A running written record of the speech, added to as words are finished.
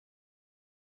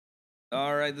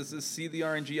All right, this is See the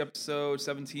RNG episode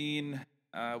 17.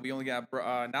 We only got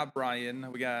not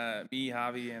Brian. We got me,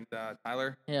 Javi, and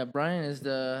Tyler. Yeah, Brian is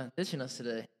ditching us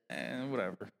today. And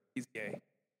whatever. He's gay.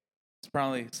 He's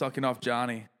probably sucking off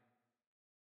Johnny.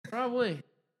 Probably.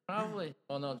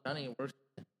 Well, no, Johnny works.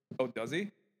 Oh, does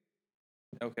he?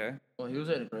 Okay. Well, he was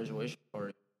at a graduation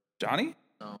party. Johnny?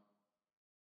 No,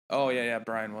 Oh, yeah,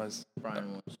 Brian was.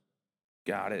 Brian was.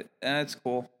 Got it. That's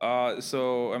cool.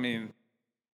 So, I mean,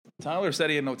 Tyler said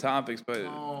he had no topics, but...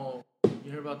 Oh,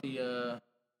 you heard about the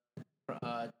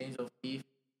James O'Keefe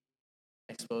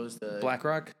exposed the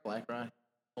BlackRock? BlackRock?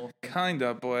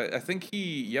 Kinda, but I think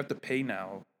you have to pay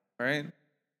now, right?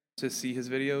 To see his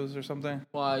videos or something?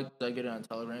 Well, I get it on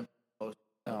Telegram.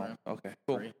 Oh, okay,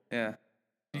 cool. Free. Yeah.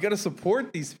 You gotta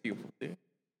support these people, dude.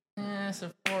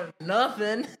 Support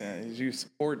nothing. Yeah, you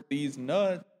support these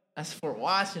nuts. I support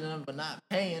watching them, but not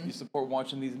paying. You support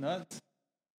watching these nuts?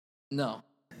 No,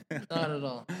 not at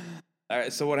all. All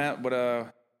right, so what happened?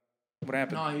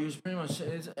 No, he was pretty much.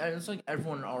 It's like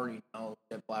everyone already knows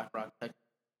that BlackRock tech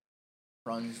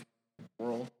runs the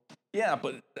world. Yeah,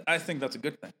 but I think that's a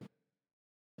good thing.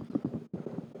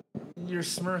 Your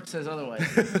smirk says otherwise.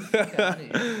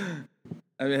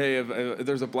 I mean, hey, if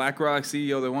there's a BlackRock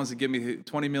CEO that wants to give me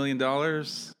 $20 million,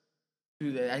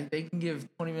 Dude, they can give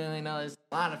 $20 million to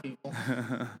a lot of people.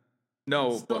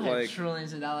 no, Still but have like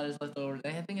trillions of dollars left over.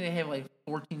 I think they have like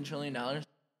 $14 trillion.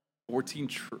 14.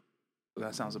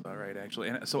 That sounds about right, actually.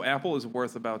 And so Apple is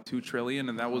worth about $2 trillion,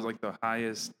 and that was like the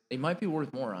highest. They might be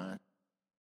worth more on it.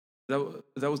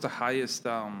 That was the highest.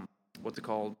 What's it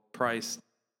called? Price,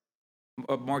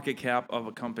 market cap of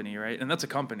a company, right? And that's a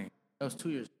company. That was 2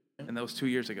 years. And that was 2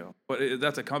 years ago. But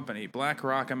that's a company.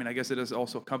 BlackRock, I mean, I guess it is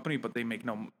also a company, but they make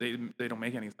they don't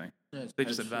make anything. Yeah, They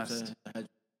just invest.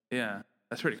 Yeah,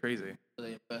 that's pretty crazy. So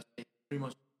they invest. They pretty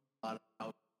much a lot of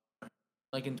housing.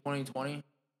 Like in 2020,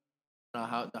 the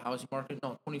housing market.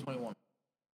 No, 2021.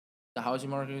 The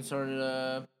housing market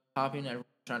started popping. Everyone's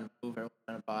trying to move. Everyone's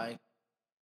trying to buy.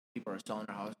 People are selling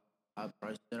their houses.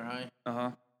 Prices that are high.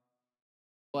 Uh-huh.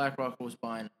 BlackRock was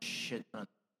buying a shit ton of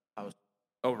houses.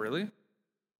 Oh, really?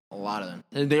 A lot of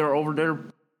them. They are over there.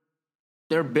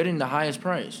 They're bidding the highest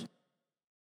price.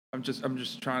 I'm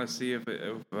just trying to see if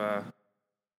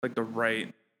like the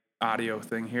right audio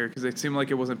thing here, because it seemed like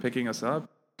it wasn't picking us up,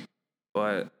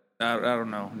 but I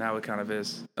don't know. Now it kind of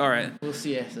is. All right. We'll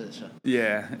see after this show.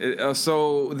 Yeah.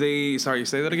 Sorry, you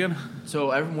say that again?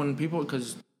 So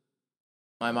because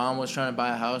my mom was trying to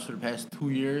buy a house for the past 2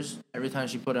 years, every time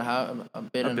she put a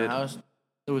bid on the house,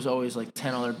 there was always like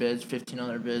 10 other bids, 15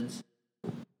 other bids.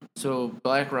 So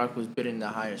BlackRock was bidding the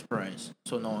highest price,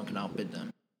 so no one can outbid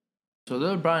them. So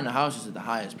they're buying the houses at the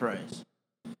highest price.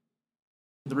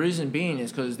 The reason being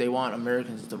is because they want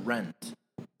Americans to rent,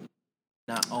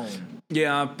 not own.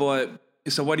 Yeah, but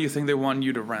so what do you think they want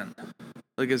you to rent?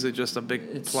 Like, is it just a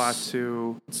big plot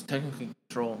to... It's technically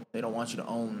control. They don't want you to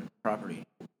own property.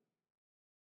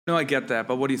 No, I get that,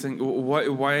 but what do you think?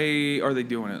 Why are they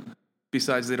doing it?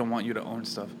 Besides, they don't want you to own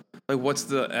stuff. Like, what's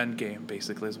the end game,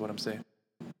 basically, is what I'm saying.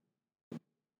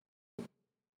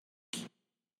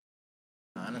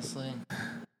 Honestly,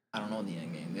 I don't know the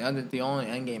end game. The only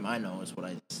end game I know is what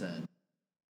I just said.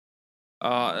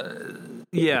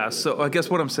 Yeah, so I guess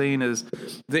what I'm saying is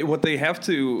what they have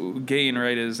to gain,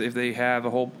 right, is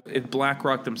if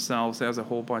BlackRock themselves has a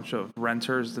whole bunch of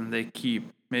renters, then they keep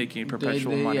making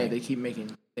perpetual money. Yeah,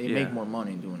 they make more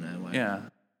money doing that way. Yeah.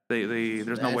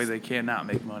 There's no way they cannot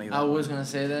make money. I was going to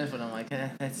say that, but I'm like,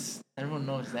 everyone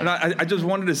knows that. And I just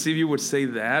wanted to see if you would say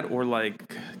that, or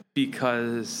like,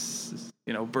 because,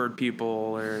 bird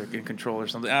people are in control or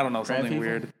something. I don't know, something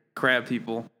weird. Crab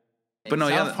people. But no,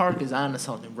 South Park is on to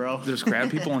something, bro. There's crab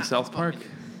people in South Park?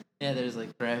 Yeah, there's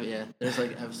like crab, There's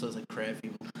like episodes like crab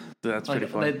people. That's pretty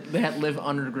funny. They live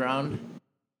underground.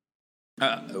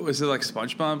 Was it like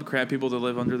SpongeBob? Crab people that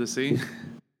live under the sea?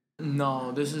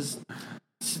 No, this is...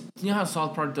 You know how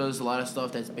South Park does a lot of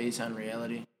stuff that's based on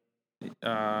reality?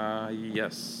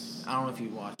 Yes. I don't know if you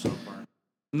watch South Park.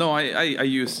 No, I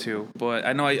used to, but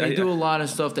I know they do a lot of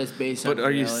stuff that's based on reality. But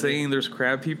are you saying there's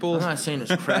crab people? I'm not saying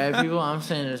there's crab people. I'm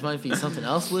saying there might be something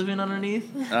else living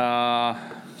underneath. Yeah,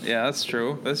 that's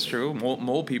true. That's true.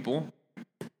 Mole people.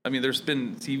 I mean, there's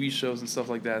been TV shows and stuff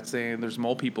like that saying there's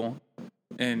mole people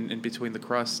in between the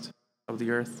crust of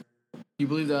the earth. You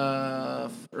believe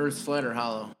the Earth's flat or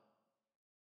hollow?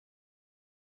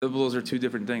 Those are two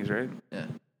different things, right? Yeah.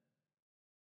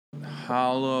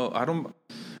 Hollow. I don't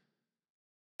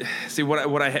see what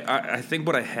I think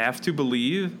what I have to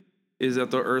believe is that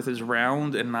the Earth is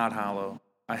round and not hollow.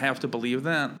 I have to believe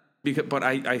that but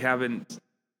I haven't,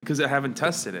 because I haven't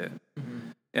tested it. Mm-hmm.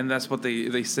 And that's what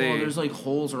they say. Well, there's like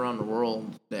holes around the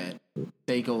world that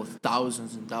they go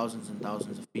thousands and thousands and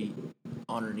thousands of feet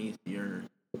underneath the earth,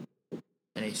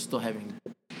 and they still haven't.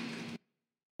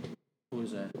 Who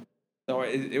was that? Oh,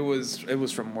 it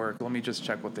was from work. Let me just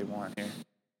check what they want here.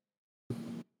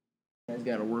 I've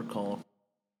got a work call.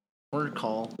 Work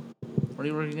call. Where do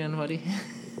you work again, buddy?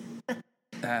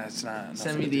 It's not.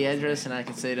 Send me the address, and I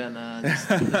can say it on the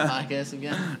podcast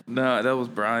again. No, that was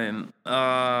Brian.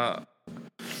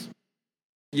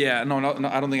 Yeah, no,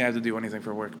 I don't think I have to do anything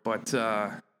for work. But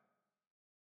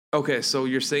okay, so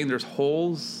you're saying there's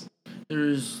holes?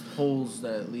 There's holes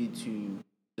that lead to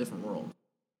different worlds.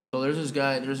 So there's this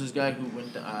guy who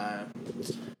went.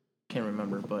 Can't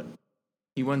remember, but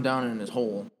he went down in his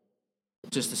hole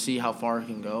just to see how far he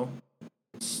can go.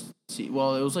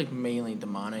 Well, it was like mainly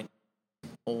demonic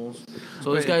holes.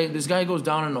 So this guy goes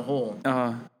down in the hole.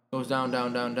 Goes down,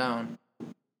 down, down, down.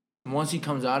 And once he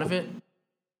comes out of it,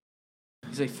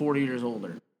 he's like 40 years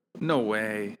older. No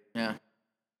way. Yeah.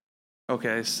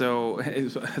 Okay, so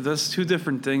that's two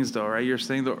different things, though, right? You're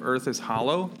saying the Earth is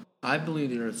hollow? I believe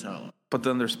the Earth's hollow. But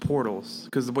then there's portals,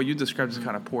 because what you described is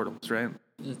kind of portals, right?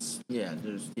 Because you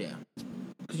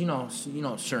know,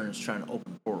 CERN's trying to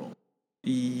open a portal.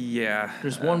 Yeah.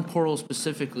 There's one portal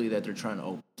specifically that they're trying to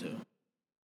open to.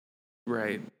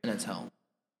 Right. And it's hell.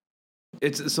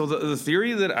 It's so the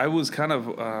theory that I was kind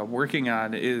of working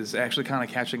on is actually kind of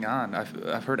catching on.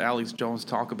 I've heard Alex Jones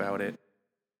talk about it.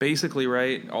 Basically,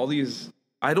 right? All these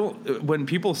when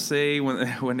people say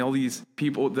when all these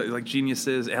people like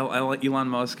geniuses, Elon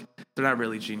Musk, they're not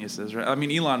really geniuses, right? I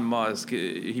mean, Elon Musk,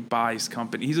 he buys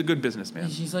company. He's a good businessman.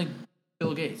 He's like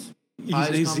Bill Gates.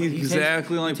 He's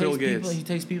exactly like Bill Gates. He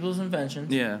takes people's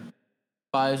inventions. Yeah.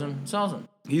 Buys them, sells them.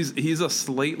 He's a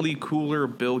slightly cooler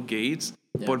Bill Gates,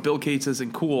 but Bill Gates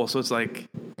isn't cool, so it's like...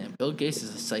 Yeah, Bill Gates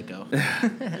is a psycho.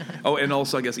 Oh, and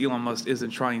also I guess Elon Musk isn't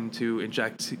trying to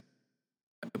inject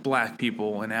black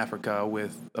people in Africa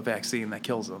with a vaccine that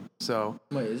kills them. So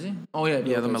wait, is he? Oh yeah,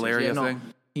 the malaria thing. No,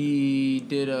 he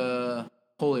did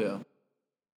polio.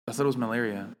 I thought it was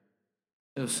malaria.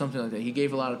 It was something like that. He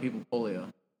gave a lot of people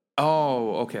polio.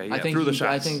 Oh, okay. Yeah, through the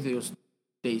shots. I think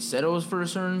they said it was for a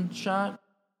certain shot,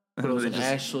 but it was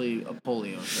actually a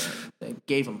polio shot. They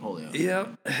gave him polio. Yeah,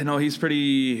 no, he's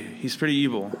pretty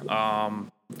evil.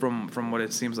 From what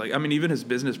it seems like. I mean, even his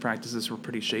business practices were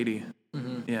pretty shady.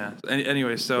 Mm-hmm. Yeah.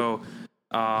 Anyway, so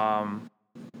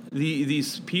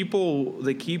these people,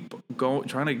 they keep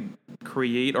trying to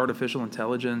create artificial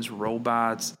intelligence,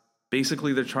 robots.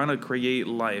 Basically, they're trying to create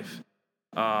life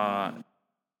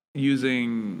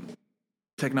using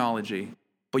technology,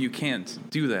 but you can't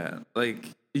do that. Like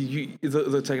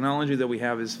the technology that we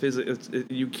have is physics.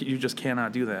 You just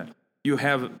cannot do that. You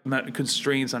have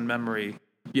constraints on memory.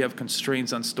 You have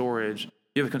constraints on storage.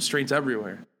 You have constraints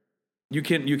everywhere. You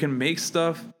can make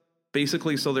stuff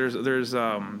basically. So there's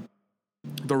the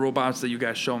robots that you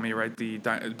guys show me, right? The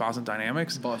Boston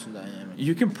Dynamics. Boston Dynamics.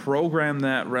 You can program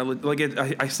that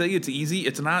I say it's easy.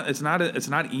 It's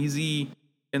not easy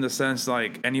in the sense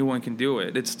like anyone can do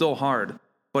it. It's still hard,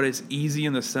 but it's easy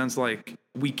in the sense like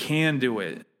we can do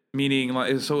it. Meaning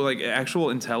like actual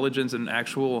intelligence and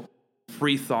actual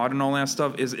free thought and all that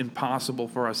stuff is impossible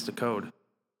for us to code.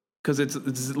 Because it's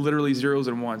literally zeros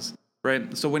and ones,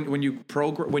 right? So when you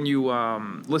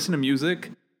listen to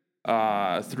music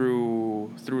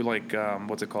through like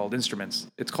what's it called,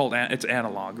 instruments, it's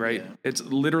analog, right? Yeah. It's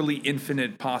literally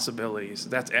infinite possibilities.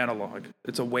 That's analog.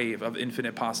 It's a wave of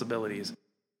infinite possibilities.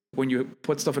 When you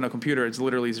put stuff in a computer, it's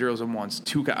literally zeros and ones,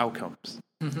 two outcomes.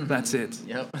 That's it.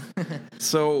 Yep.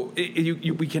 So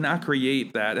we cannot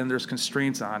create that, and there's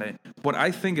constraints on it. What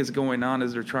I think is going on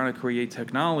is they're trying to create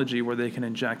technology where they can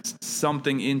inject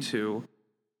something into,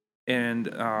 and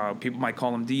people might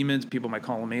call them demons, people might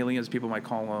call them aliens, people might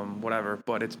call them whatever,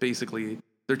 but it's basically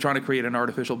they're trying to create an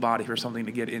artificial body for something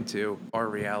to get into our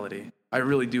reality. I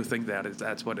really do think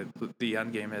that's what the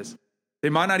end game is. They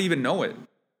might not even know it.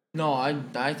 No,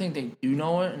 I think they do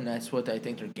know it, and that's what I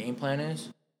think their game plan is.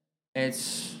 I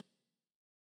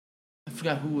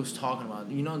forgot who was talking about.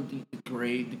 You know the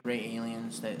gray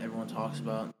aliens that everyone talks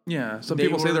about? Yeah, some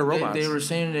people say they're robots. They were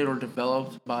saying they were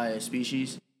developed by a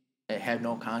species that had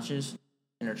no conscience,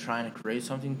 and they're trying to create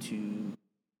something to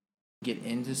get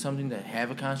into something that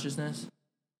have a consciousness.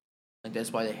 Like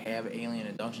that's why they have alien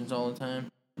abductions all the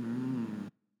time.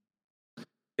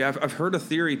 Yeah, I've heard a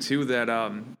theory too that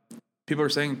people are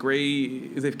saying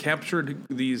they've captured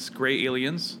these gray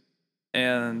aliens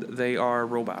and they are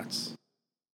robots.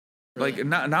 Really? Like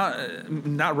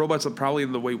not robots probably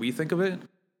in the way we think of it,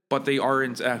 but they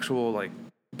aren't actual like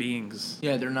beings.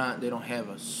 Yeah, they're not. They don't have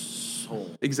a soul.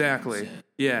 soul. Exactly.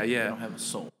 Yeah, They don't have a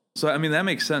soul. So I mean that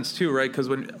makes sense too, right? Because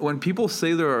when people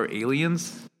say there are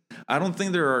aliens, I don't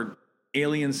think there are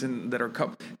aliens that are.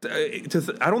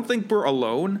 I don't think we're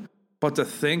alone, but to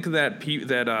think that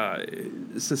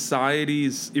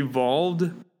societies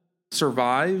evolved,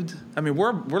 survived. I mean,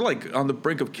 we're like on the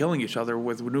brink of killing each other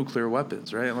with nuclear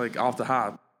weapons, right? Like off the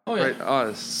hop. Oh yeah. Right,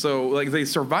 us. So like they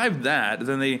survived that,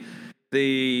 then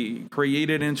they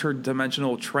created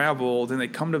interdimensional travel, then they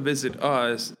come to visit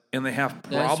us, and they have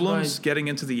problems getting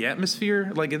into the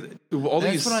atmosphere. Like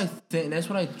that's what I think. That's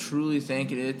what I truly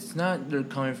think. It's not they're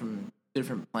coming from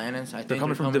different planets. I think they're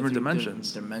coming from different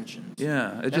dimensions.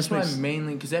 Yeah, that's what I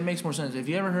mainly because that makes more sense. Have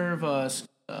you ever heard of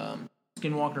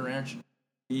Skinwalker Ranch?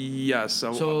 Yes,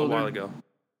 a while ago.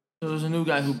 So there's a new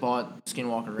guy who bought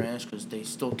Skinwalker Ranch because they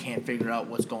still can't figure out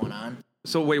what's going on.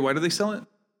 So wait, why do they sell it?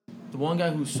 The one guy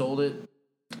who sold it,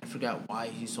 I forgot why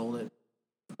he sold it,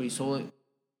 but he sold it.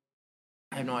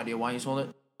 I have no idea why he sold it.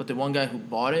 But the one guy who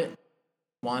bought it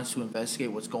wants to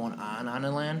investigate what's going on the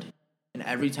land. And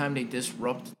every time they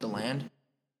disrupt the land,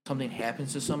 something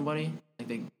happens to somebody. Like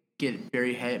they get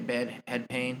very bad head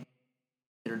pain.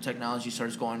 Their technology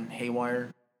starts going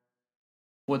haywire.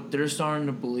 What they're starting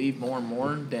to believe more and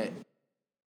more that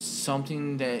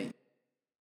something that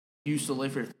used to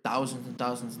live for thousands and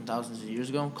thousands and thousands of years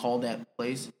ago called that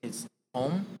place its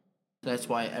home. That's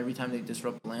why every time they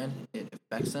disrupt the land, it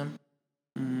affects them.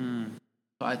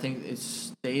 So I think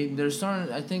they're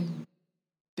starting. I think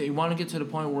they want to get to the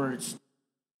point where it's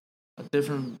a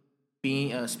different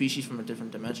being, a species from a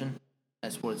different dimension.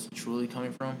 That's what it's truly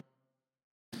coming from.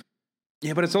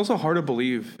 Yeah, but it's also hard to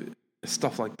believe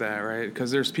stuff like that, right?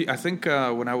 Because I think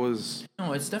when I was...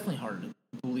 No, it's definitely hard to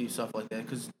believe stuff like that,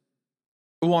 because...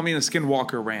 Well, I mean, the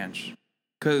Skinwalker Ranch.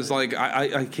 Because, like,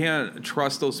 I can't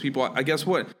trust those people. I guess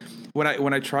when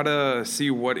I try to see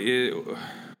when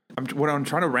I'm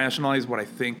trying to rationalize what I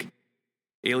think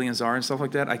aliens are and stuff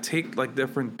like that, I take, like,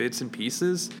 different bits and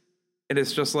pieces, and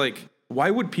it's just like,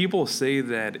 why would people say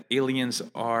that aliens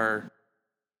are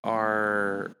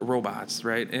robots,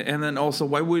 right? And then also,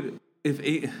 why would...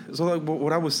 So like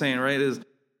what I was saying, right, is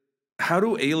how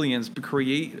do aliens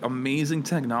create amazing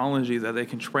technology that they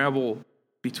can travel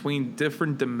between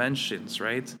different dimensions,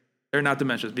 right? Or not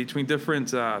dimensions, between different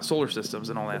solar systems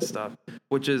and all that stuff,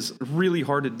 which is really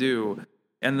hard to do.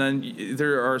 And then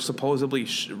there are supposedly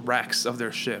wrecks of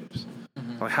their ships.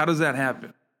 Mm-hmm. Like, how does that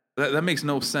happen? That makes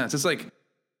no sense. It's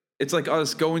like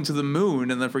us going to the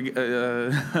moon and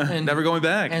then never going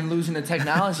back. And losing the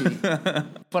technology.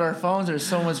 But our phones are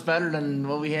so much better than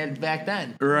what we had back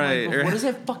then. Right. Like, what does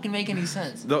that fucking make any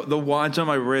sense? The watch on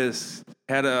my wrist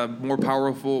had a more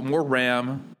powerful, more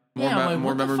RAM, more memory,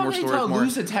 more storage.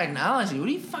 Lose the technology? What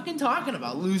are you fucking talking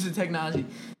about? Lose the technology?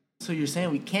 So you're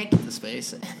saying we can't get to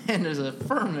space, and there's a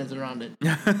firmament around it.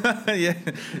 Yeah.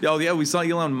 Oh, yeah, we saw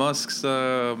Elon Musk's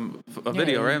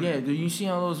video, right? Yeah, do you see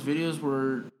all those videos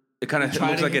where... It kind of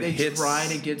looks like it hits. They try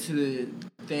to get to the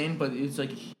thing, but it's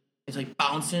like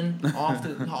bouncing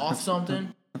off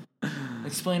something.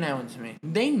 Explain that one to me.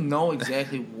 They know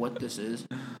exactly what this is.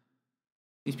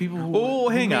 These people who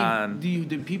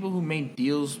the people who made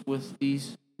deals with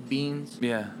these beings.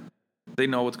 Yeah, they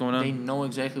know what's going on. They know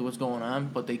exactly what's going on,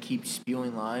 but they keep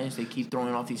spewing lies. They keep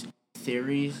throwing off these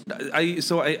theories. I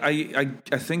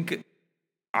think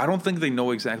I don't think they know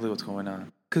exactly what's going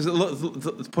on. Because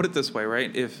put it this way,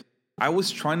 right? If I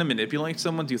was trying to manipulate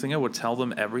someone, do you think I would tell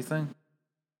them everything?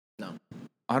 No.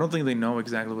 I don't think they know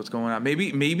exactly what's going on.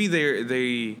 Maybe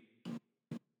they.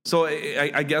 So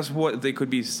I guess what they could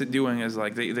be doing is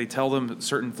like they tell them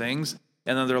certain things,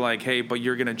 and then they're like, hey, but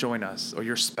you're gonna join us, or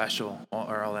you're special,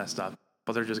 or all that stuff.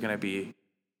 But they're just gonna be,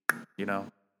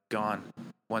 gone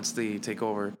once they take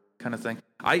over, kind of thing.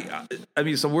 I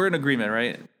mean, so we're in agreement,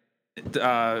 right?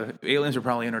 Aliens are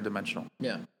probably interdimensional.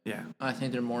 Yeah. I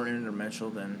think they're more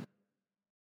interdimensional than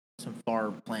some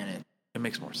far planet. It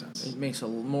makes more sense. It makes a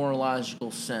more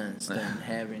logical sense than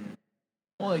having...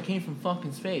 Well, they came from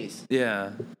fucking space.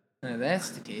 Yeah. And if that's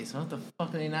the case, what the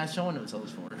fuck are they not showing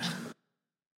themselves for?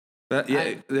 That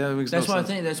makes no sense. That's why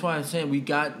I'm saying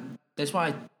that's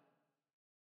why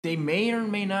they may or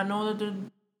may not know that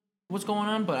what's going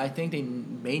on, but I think they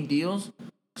made deals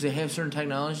because they have certain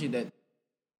technology that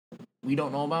we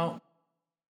don't know about,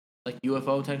 like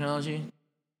UFO technology.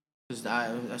 Because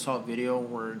I saw a video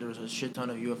where there was a shit ton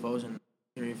of UFOs in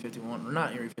Area 51, or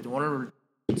not Area 51, whatever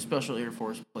special Air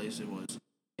Force place it was.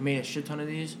 They made a shit ton of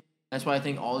these. That's why I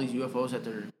think all these UFOs that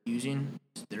they're using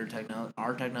is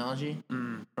our technology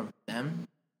from them,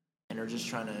 and they're just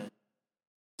trying to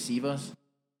deceive us.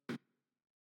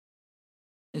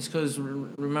 It's because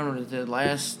remember the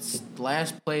last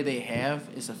play they have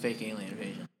is a fake alien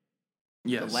invasion.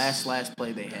 Yes. The last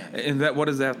play they have. And what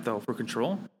is that though? For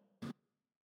control?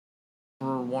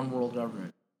 For one world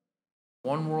government.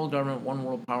 One world government, one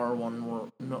world power,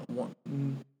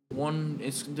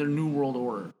 it's their new world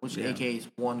order, which aka is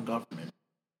one government.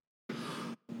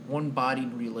 One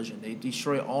bodied religion. They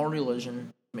destroy all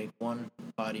religion, make one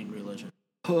bodied religion.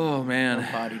 Oh man.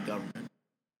 One bodied government.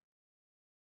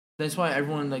 That's why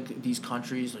everyone like these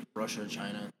countries like Russia,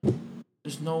 China,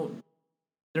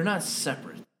 they're not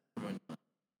separate from anyone.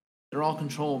 They're all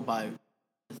controlled by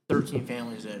the 13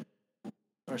 families that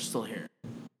are still here.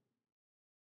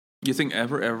 You think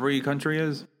every country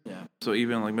is? Yeah. So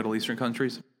even like Middle Eastern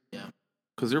countries? Yeah.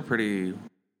 Because they're pretty...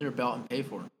 They're bought and paid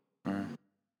for.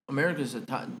 America's the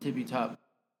tippy top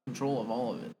control of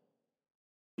all of it.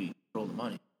 We control the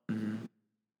money. Mm-hmm.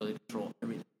 So they control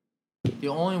everything. The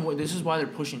only way, this is why they're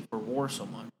pushing for war so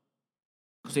much.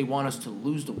 Because they want us to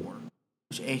lose the war.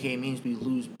 Which aka means we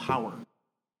lose power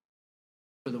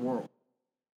for the world.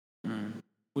 Mm.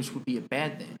 Which would be a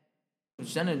bad thing.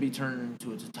 Which then it'd be turned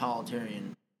into a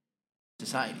totalitarian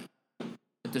society. A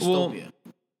dystopia. Well,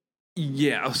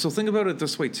 yeah, so think about it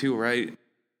this way too, right?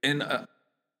 And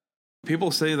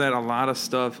people say that a lot of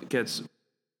stuff gets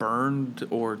burned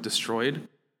or destroyed,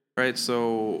 right?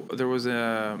 So there was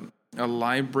a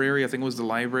library, I think it was the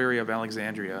Library of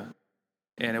Alexandria,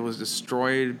 and it was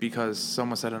destroyed because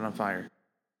someone set it on fire,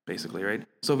 basically, right?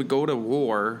 So if we go to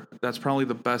war, that's probably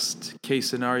the best case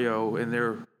scenario in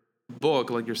their book,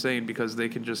 like you're saying, because they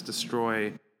can just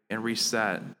destroy and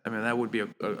reset. I mean, that would be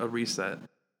a reset.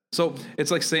 So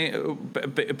it's like saying,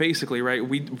 basically, right?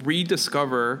 We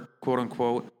rediscover, quote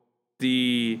unquote,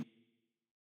 the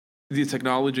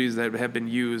technologies that have been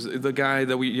used. The guy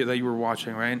that you were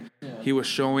watching, right? Yeah. He was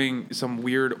showing some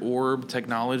weird orb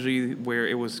technology where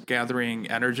it was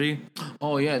gathering energy.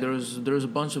 Oh yeah, there was a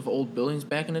bunch of old buildings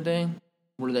back in the day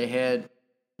where they had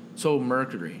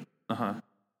mercury.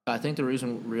 I think the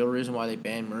real reason why they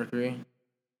banned mercury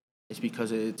is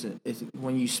because it's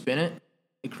when you spin it,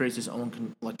 it creates its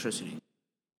own electricity.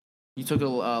 You took an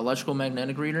electrical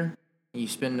magnetic reader and you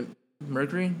spin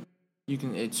mercury,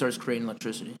 it starts creating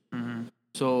electricity. Mm-hmm.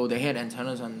 So they had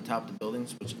antennas on the top of the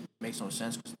buildings, which makes no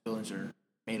sense because the buildings are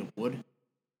made of wood,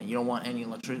 and you don't want any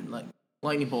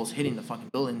lightning bolts hitting the fucking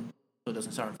building so it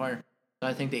doesn't start on fire. So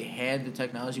I think they had the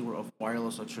technology of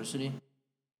wireless electricity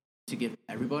to give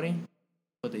everybody,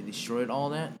 but they destroyed all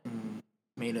that and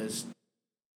made us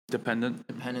dependent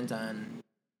on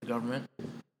the government.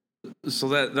 So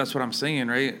that's what I'm saying,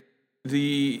 right?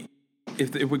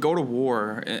 If we go to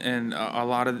war and a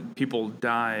lot of people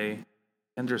die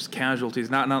and there's casualties,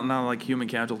 not like human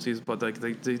casualties, but like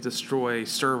they destroy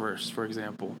servers, for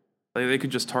example. Like they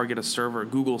could just target a server,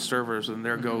 Google servers, and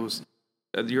there goes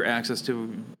your access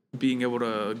to being able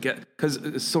to get.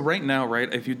 So right now,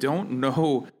 right, if you don't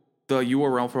know the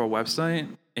URL for a website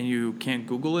and you can't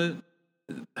Google it,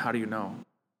 how do you know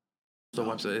the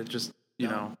website? It just you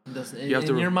know, you have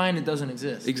in your mind it doesn't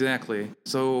exist. Exactly.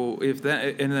 So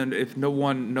if no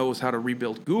one knows how to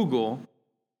rebuild Google,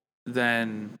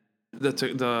 then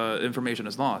the information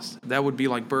is lost. That would be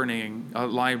like burning a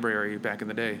library back in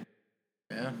the day.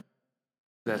 Yeah.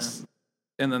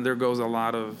 And then there goes a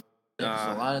lot of. A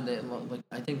lot of that. Like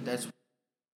I think that's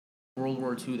World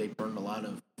War II. They burned a lot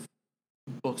of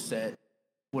books that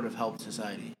would have helped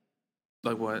society.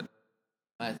 Like what?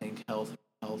 I think health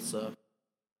stuff.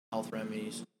 Health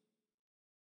remedies,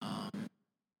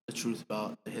 the truth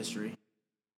about the history.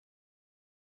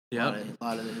 Yeah, a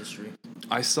lot of the history.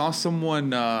 I saw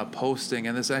someone posting,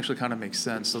 and this actually kind of makes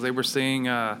sense. So they were saying,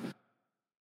 back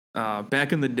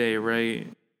in the day, right?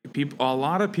 A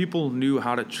lot of people knew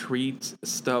how to treat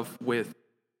stuff with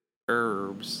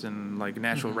herbs and like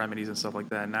natural remedies and stuff like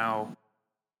that. Now,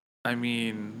 I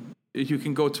mean, you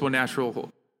can go to a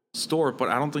natural store, but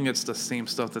I don't think it's the same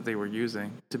stuff that they were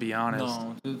using, to be honest.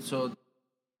 No, so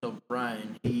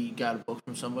Brian, he got a book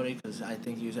from somebody because I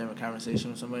think he was having a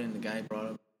conversation with somebody, and the guy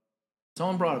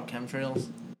someone brought up chemtrails.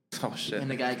 Oh shit! And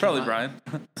the guy probably Brian.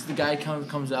 The guy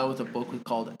comes out with a book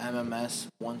called MMS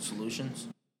One Solutions.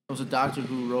 It was a doctor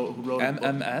who wrote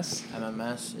MMS.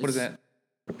 MMS. What is that?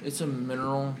 It's a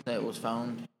mineral that was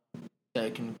found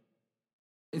that can.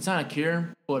 It's not a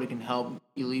cure, but it can help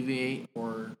alleviate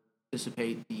or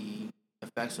dissipate the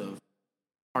effects of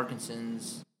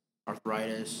Parkinson's,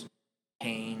 arthritis,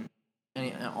 pain,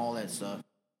 and all that stuff,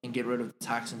 and get rid of the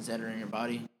toxins that are in your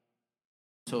body.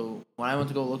 So when I went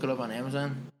to go look it up on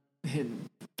Amazon, the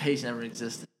page never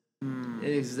existed. It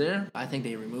is there. I think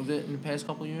they removed it in the past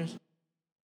couple of years.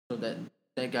 So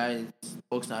that guy's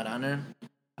book's not on there.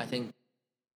 I think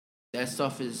that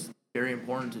stuff is very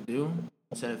important to do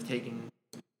instead of taking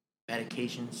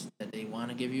medications that they want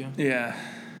to give you. Yeah.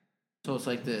 So it's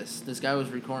like this. This guy was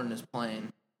recording this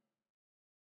plane.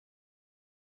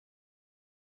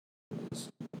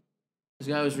 This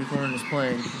guy was recording this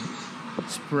plane,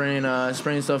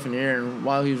 spraying stuff in the air, and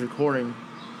while he was recording,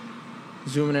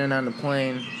 zooming in on the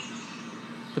plane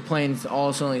all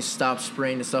of a sudden stopped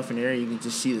spraying the stuff in the air. You can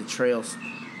just see the trails.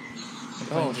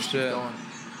 Oh shit!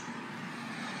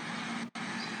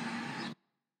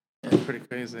 That's pretty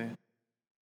crazy.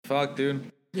 Fuck,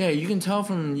 dude. Yeah, you can tell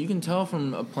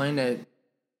from a plane that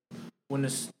when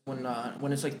it's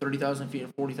like 30,000 feet or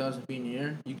 40,000 feet in the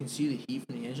air, you can see the heat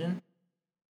from the engine.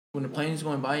 When the plane is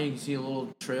going by, you can see a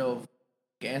little trail of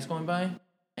gas going by,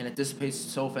 and it dissipates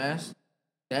so fast.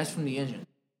 That's from the engine.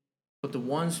 But the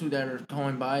ones that are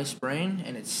going by spraying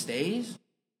and it stays,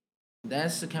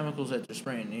 that's the chemicals that they're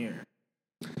spraying in the air.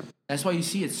 That's why you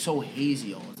see it so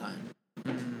hazy all the time.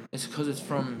 It's because it's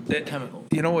from the chemical.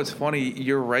 You know what's funny?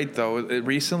 You're right, though.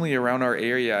 Recently around our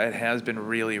area, it has been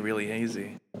really, really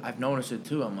hazy. I've noticed it,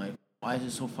 too. I'm like, why is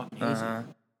it so fucking hazy?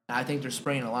 I think they're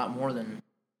spraying a lot more than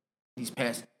these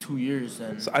past 2 years.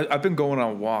 So I've been going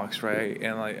on walks, right?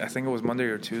 And like I think it was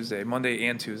Monday and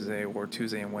Tuesday, or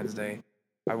Tuesday and Wednesday.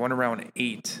 I went around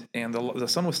 8, and the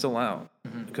sun was still out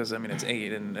because I mean it's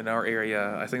 8, and in our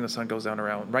area, I think the sun goes down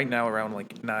around like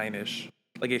 9ish,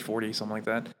 like 8:40, something like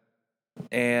that.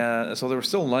 And so they were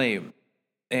still light,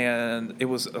 and it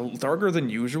was darker than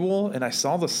usual. And I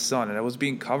saw the sun, and it was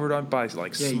being covered up by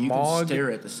like smog. You can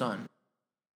stare at the sun.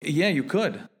 Yeah, you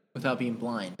could without being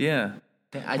blind. Yeah.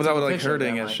 Without like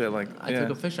hurting and shit. Like I took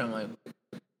a picture. I'm like,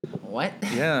 what?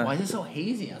 Yeah. Why is it so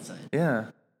hazy outside? Yeah,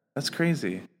 that's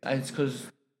crazy. It's because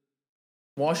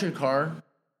wash your car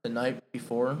the night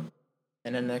before,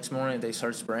 and then the next morning they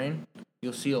start spraying.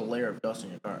 You'll see a layer of dust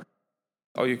in your car.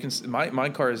 Oh, you can. My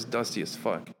car is dusty as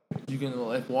fuck. You can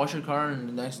like wash your car, and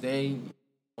the next day,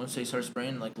 once they start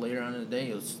spraying, like later on in the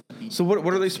day, it'll be. So what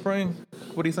are they spraying?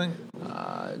 What do you think?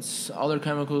 It's other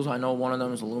chemicals. I know one of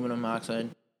them is aluminum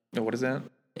oxide. Oh, what is that?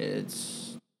 They're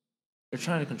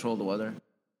trying to control the weather.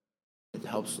 It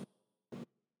helps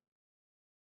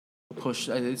push.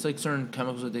 It's like certain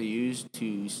chemicals that they use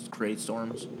to create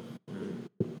storms.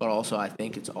 But also, I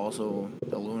think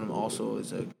aluminum also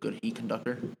is a good heat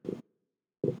conductor.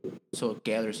 So it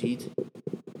gathers heat.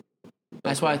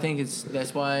 That's why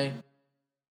the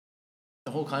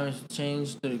whole climate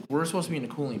change. We're supposed to be in a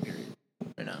cooling period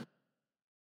right now,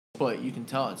 but you can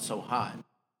tell it's so hot.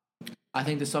 I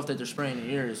think the stuff that they're spraying in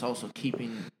the air is also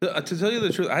keeping. To tell you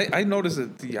the truth, I noticed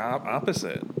it the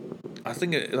opposite. I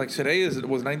think like today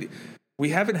was 90. We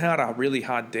haven't had a really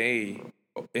hot day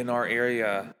in our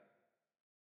area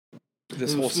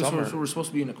this whole summer. We're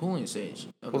supposed to be in a cooling stage.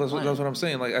 Well, that's what I'm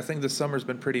saying. Like I think this summer's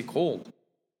been pretty cold.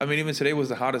 I mean, even today was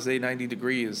the hottest day, 90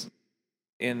 degrees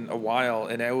in a while,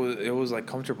 and it was like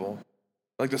comfortable.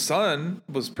 Like the sun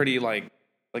was pretty like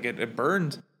it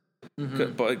burned.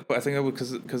 Mm-hmm. But I think it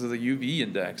was because of the UV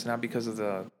index, not because of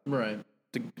the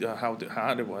how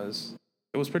hot it was.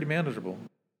 It was pretty manageable.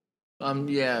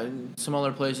 Yeah, some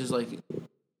other places like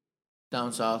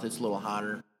down south, it's a little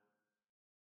hotter.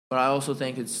 But I also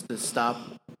think it's to stop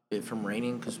it from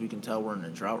raining because we can tell we're in a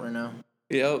drought right now.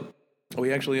 Yep,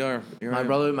 we actually are. My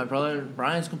brother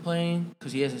Brian's complaining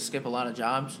because he has to skip a lot of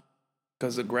jobs.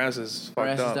 Because the grass is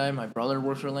fucked up. Died. My brother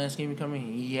works for a landscaping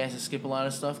company. He has to skip a lot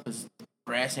of stuff because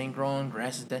grass ain't growing,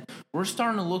 grass is dead. We're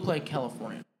starting to look like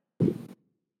California.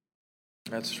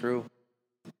 That's true.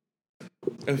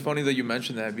 It's funny that you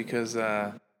mentioned that because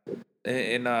where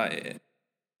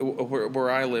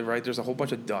I live, right, there's a whole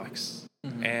bunch of ducks,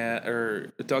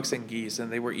 or ducks and geese,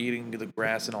 and they were eating the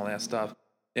grass and all that stuff.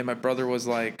 And my brother was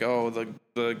like, "Oh,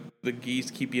 the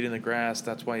geese keep eating the grass.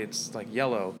 That's why it's like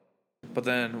yellow." But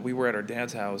then we were at our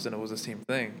dad's house, and it was the same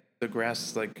thing. The grass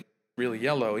is like really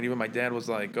yellow, and even my dad was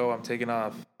like, "Oh, I'm taking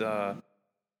off the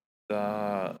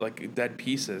like dead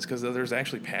pieces because there's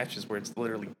actually patches where it's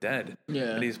literally dead."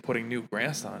 Yeah, and he's putting new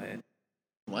grass on it.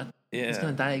 What? Yeah, it's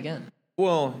gonna die again.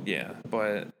 Well, yeah,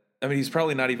 but I mean, he's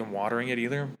probably not even watering it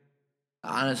either.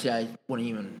 Honestly, I wouldn't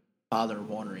even bother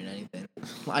watering anything.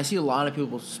 I see a lot of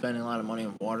people spending a lot of money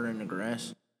on watering the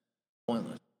grass.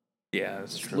 Pointless. Yeah,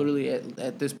 that's true. Literally,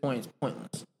 at this point, it's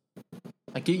pointless.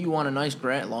 I get you want a nice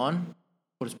lawn,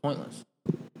 but it's pointless.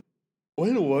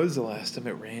 When was the last time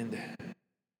it rained?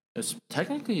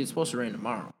 Technically, it's supposed to rain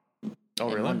tomorrow. Oh,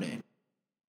 really? Monday.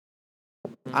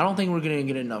 I don't think we're going to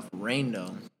get enough rain,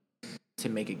 though, to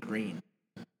make it green.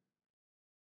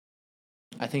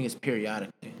 I think it's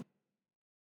periodically.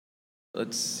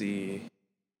 Let's see.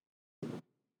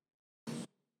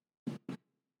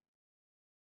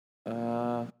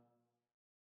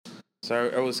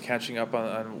 So I was catching up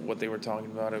on what they were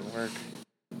talking about at work.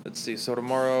 Let's see. So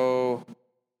tomorrow,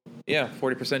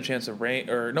 40% chance of rain.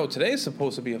 Or no, today is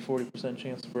supposed to be a 40%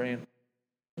 chance of rain.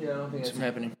 Yeah, I don't think it's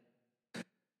happening.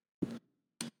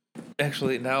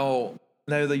 Actually, now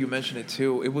that you mention it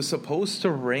too, it was supposed to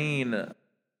rain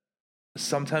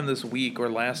sometime this week or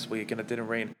last week, and it didn't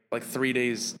rain. Like 3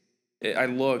 days, I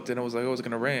looked and it was like, oh, it's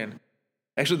gonna rain.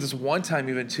 Actually, this one time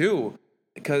even too,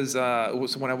 because it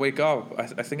was when I wake up,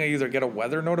 I think I either get a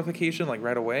weather notification like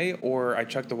right away, or I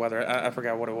check the weather. I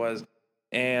forgot what it was,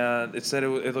 and it said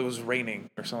it was raining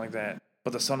or something like that,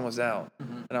 but the sun was out,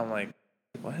 and I'm like,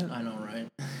 what? I know, right?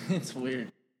 It's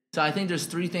weird. So I think there's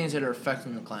 3 things that are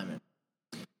affecting the climate.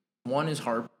 1 is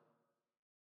HARP,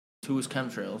 2 is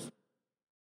chemtrails,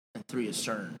 and 3 is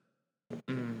CERN.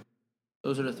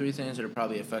 Those are the 3 things that are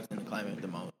probably affecting the climate the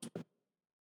most.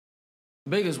 The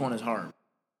biggest one is HARP.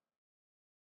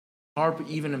 HARP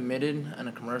even admitted on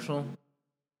a commercial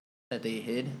that they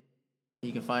hid.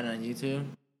 You can find it on YouTube.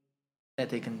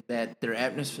 That their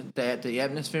atmosphere, that the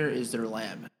atmosphere is their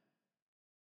lab.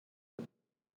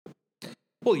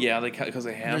 Well, yeah, because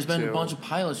they have. There's been a bunch of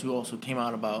pilots who also came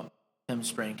out about them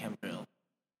spraying chemtrails.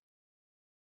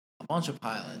 A bunch of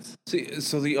pilots. See,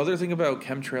 so the other thing about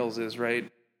chemtrails is,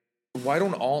 right, why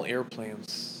don't all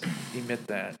airplanes emit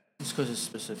that? It's because it's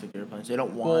specific airplanes. They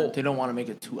don't want to make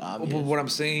it too obvious. But what I'm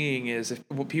saying is, if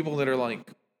people that are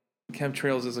like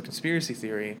chemtrails is a conspiracy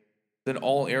theory, then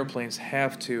all airplanes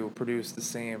have to produce the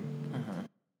same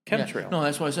chemtrail. Yeah. No,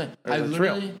 that's what I said.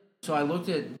 So I looked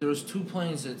at, there was 2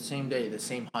 planes at the same day, the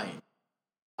same height.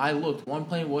 I looked, one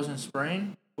plane wasn't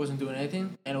spraying, wasn't doing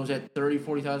anything, and it was at 30,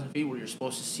 40,000 feet where you're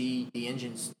supposed to see the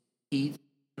engine's heat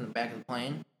in the back of the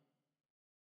plane.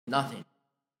 Nothing.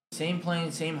 Same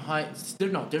plane, same height.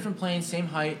 No, different plane, same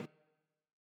height,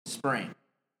 spraying.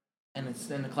 And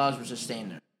the clouds were just staying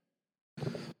there.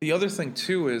 The other thing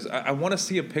too is I want to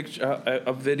see a picture,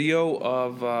 a video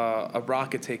of a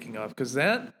rocket taking off, because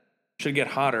that should get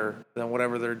hotter than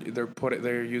whatever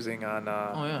they're using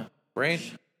on rain.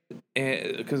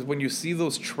 And because when you see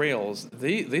those trails,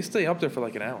 they stay up there for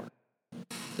like an hour.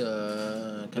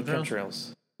 The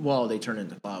chemtrails. Well, they turn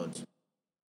into clouds.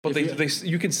 But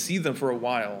you can see them for a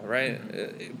while, right?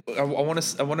 I want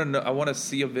to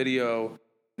see a video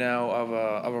now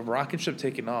of a rocket ship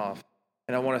taking off,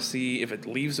 and I want to see if it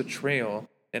leaves a trail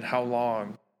and how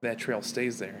long that trail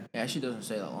stays there. It actually doesn't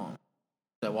say that long.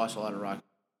 I watched a lot of rockets.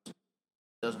 It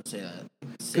doesn't say that.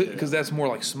 Because that's more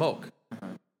like smoke.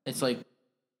 It's like,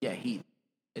 heat.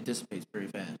 It dissipates very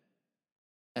fast.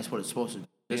 That's what it's supposed to do.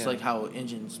 It's like how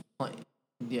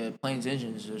planes'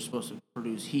 engines are supposed to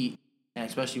produce heat, and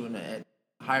especially when at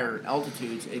higher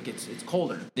altitudes, it's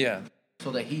colder. Yeah.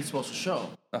 So that heat's supposed to show.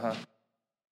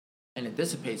 And it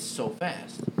dissipates so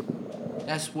fast.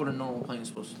 That's what a normal plane is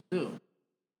supposed to do.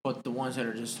 But the ones that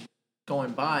are just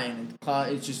going by and the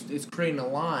cloud, it's creating a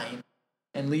line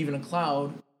and leaving a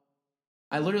cloud.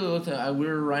 I literally looked at. We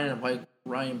were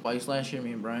riding bikes last year,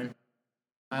 me and Brian.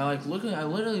 I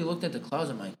literally looked at the clouds.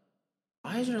 I'm like,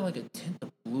 why is there like a tint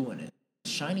of blue in it?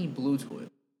 Shiny blue to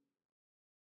it.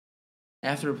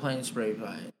 After a plane sprayed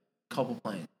by a couple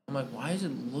planes, I'm like, why does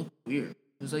it look weird?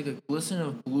 There's like a glisten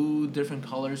of blue, different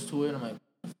colors to it. I'm like,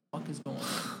 what the fuck is going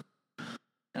on?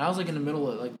 And I was like in the middle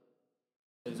of like,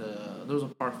 there was a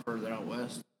park further out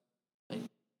west, like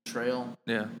trail.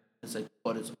 Yeah. It's like,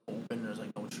 but it's open. There's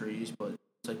like no trees, but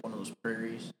it's like one of those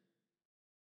prairies.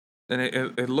 And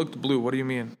it looked blue. What do you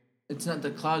mean? It's not,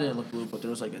 the cloud didn't look blue, but there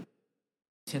was like a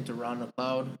tint around the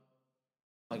cloud.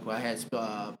 Like I had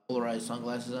polarized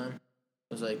sunglasses on.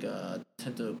 It was like a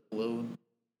tint of blue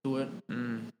to it.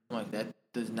 I'm like, that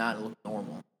does not look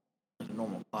normal. Like a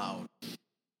normal cloud.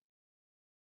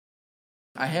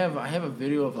 I have a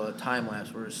video of a time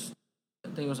lapse where I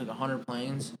think it was like 100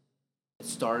 planes. It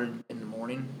started in the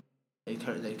morning. They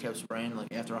kept spraying.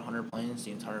 Like after 100 planes,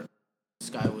 the entire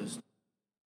sky was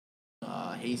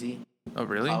hazy. Oh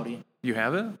really? Cloudy. You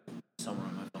have it? Somewhere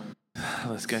on my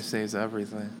phone. This guy saves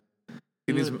everything.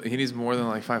 He needs more than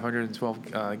like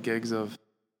 512 gigs of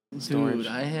storage. Dude,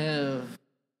 I have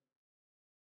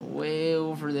way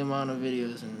over the amount of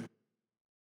videos, and you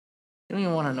don't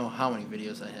even want to know how many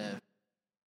videos I have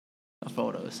of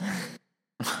photos.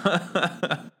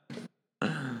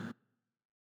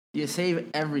 You save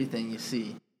everything you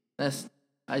see.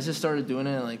 I just started doing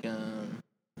it like I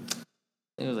think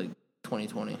it was like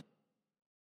 2020.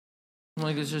 I'm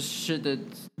like, it's just shit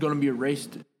that's gonna be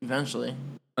erased eventually.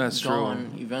 That's true.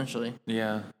 Eventually.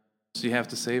 Yeah. So you have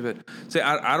to save it. See,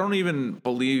 I don't even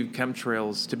believe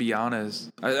chemtrails, to be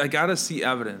honest. I gotta see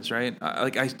evidence, right?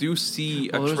 I do see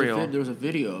a trail. There was a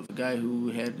video of a guy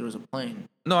there was a plane.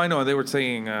 No, I know they were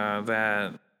saying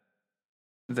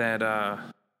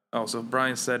oh, so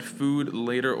Brian said food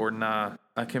later or nah.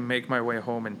 I can make my way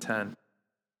home in 10.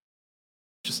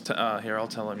 Just here, I'll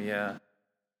tell him. Yeah,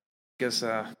 guess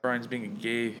Brian's being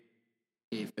Gay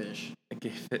fish. a gay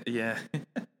fit. Yeah.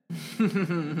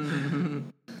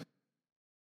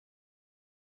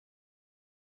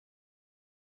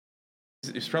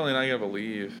 He's probably not gonna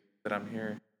believe that I'm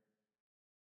here.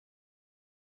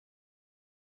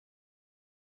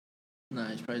 Nah,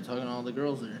 he's probably talking to all the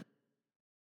girls there.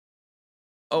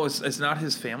 Oh, it's not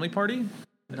his family party?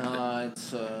 Nah, it's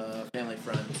family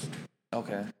friends.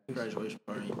 Okay. Graduation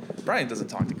party. Brian doesn't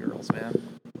talk to girls,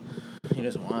 man. He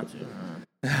doesn't want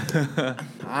to.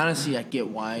 Honestly, I get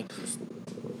why. Cause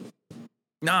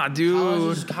Nah,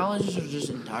 dude. colleges are just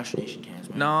indoctrination camps,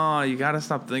 man. Nah, you gotta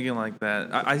stop thinking like that.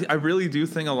 I really do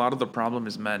think a lot of the problem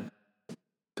is men.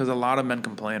 Because a lot of men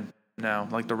complain now.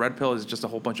 Like, the red pill is just a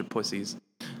whole bunch of pussies.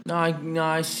 No,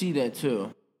 I see that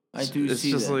too. I do it's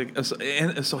see just that. Like,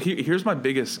 and so here's my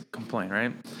biggest complaint,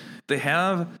 right? They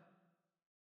have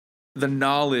the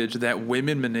knowledge that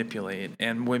women manipulate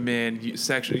and women use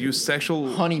sexual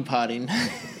honeypotting.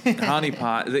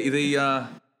 honeypot.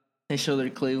 They show their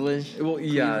cleavage. Well,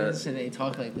 yeah, and they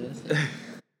talk like this.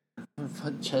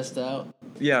 Put chest out.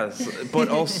 Yes, but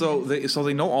also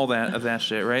they know all that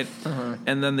shit, right? Uh-huh.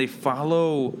 And then they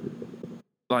follow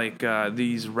like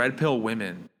these red pill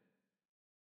women.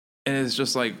 And it's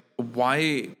just like,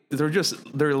 why they're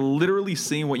literally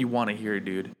saying what you want to hear,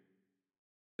 dude.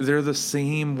 They're the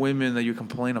same women that you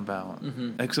complain about.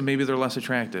 Mm-hmm. Except maybe they're less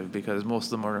attractive because most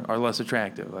of them are less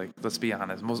attractive. Like, let's be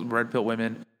honest. Most red pill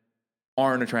women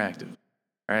aren't attractive.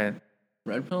 Right?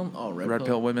 Red pill? Oh, red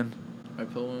pill women.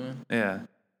 Red pill women? Yeah.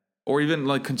 Or even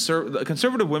like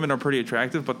conservative women are pretty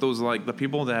attractive, but those like the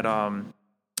people that I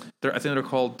think they're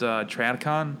called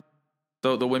tradcon.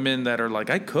 The women that are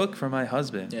like, I cook for my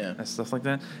husband, yeah, and stuff like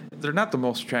that. They're not the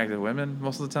most attractive women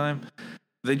most of the time.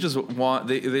 They just want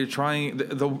they're trying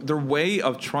their way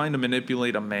of trying to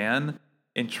manipulate a man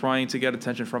and trying to get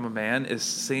attention from a man is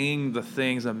saying the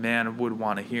things a man would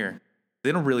want to hear.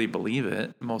 They don't really believe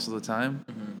it most of the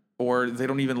time, or they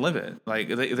don't even live it. Like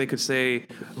they could say,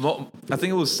 I think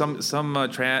it was some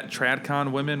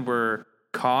tradcon women were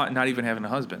caught not even having a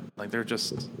husband. Like they're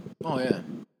just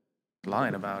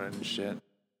lying about it and shit.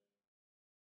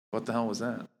 What the hell was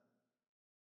that?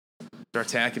 They're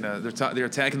attacking they're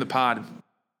attacking the pod.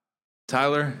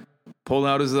 Tyler pulled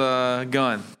out his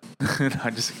gun. I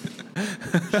just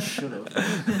should have.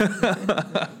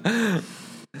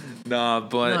 Nah,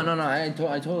 but no. I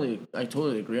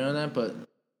totally agree on that. But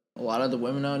a lot of the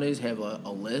women nowadays have a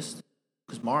list.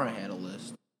 Because Mara had a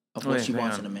list of what she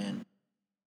wants in a man.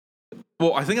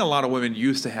 Well, I think a lot of women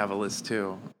used to have a list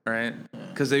too, right?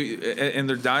 Because they in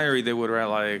their diary they would write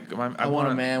like, I want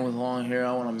a man with long hair.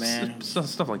 I want a man.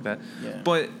 Stuff like that. Yeah.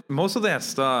 But most of that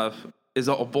stuff is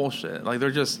all bullshit. Like they're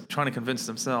just trying to convince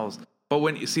themselves. But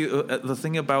when you see the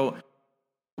thing about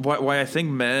why I think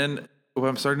men, what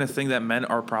I'm starting to think that men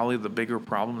are probably the bigger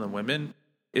problem than women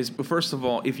is, first of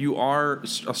all, if you are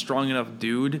a strong enough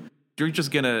dude, you're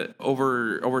just gonna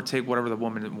overtake whatever the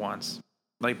woman wants.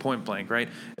 Like point blank, right?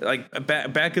 Like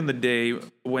back in the day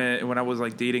when I was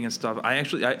like dating and stuff, I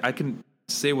can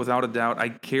say without a doubt I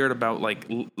cared about like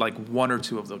one or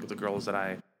two of the girls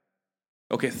that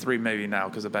okay, 3 maybe now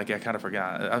because back I kind of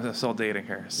forgot. I'm still dating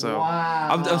her, so wow.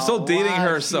 I'm still dating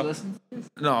her. So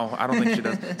no, I don't think she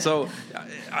does. So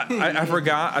I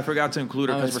forgot to include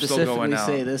her because we're still going out.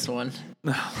 Say this one.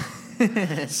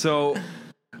 So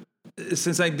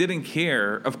since I didn't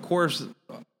care, of course.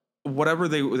 Whatever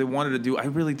they wanted to do, I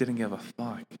really didn't give a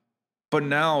fuck. But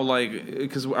now, like,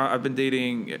 because I've been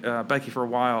dating Becky for a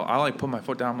while, I like put my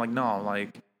foot down. I'm like, no,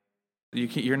 like,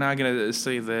 you're not gonna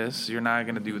say this, you're not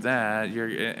gonna do that.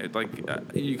 You're like,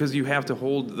 because you have to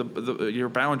hold your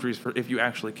boundaries for if you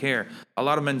actually care. A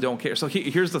lot of men don't care. So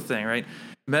here's the thing, right?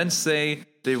 Men say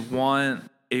they want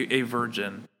a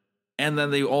virgin. And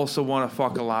then they also want to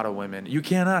fuck a lot of women. You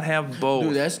cannot have both.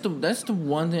 Dude, that's the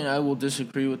one thing I will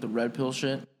disagree with the red pill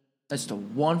shit. That's the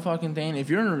one fucking thing. If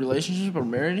you're in a relationship or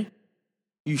married,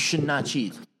 you should not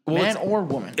cheat, man or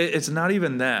woman. It's not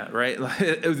even that, right?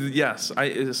 Yes,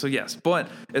 but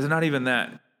it's not even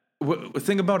that.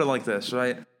 Think about it like this,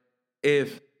 right?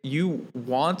 If you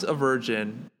want a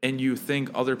virgin and you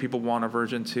think other people want a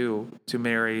virgin too to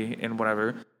marry and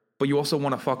whatever, but you also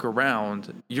want to fuck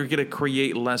around, you're gonna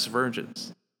create less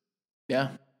virgins. Yeah.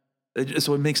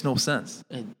 So it makes no sense.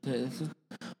 A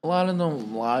lot of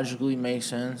them logically make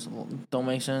sense. Don't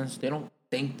make sense. They don't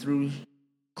think through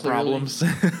problems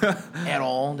at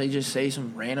all. They just say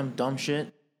some random dumb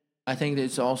shit. I think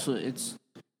it's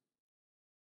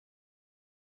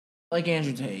like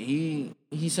Andrew Tate.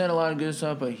 He said a lot of good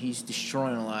stuff, but he's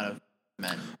destroying a lot of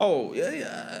men. Oh,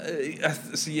 yeah.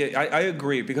 See, yeah, I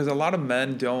agree because a lot of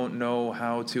men don't know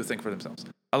how to think for themselves.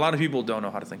 A lot of people don't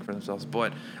know how to think for themselves,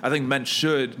 but I think men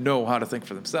should know how to think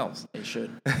for themselves. They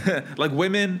should. Like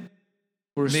women,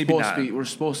 maybe not. We're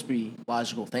supposed to be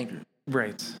logical thinkers.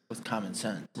 Right. With common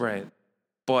sense. Right.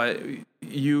 But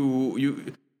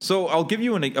so I'll give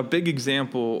you a big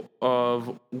example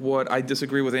of what I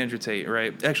disagree with Andrew Tate,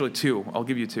 right? Actually, two. I'll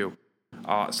give you two.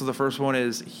 So the first one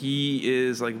is he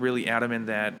is like really adamant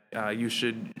that you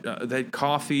should that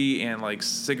coffee and like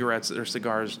cigarettes or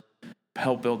cigars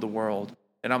help build the world.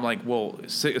 And I'm like, well,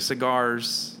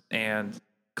 cigars and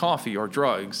coffee or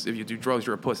drugs. If you do drugs,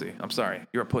 you're a pussy. I'm sorry,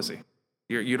 you're a pussy.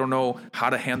 You don't know how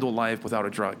to handle life without a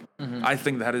drug. Mm-hmm. I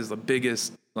think that is the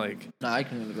biggest, like... No, I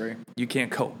can agree. You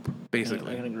can't cope,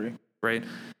 basically. I can agree. Right?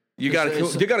 You got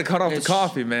to cut off the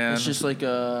coffee, man. It's just like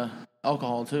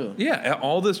alcohol, too. Yeah,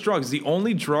 all this drugs. The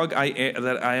only drug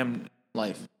that I am...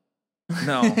 Life.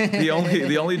 No,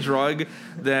 the only drug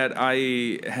that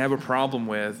I have a problem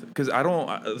with, because I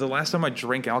don't... The last time I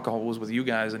drank alcohol was with you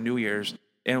guys on New Year's.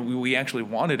 And we actually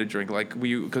wanted to drink, like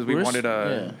because we wanted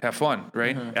to have fun,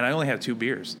 right? Mm-hmm. And I only had 2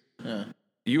 beers. Yeah.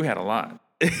 You had a lot,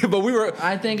 but we were.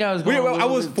 I think I was. I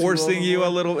was forcing you a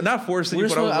little, not forcing you,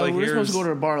 but I was like, we were supposed to go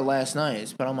to a bar last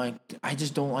night, but I'm like, I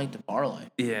just don't like the bar life.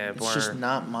 Yeah, it's just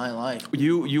not my life.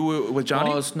 You were with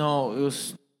Johnny? Well, it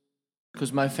was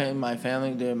because my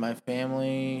family they were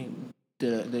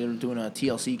doing a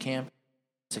TLC camp.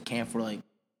 It's a camp for like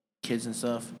kids and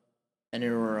stuff. And they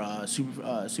were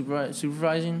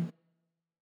supervising.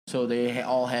 So they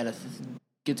all had a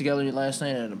get together last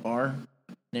night at a bar. And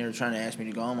they were trying to ask me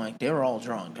to go. I'm like, they were all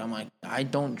drunk. I'm like, I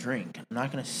don't drink. I'm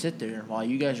not going to sit there while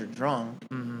you guys are drunk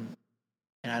and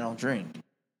I don't drink.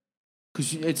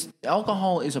 Because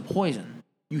alcohol is a poison.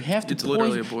 You have to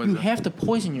literally a poison. You have to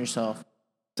poison yourself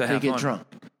to get drunk.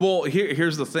 Well,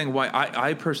 here's the thing. Why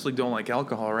I personally don't like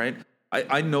alcohol, right?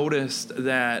 I noticed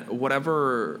that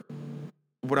whatever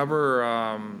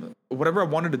I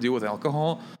wanted to do with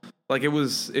alcohol, like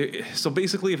so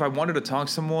basically if I wanted to talk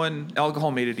to someone,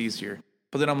 alcohol made it easier.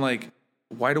 But then I'm like,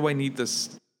 why do I need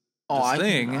this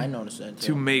thing I noticed that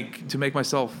too. to make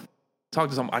myself talk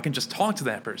to someone? I can just talk to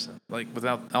that person, like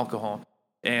without alcohol.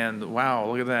 And wow,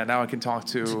 look at that. Now I can talk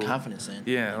to... It's a confidence thing.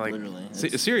 Yeah, like literally.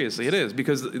 Seriously, it is.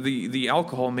 Because the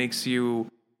alcohol makes you...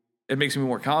 It makes me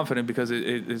more confident because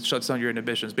it shuts down your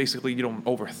inhibitions. Basically, you don't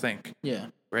overthink. Yeah.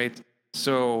 Right?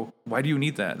 So why do you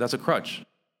need that? That's a crutch.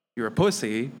 You're a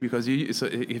pussy because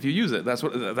if you use it.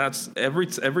 That's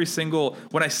every single.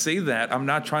 When I say that, I'm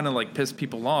not trying to like piss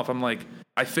people off. I'm like,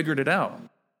 I figured it out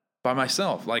by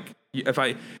myself. Like if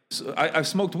I've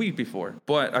smoked weed before,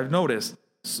 but I've noticed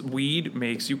weed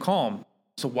makes you calm.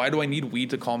 So why do I need weed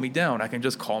to calm me down? I can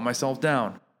just calm myself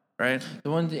down, right?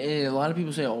 A lot of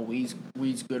people say, "Oh, weed's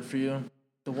good for you."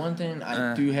 The one thing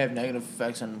I do have negative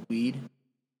effects on weed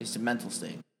is the mental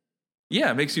state.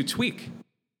 Yeah, it makes you tweak.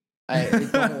 I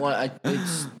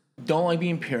don't like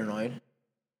being paranoid.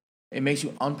 It makes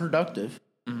you unproductive.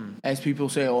 Mm-hmm. As people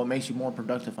say, "Oh, it makes you more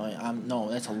productive." No,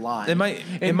 that's a lie. It might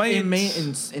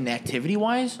in activity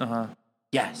wise.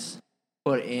 Yes,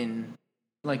 but in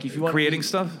like if you want creating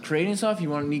stuff, you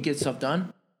want me to get stuff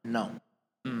done. No,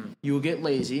 you will get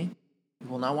lazy. You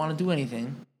will not want to do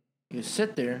anything. You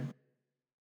sit there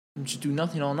and just do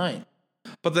nothing all night.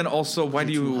 But then also, why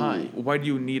do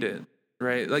you need it?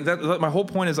 Right, like that. My whole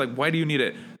point is like, why do you need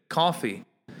it? Coffee.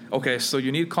 Okay, so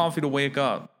you need coffee to wake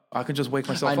up. I can just wake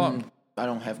myself up. I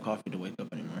don't have coffee to wake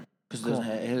up anymore because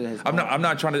I'm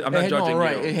not judging you.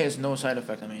 It has no side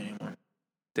effect on me anymore.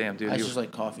 Damn, dude. I just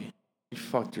like coffee. You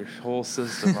fucked your whole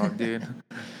system up, dude.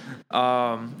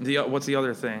 What's the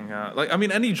other thing?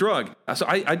 Any drug. So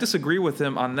I disagree with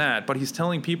him on that, but he's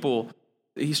telling people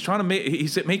he's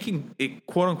making it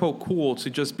quote unquote cool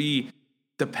to just be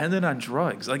dependent on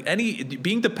drugs. Like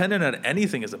being dependent on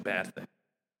anything is a bad thing.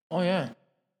 Oh yeah,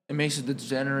 it makes it a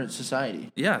degenerate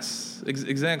society. Yes,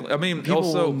 exactly. I mean,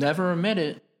 people will never admit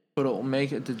it, but it will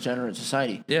make it a degenerate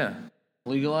society. Yeah,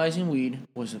 legalizing weed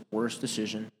was the worst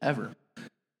decision ever.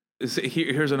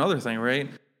 Here's another thing, right?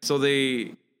 So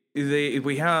we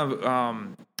have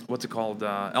what's it called?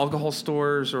 Alcohol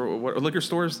stores or liquor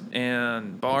stores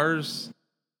and bars.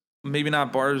 Maybe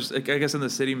not bars. I guess in the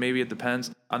city, maybe it depends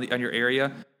on your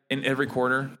area. In every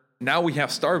corner, now we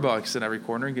have Starbucks in every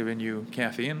corner, giving you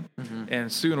caffeine,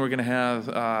 and soon we're gonna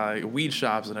have weed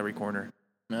shops in every corner.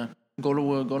 Yeah, go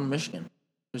to Michigan.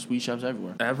 There's weed shops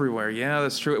everywhere. Everywhere, yeah,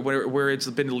 that's true. Where it's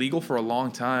been illegal for a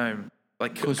long time,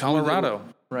 like Colorado.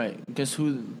 Right. Guess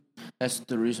who? That's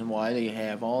the reason why they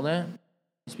have all that.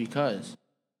 It's because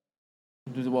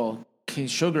Well,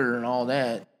 sugar and all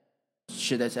that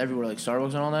shit that's everywhere, like Starbucks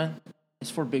and all that,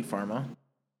 it's for big pharma.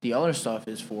 The other stuff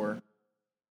is for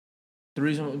the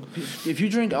reason. If you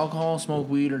drink alcohol, smoke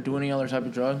weed, or do any other type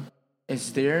of drug,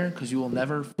 it's there because you will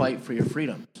never fight for your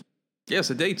freedoms. Yes,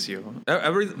 it dates you.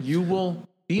 You will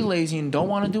be lazy and don't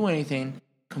want to do anything.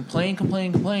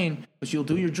 Complain, but you'll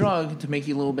do your drug to make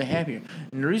you a little bit happier.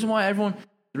 And the reason why everyone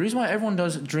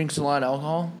drinks a lot of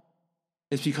alcohol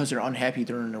is because they're unhappy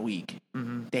during the week.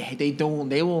 Mm-hmm.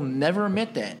 They will never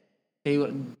admit that.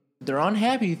 They're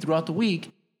unhappy throughout the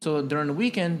week, so during the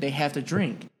weekend they have to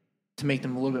drink to make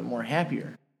them a little bit more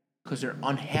happier because they're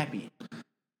unhappy.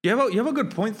 You have a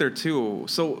good point there too.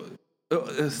 So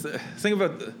think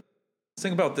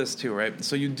about this too, right?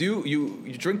 So you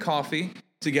drink coffee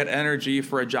to get energy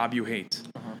for a job you hate.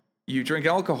 Uh-huh. You drink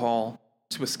alcohol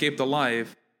to escape the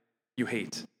life you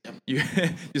hate.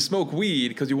 Yep. You smoke weed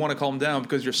because you want to calm down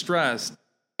because you're stressed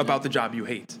about the job you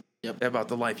hate. Yep. About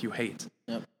the life you hate.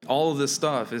 Yep. All of this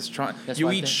stuff is trying. You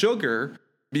eat sugar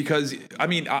because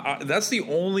that's the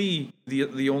only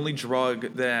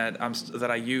drug that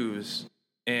I use.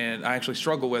 And I actually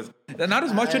struggle with not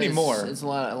as much anymore. It's a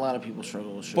lot of people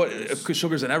struggle with sugar. But because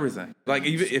sugar's in everything. Like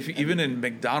even in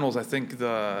McDonald's, I think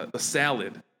the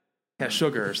salad has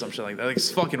sugar or some shit like that. Like,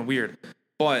 it's fucking weird.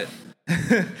 But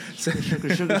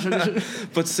sugar.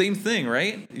 But same thing,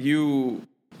 right? You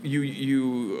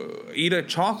eat a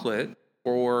chocolate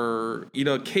or eat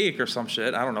a cake or some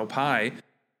shit. I don't know, pie.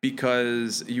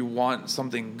 Because you want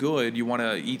something good. You want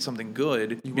to eat something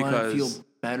good because you want to feel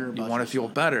better. You want to feel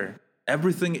better.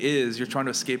 Everything is you're trying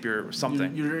to escape your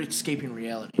something. You're escaping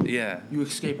reality. Yeah. You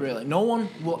escape reality. No one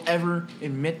will ever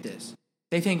admit this.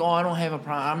 They think, I don't have a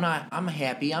problem. I'm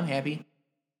happy.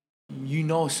 You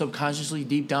know, subconsciously,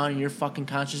 deep down in your fucking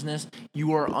consciousness,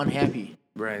 you are unhappy.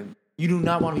 Right. You do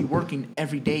not want to be working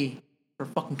every day for a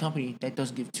fucking company that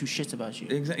doesn't give two shits about you.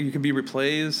 Exactly. You can be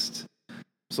replaced.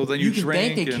 So then you can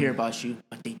drink. think they care about you,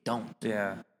 but they don't.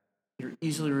 Yeah. You're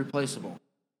easily replaceable.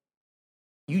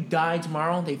 You die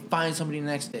tomorrow, they find somebody the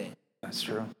next day. That's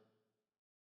true.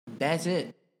 That's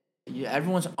it.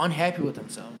 Everyone's unhappy with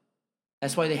themselves.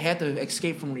 That's why they have to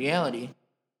escape from reality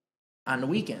on the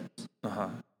weekends. Uh-huh.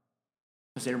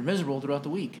 Because they're miserable throughout the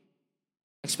week.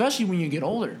 Especially when you get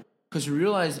older. Because you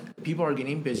realize people are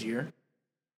getting busier.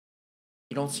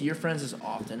 You don't see your friends as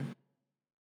often.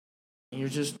 And you're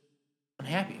just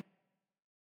unhappy.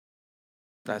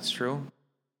 That's true.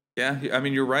 Yeah, I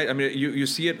mean, you're right. I mean, you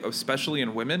see it especially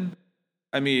in women.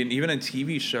 I mean, even in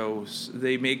TV shows,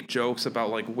 they make jokes about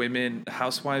like women,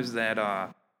 housewives that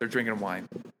they're drinking wine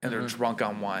and they're drunk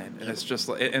on wine, and it's just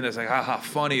like, and it's like, haha,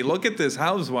 funny. Look at this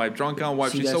housewife drunk on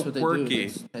wine. She's so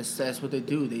quirky. That's what they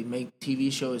do. They make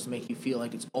TV shows to make you feel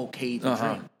like it's okay to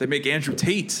drink. They make Andrew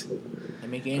Tate.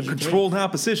 A controlled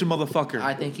opposition, motherfucker.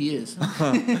 I think he is.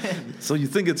 So you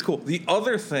think it's cool? The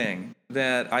other thing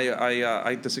that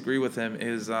I disagree with him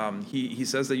is he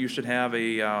says that you should have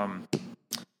a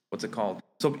what's it called?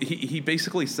 So he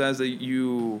basically says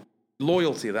that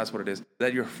loyalty, that's what it is,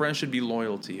 that your friend should be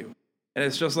loyal to you. And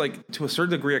it's just like, to a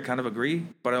certain degree, I kind of agree,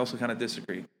 but I also kind of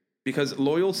disagree. Because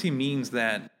loyalty means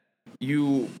that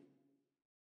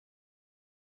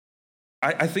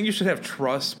I think you should have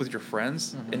trust with your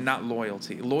friends and not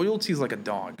loyalty. Loyalty is like a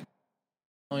dog.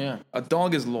 Oh, yeah. A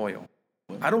dog is loyal.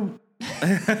 I don't...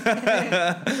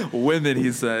 Women,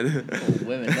 he said. Oh,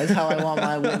 women. That's how I want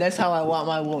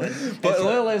my woman. But as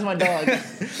loyal as my dog.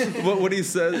 But when he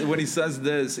says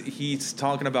this, he's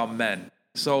talking about men.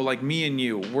 So like me and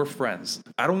you, we're friends.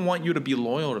 I don't want you to be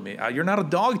loyal to me. You're not a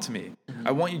dog to me. Mm-hmm.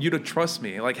 I want you to trust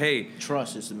me. Like, hey,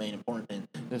 trust is the main important thing.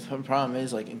 The problem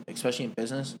is, like, especially in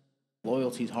business,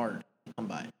 loyalty is hard to come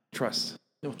by. Trust.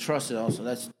 No, trust is also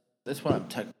that's what I'm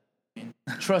technically saying.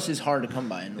 Trust is hard to come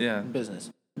by in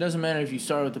business. It doesn't matter if you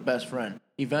start with the best friend.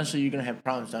 Eventually, you're gonna have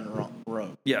problems down the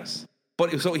road. Yes,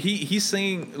 but so he's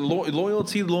saying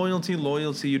loyalty.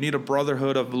 You need a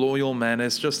brotherhood of loyal men.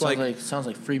 It's just sounds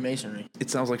like Freemasonry. It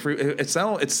sounds like It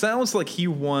sounds like he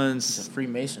wants. He's a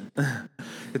Freemason.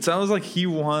 It sounds like he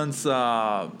wants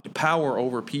power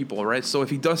over people, right? So if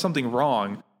he does something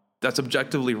wrong, that's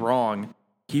objectively wrong.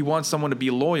 He wants someone to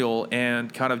be loyal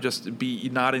and kind of just be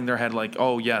nodding their head like,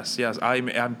 "Oh yes,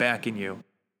 I'm backing you.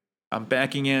 I'm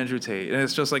backing Andrew Tate." And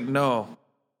it's just like, no,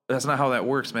 that's not how that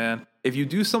works, man. If you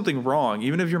do something wrong,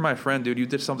 even if you're my friend, dude, you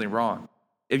did something wrong.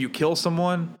 If you kill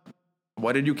someone,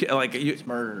 why did you kill? Like, it's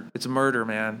murder. It's murder,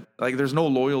 man. Like, there's no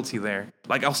loyalty there.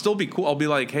 Like, I'll still be cool. I'll be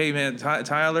like, hey, man,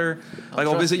 Tyler, like,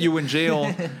 I'll visit you in jail.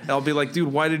 And I'll be like,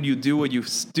 dude, why did you do it, you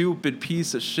stupid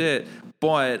piece of shit?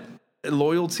 But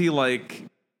loyalty, like,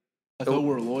 I thought we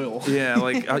were loyal. Yeah,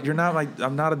 like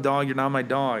I'm not a dog. You're not my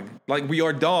dog. Like we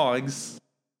are dogs.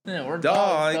 Yeah, we're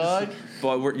dogs, dog.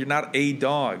 But you're not a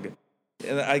dog.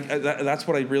 And that's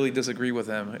what I really disagree with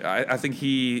him. I think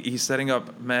he's setting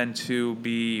up men to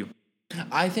be.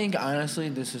 I think honestly,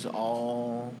 this is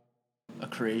all a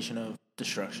creation of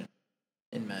destruction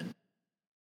in men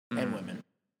and women,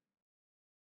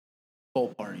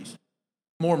 both parties.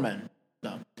 More men,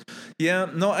 no. Yeah,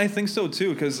 no, I think so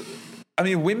too. Because I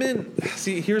mean, women.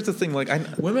 See, here's the thing. Like,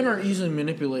 women are easily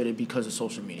manipulated because of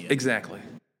social media. Exactly.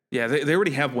 Yeah, they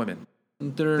already have women.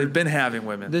 They've been having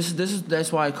women.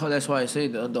 That's why I say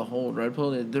the whole red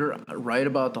pill. They're right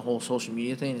about the whole social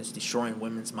media thing. It's destroying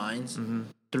women's minds. Mm-hmm.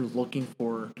 They're looking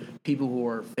for people who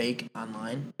are fake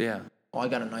online. Yeah. Oh, I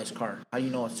got a nice car. How do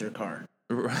you know it's their car?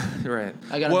 Right.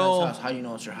 I got a nice house. How do you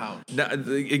know it's your house?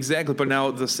 Exactly. But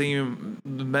now the same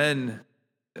men,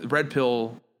 red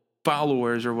pill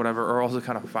followers or whatever, are also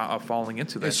kind of falling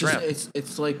into that trap.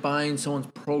 It's like buying someone's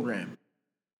program.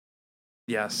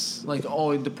 Yes. Like,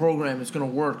 oh, the program is going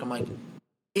to work. I'm like,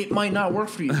 it might not work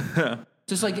for you.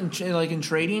 Just like in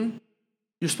trading,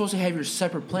 you're supposed to have your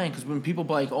separate plan, because when people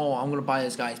be like, oh, I'm going to buy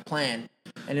this guy's plan,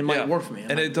 and it might work for me.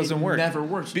 It doesn't work. It never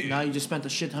works. Now you just spent a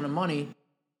shit ton of money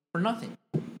for nothing.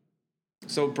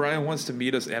 So Brian wants to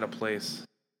meet us at a place.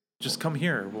 Just come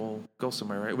here. We'll go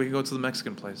somewhere, right? We can go to the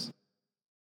Mexican place.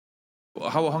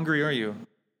 How hungry are you?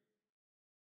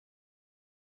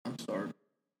 I'm starved.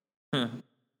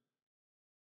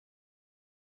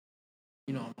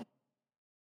 You know.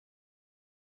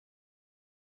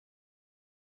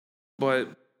 But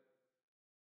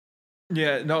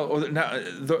yeah, no.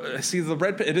 The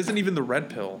red pill. It isn't even the red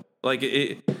pill. Like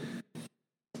it.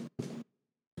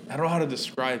 I don't know how to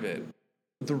describe it.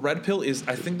 The red pill is.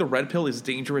 I think the red pill is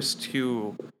dangerous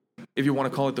to, if you want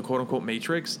to call it the quote unquote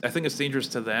matrix. I think it's dangerous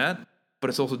to that, but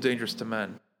it's also dangerous to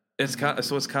men. It's kind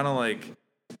of like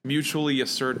mutually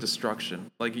assert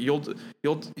destruction. Like you'll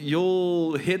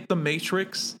hit the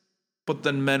matrix, but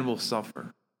then men will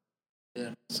suffer.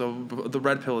 Yeah. So the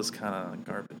red pill is kind of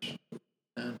garbage.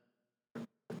 Yeah.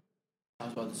 I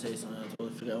was about to say something. I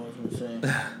totally forgot what I was going to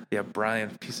say. Yeah,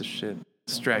 Brian, piece of shit,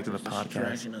 distracting the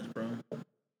podcast. Distracting us, bro.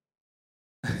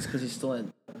 It's because he's still at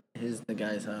the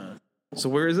guy's house. So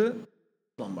where is it?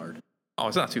 Lombard. Oh,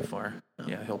 it's not too far. No.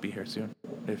 Yeah, he'll be here soon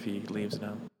if he leaves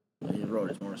now. Well, he rode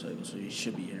his motorcycle, so he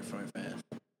should be here far fast.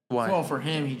 Why? Well, for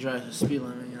him, he drives the speed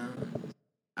limit, you know.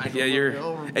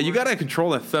 And you gotta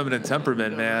control that feminine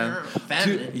temperament, man.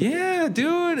 Feminine?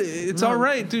 Dude, it's all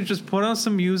right, dude. Just put on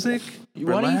some music.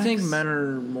 Why do you think men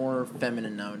are more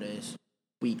feminine nowadays?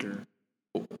 Weaker.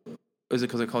 Is it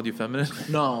because I called you feminine?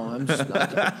 No, I'm just.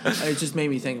 It just made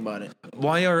me think about it.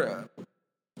 Why are?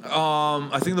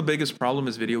 I think the biggest problem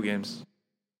is video games.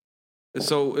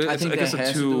 So I guess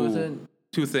it's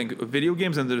two things: video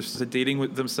games, and they're sedating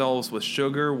with themselves with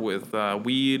sugar, with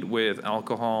weed, with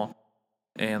alcohol,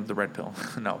 and the red pill.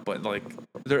 No, but like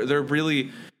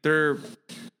they're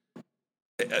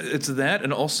it's that,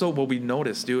 and also what we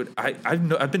noticed, dude.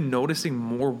 I've been noticing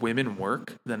more women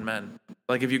work than men.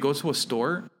 Like if you go to a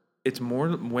store, it's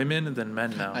more women than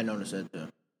men now. I noticed that too.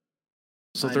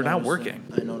 So they're not working.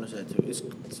 I noticed that too. It's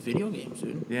video games,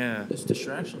 dude. Yeah. It's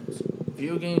distractions.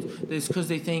 Video games. It's because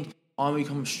they think, oh, I'm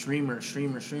become a streamer.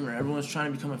 Everyone's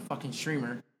trying to become a fucking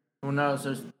streamer. Well, now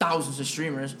there's thousands of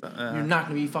streamers. You're not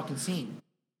going to be fucking seen.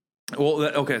 Well,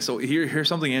 okay. So here's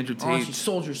something Andrew Tate. Unless you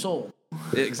sold your soul.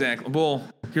 Exactly. Well,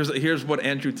 here's what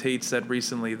Andrew Tate said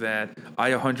recently that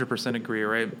I 100% agree.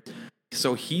 Right.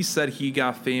 So he said he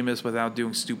got famous without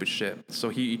doing stupid shit. So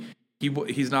he's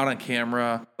not on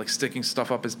camera like sticking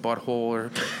stuff up his butthole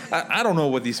or I don't know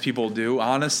what these people do,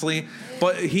 honestly.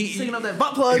 But sticking up that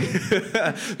butt plug.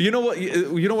 You know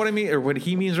what I mean, or what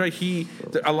he means, right?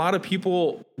 A lot of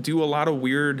people do a lot of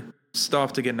weird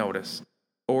stuff to get noticed,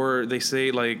 or they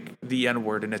say like the N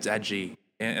word and it's edgy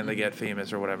and they get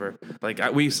famous or whatever. Like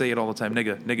we say it all the time,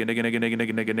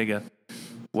 nigga.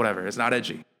 Whatever. It's not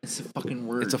edgy. It's a fucking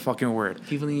word. It's a fucking word.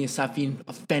 People need to stop being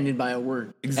offended by a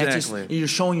word. Exactly. You're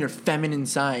showing your feminine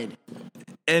side.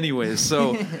 Anyways,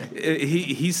 so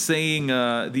he's saying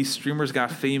these streamers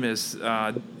got famous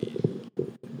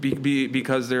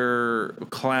because they're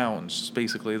clowns.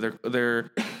 Basically, they're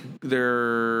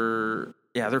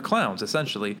clowns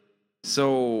essentially.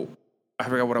 So I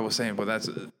forgot what I was saying, but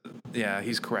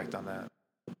he's correct on that.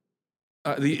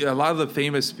 A lot of the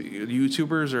famous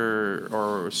YouTubers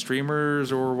or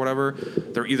streamers or whatever,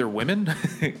 they're either women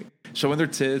showing their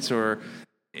tits or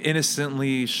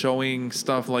innocently showing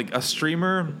stuff. Like a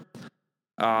streamer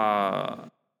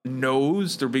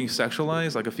knows they're being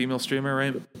sexualized, like a female streamer,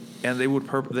 right? And they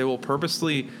will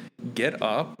purposely get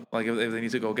up, like if they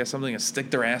need to go get something, and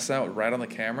stick their ass out right on the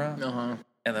camera,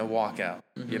 and then walk out.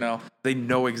 You know, they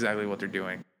know exactly what they're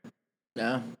doing.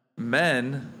 Yeah.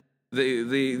 Men,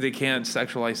 they can't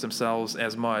sexualize themselves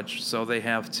as much, so they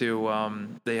have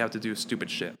to do stupid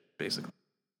shit. Basically,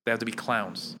 they have to be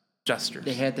clowns, jesters.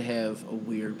 They had to have a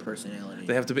weird personality.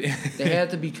 They have to be. They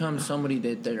had to become somebody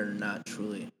that they're not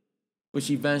truly. Which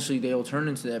eventually they will turn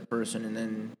into that person, and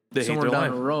then somewhere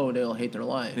down the road they'll hate their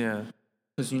life. Yeah.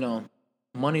 Because,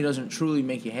 money doesn't truly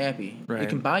make you happy. Right. It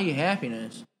can buy you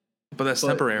happiness. But that's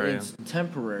temporary. It's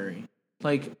temporary.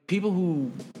 Like, people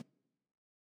who...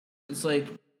 It's like,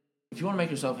 if you want to make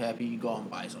yourself happy, you go out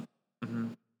and buy something. Mm-hmm.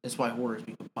 That's why hoarders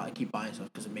keep buying stuff,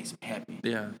 because it makes them happy.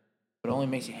 Yeah. But it only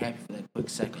makes you happy for that quick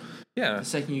second. Yeah. The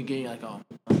second you get it, you're like, oh...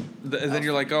 then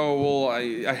you're like, oh, well,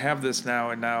 I have this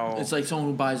now, and now... It's like someone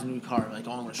who buys a new car. Like,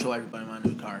 oh, I'm going to show everybody my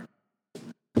new car.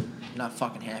 Not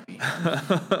fucking happy.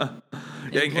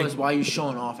 Plus, why are you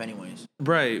showing off anyways?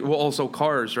 Right. Well, also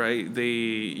cars, right?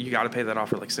 You got to pay that off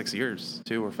for like 6 years,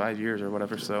 2 or 5 years or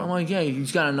whatever. So I'm like, yeah,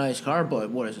 he's got a nice car, but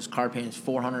what is this car paying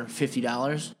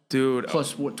 $450? Dude.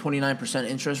 Plus what, 29%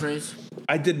 interest rates?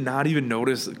 I did not even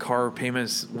notice car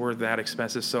payments were that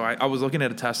expensive. So I was looking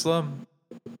at a Tesla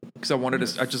because I wanted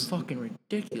to. I just fucking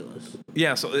ridiculous.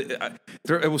 Yeah. So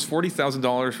it was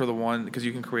 $40,000 for the one because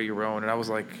you can create your own, and I was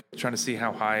like trying to see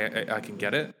how high I can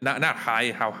get it. Not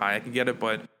how high I can get it,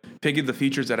 but picking the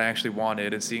features that I actually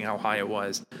wanted and seeing how high it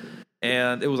was.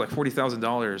 And it was like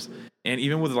 $40,000, and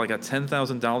even with like a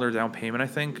 $10,000 down payment, I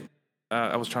think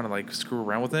I was trying to like screw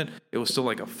around with it. It was still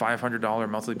like a $500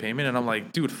 monthly payment, and I'm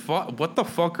like, dude, what the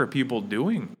fuck are people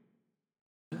doing?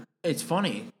 It's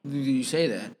funny you say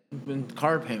that.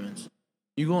 Car payments.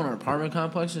 You go in apartment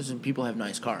complexes and people have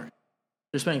nice cars.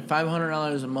 They're spending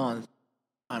 $500 a month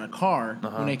on a car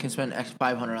when they can spend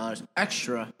 $500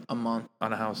 extra a month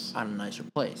on a house, on a nicer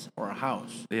place or a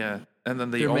house. Yeah, and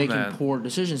then they're making poor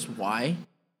decisions. Why?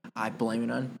 I blame it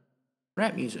on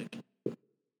rap music.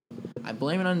 I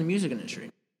blame it on the music industry,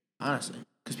 honestly,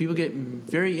 because people get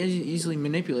very easily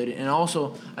manipulated, and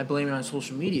also I blame it on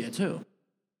social media too.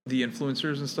 The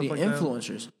influencers and stuff like that? The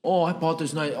influencers. Oh, I bought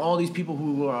this night. All these people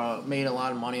who made a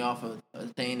lot of money off of a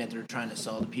thing that they're trying to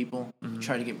sell to people,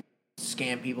 try to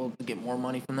scam people to get more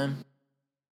money from them.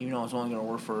 Even though it's only going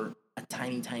to work for a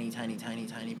tiny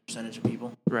percentage of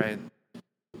people. Right.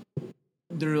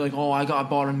 They're like, oh, I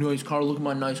bought a nice car. Look at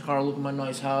my nice car. Look at my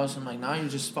nice house. I'm like, now you're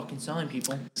just fucking selling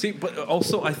people. See, but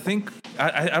also I think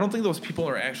I don't think those people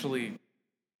are actually.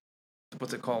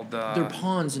 What's it called? They're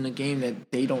pawns in a game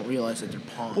that they don't realize that they're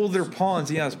pawns. Well, they're pawns,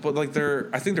 yes, but like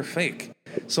I think they're fake.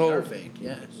 So they're fake,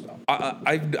 yes.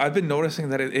 I've been noticing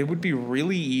that it would be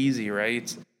really easy,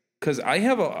 right? Because I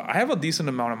have a decent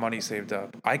amount of money saved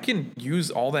up. I can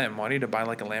use all that money to buy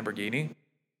like a Lamborghini,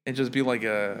 and just be like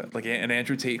an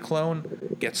Andrew Tate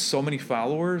clone, get so many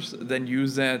followers, then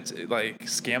use that like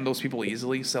scam those people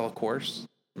easily, sell a course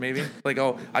maybe. Like,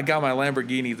 oh, I got my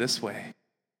Lamborghini this way,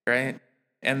 right?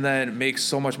 And then make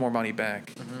so much more money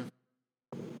back.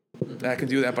 Mm-hmm. I can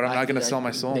do that, but I'm not going to sell my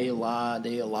soul. A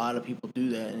lot of people do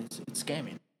that, and it's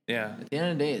scamming. Yeah. At the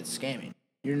end of the day, it's scamming.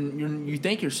 You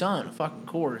think you're selling a fucking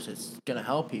course that's going to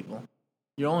help people.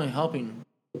 You're only helping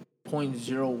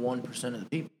 0.01% of the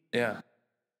people. Yeah.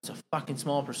 It's a fucking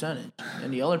small percentage.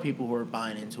 And the other people who are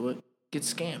buying into it get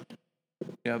scammed.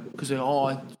 Yep. Because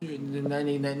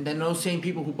then those same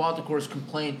people who bought the course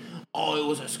complain, oh, it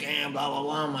was a scam, blah, blah,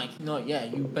 blah. I'm like, no, yeah,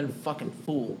 you've been fucking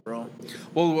fooled, bro.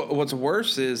 Well, what's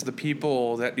worse is the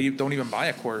people that don't even buy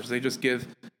a course. They just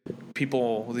give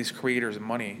people, these creators,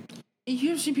 money.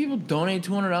 You ever see people donate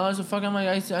 $200 a fucking, I'm like,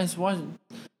 I watched,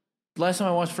 last time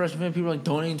I watched Fresh Offense, people were like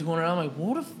donating $200. I'm like,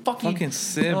 what the fuck? Fucking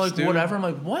simps, like, dude. Whatever. I'm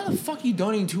like, why the fuck are you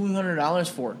donating $200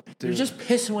 for? Dude. You're just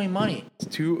pissing away money.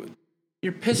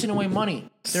 You're pissing away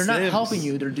money. They're not helping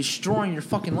you. They're destroying your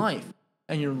fucking life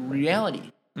and your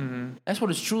reality. Mm-hmm. That's what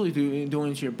it's truly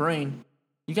doing to your brain.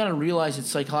 You got to realize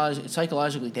it's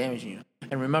psychologically damaging you.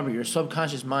 And remember, your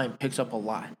subconscious mind picks up a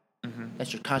lot. Mm-hmm.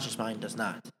 That your conscious mind does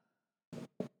not.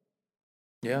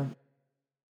 Yeah.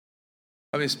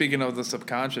 I mean, speaking of the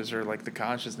subconscious or like the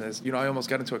consciousness, I almost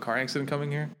got into a car accident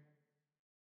coming here.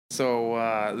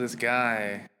 So this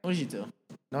guy. What did you do?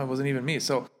 No, it wasn't even me.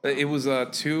 So it was a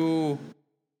two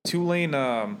lane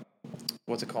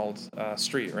what's it called?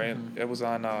 Street, right? Mm-hmm. It was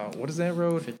on what is that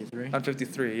road? 53. On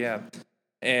 53, yeah.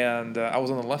 And I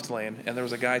was on the left lane, and there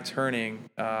was a guy turning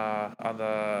on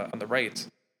the right,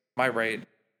 my right,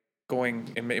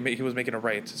 going. And he was making a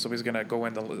right, so he was gonna go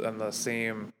in the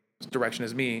same direction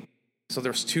as me. So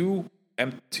there's two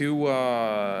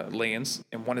lanes,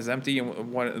 and one is empty,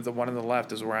 and the one on the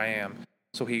left is where I am.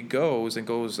 So he goes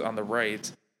on the right,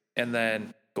 and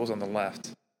then goes on the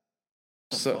left.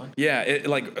 So fun.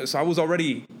 yeah, so I was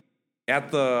already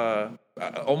at the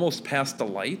almost past the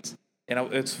light, and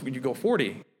you go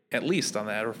 40 at least on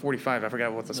that, or 45. I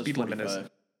forgot what the speed limit is.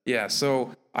 Yeah,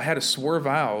 so I had to swerve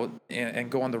out and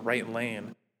go on the right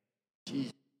lane.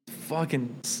 Jeez.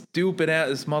 Fucking stupid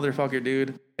ass motherfucker,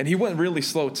 dude. And he went really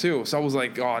slow too. So I was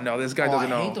like, oh no, this guy doesn't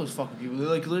know. I hate those fucking people. They're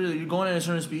like, literally, you're going at a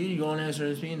certain speed,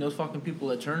 and those fucking people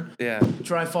that turn,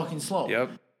 drive fucking slow.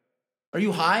 Yep. Are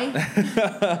you high?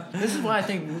 This is why I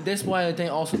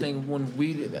think also when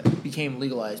weed became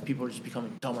legalized, people are just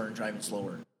becoming dumber and driving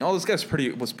slower. No, this guy's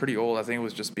was pretty old. I think it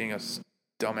was just being a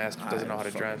dumbass who doesn't know how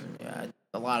to drive. Yeah,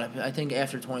 I think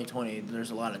after 2020,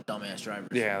 there's a lot of dumbass drivers.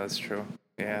 Yeah, that's true.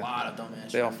 Yeah. A lot of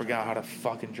dumbass. They all forgot how to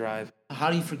fucking drive. How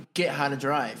do you forget how to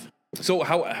drive? So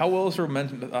how else were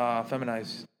men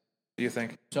feminized, do you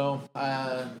think? So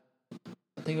I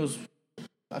think it was,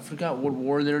 I forgot what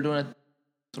war they were doing.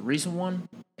 It's a recent one,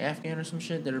 Afghan or some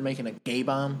shit. They were making a gay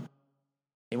bomb.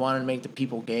 They wanted to make the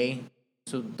people gay.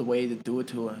 So the way to do it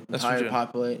to an entire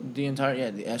population, the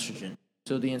estrogen.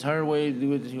 So the entire way to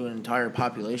do it to an entire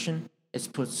population is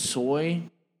put soy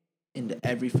into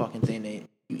every fucking thing that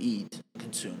you eat and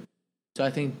consume. So I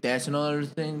think that's another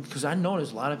thing, because I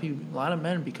noticed a lot of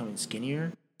men are becoming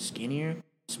skinnier,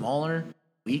 smaller,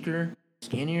 weaker,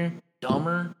 skinnier,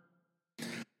 dumber.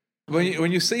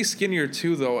 When you say skinnier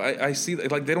too, though, I see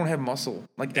like they don't have muscle,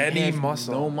 like any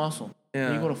muscle. No muscle. Yeah.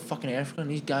 When you go to fucking Africa,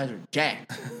 and these guys are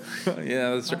jacked.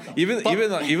 Yeah, that's true. Even the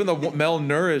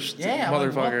malnourished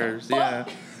motherfuckers. Like,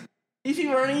 these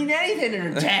people aren't eating anything,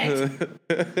 and they're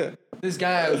jacked. This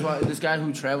guy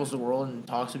who travels the world and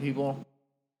talks to people.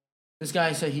 This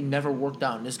guy said he never worked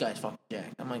out, and this guy's fucking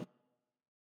jacked. I'm like,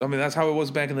 I mean, that's how it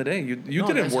was back in the day. You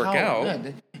didn't work out.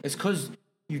 Yeah, it's because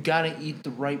you gotta eat the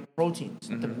right proteins,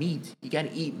 the meat. You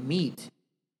gotta eat meat.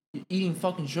 You're eating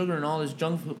fucking sugar and all this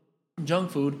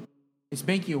junk food. It's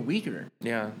making you weaker.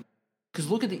 Yeah. Because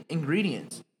look at the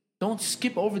ingredients. Don't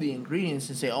skip over the ingredients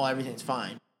and say, "Oh, everything's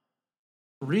fine."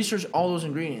 Research all those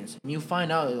ingredients, and you'll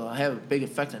find out it'll have a big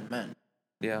effect on men.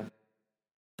 Yeah.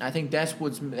 I think that's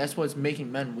what's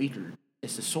making men weaker.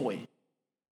 It's the soy,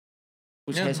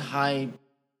 which has high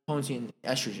potency in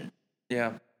estrogen.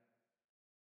 Yeah.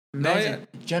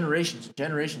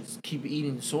 Generations keep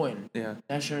eating soy. And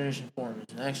next generation forms.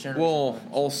 Next generation. Well, forms.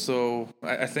 Also,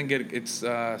 I think it's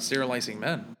sterilizing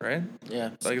men, right?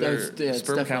 Yeah. Like their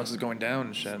sperm counts is going down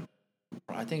and shit.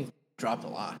 I think it dropped a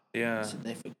lot. Yeah.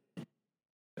 Significantly.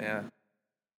 Yeah.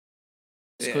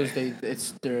 It's because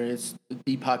it's the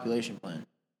depopulation plan.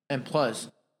 And plus,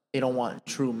 they don't want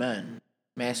true men,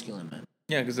 masculine men.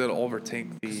 Yeah, because it'll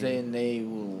overtake the. Then they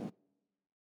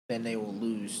will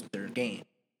lose their game.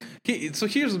 Okay, so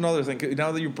here's another thing.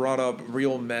 Now that you brought up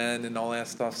real men and all that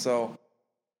stuff, so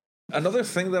another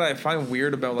thing that I find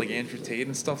weird about like Andrew Tate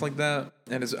and stuff like that,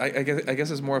 and I guess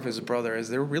it's more of his brother, is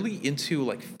they're really into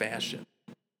like fashion.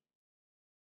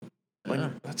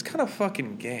 Like that's kind of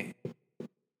fucking gay.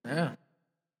 Yeah.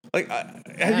 Like,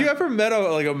 have you ever met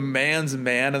a man's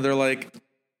man and they're like,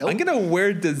 nope. I'm gonna wear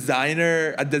a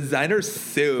designer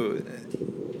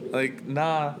suit? Like,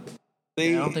 nah.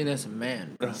 I don't think that's a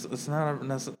man. It's not.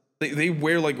 They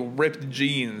wear like ripped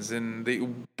jeans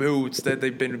and boots that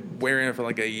they've been wearing for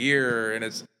like a year, and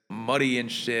it's muddy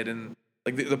and shit. And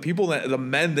like the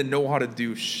men that know how to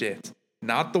do shit.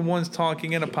 Not the ones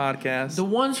talking in a podcast. The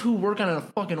ones who work on a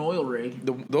fucking oil rig.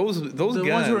 Those guys. The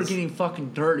ones who are getting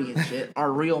fucking dirty and shit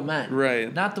are real men.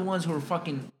 Right. Not the ones who are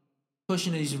fucking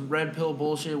pushing these red pill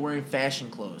bullshit wearing fashion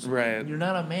clothes. Right. You're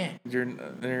not a man.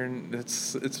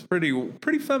 It's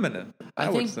pretty feminine, I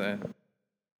would say.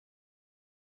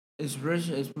 As rich,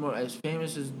 as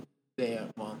famous as they are,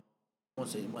 well, I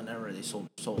won't say whenever they sold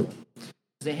them.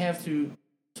 They have to,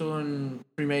 so in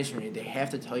Freemasonry, they have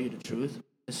to tell you the truth.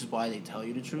 This is why they tell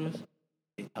you the truth.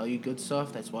 They tell you good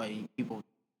stuff. That's why people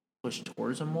push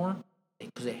towards them more.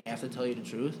 Because they have to tell you the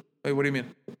truth. Wait, what do you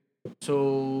mean?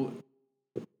 So,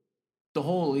 the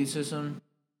whole elite system,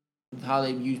 how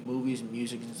they use movies and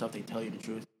music and stuff, they tell you the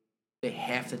truth. They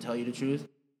have to tell you the truth.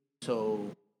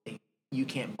 So, you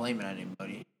can't blame it on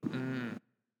anybody. Mm.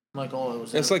 Like,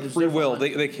 it's like free will.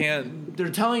 They can't. They're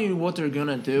telling you what they're going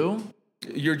to do.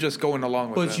 You're just going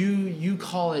along with it. But you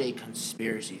call it a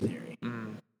conspiracy theory.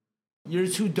 Mm. You're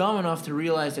too dumb enough to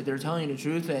realize that they're telling you the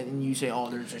truth, and you say, "Oh,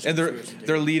 they're just." And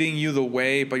they're leading you the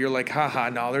way, but you're like, "Haha,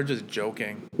 no, they're just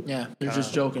joking." Yeah, they're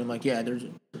just joking. I'm like, yeah,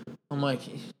 I'm like,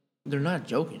 they're not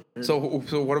joking. So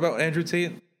what about Andrew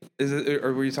Tate?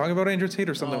 Or were you talking about Andrew Tate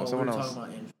or someone else? Talking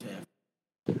about Andrew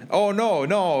Tate. Oh no!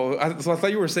 So I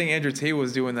thought you were saying Andrew Tate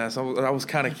was doing that. So I was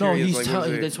kind of curious. No,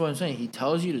 that's what I'm saying. He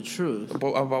tells you the truth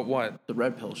about what? The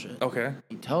red pill shit. Okay.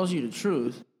 He tells you the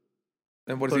truth.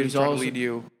 And what is he trying to lead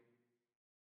you?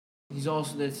 He's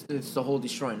also that's the whole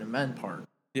destroying the men part.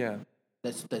 Yeah.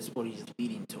 That's what he's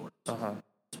leading towards. Uh-huh.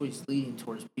 That's what he's leading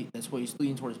towards. That's what he's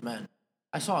leading towards men.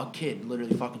 I saw a kid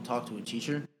literally fucking talk to a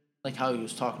teacher, like how he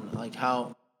was talking, like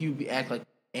how he would act like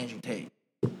Andrew Tate.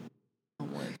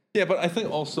 I'm like, yeah, but I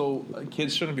think also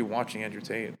kids shouldn't be watching Andrew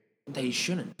Tate. They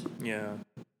shouldn't. Yeah.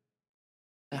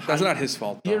 That's not his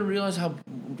fault, though. You didn't realize the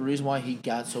reason why he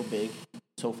got so big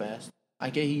so fast? I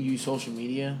get he used social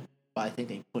media, but I think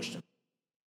they pushed him.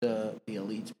 The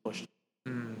elites pushed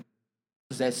him.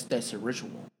 Because that's a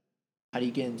ritual. How do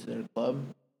you get into their club?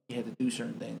 You have to do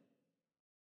certain things.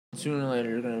 And sooner or later,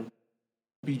 you're going to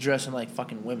be dressing like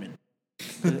fucking women.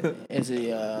 As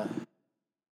a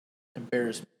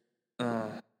embarrassment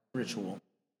ritual.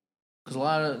 Because a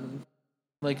lot of,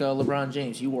 like LeBron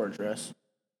James, he wore a dress.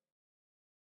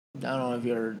 I don't know if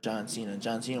you heard John Cena.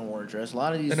 John Cena wore a dress. A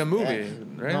lot of these... In a movie,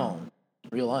 right? No,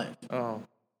 real life. Oh.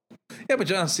 Yeah, but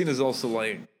John Cena's also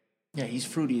like... Yeah, he's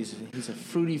fruity. He's a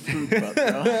fruity fruit butt,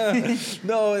 bro.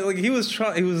 No, like he was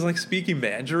like speaking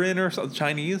Mandarin or something,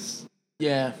 Chinese.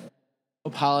 Yeah.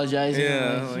 Apologizing.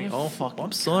 Yeah. Like, oh, fuck.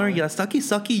 I'm sorry. Yeah,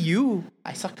 sucky you.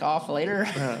 I suck off later.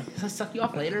 I suck you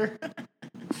off later.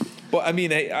 Well, I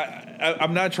mean,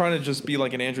 I'm not trying to just be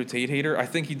like an Andrew Tate hater. I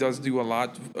think he does do a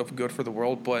lot of good for the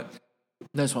world, but...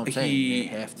 That's what I'm saying.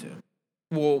 They have to.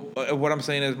 Well, what I'm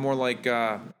saying is more like...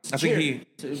 I think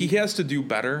he has to do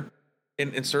better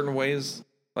in certain ways.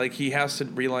 Like, he has to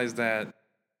realize that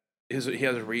he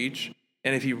has reach,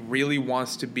 and if he really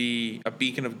wants to be a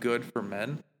beacon of good for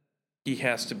men, he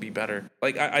has to be better.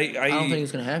 Like, I don't think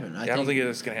it's going to happen. I don't think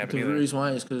it's going to happen either. The reason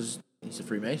why is because he's a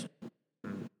Freemason.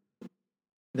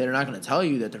 They're not going to tell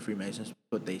you that they're Freemasons,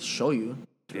 but they show you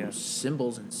through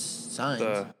symbols and signs.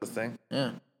 The thing?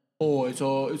 Yeah. Oh, it's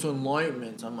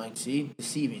enlightenment. I'm like, see?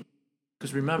 Deceiving.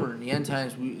 Because remember, in the end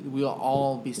times, we'll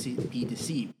all be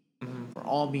deceived. Mm-hmm. We're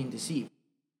all being deceived.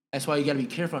 That's why you got to be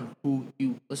careful on who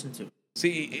you listen to.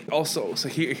 See, also, so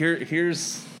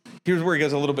here's where it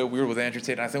gets a little bit weird with Andrew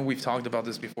Tate, and I think we've talked about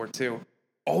this before, too.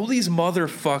 All these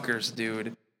motherfuckers,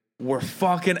 dude, were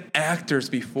fucking actors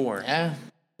before. Yeah.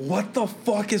 What the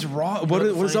fuck is wrong? What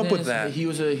is up with that? He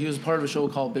was part of a show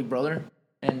called Big Brother,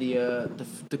 and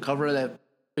the cover of that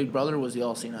Big Brother was the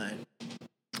LC9.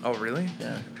 Oh, really?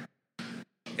 Yeah.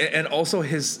 And also,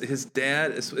 his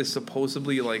dad is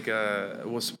supposedly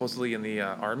was supposedly in the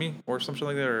army or something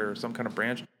like that, or some kind of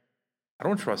branch. I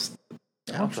don't trust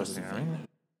the army.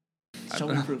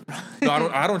 No,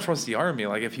 I don't trust the army.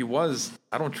 Like, if he was,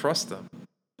 I don't trust them.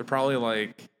 They're probably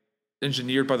like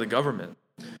engineered by the government.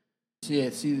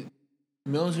 See,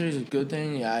 military is a good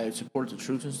thing. Yeah, I support the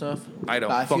troops and stuff. I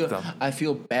don't. Fuck them. I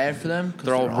feel bad for them.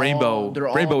 They're all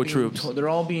rainbow troops. They're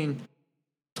all being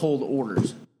told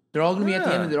orders. They're all gonna be at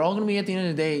the end. They're all gonna be at the end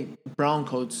of the day brown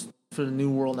coats for the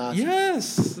New World Nazis.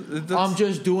 Yes, I'm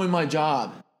just doing my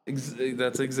job.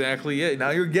 That's exactly it. Now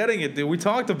you're getting it, dude. We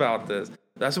talked about this.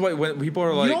 That's why when people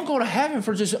are like, you don't go to heaven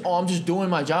for just I'm just doing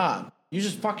my job. You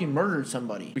just fucking murdered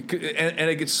somebody. And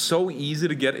it gets so easy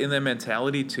to get in that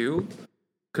mentality too,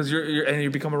 because you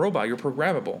become a robot. You're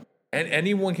programmable, and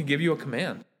anyone can give you a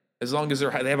command as long as they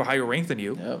have a higher rank than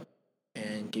you. Yep.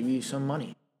 And give you some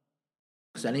money,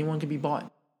 because anyone can be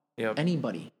bought. Yep.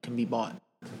 Anybody can be bought.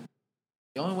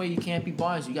 The only way you can't be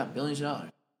bought is you got billions of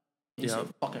dollars. You say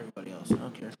fuck everybody else. I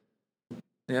don't care.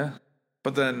 Yeah,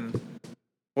 but then,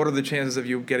 what are the chances of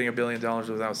you getting $1 billion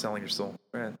without selling your soul?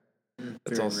 Right.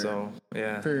 That's also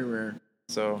rare. Very rare.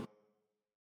 So,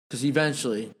 because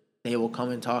eventually they will come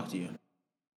and talk to you.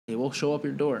 They will show up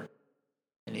your door,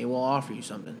 and they will offer you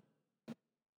something.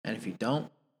 And if you don't,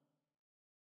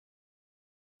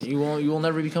 you will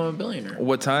never become a billionaire.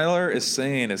 What Tyler is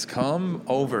saying is come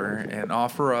over and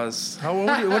offer us.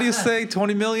 What do you say?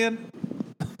 20 million,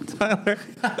 Tyler?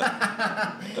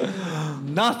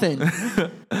 Nothing.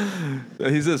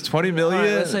 He says 20 million.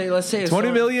 Right, let's say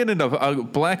 20 million and a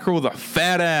black girl with a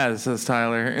fat ass, says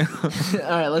Tyler. All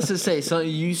right, let's just say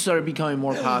you started becoming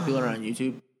more popular on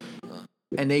YouTube,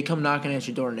 and they come knocking at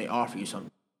your door and they offer you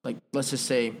something. Like, let's just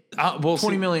say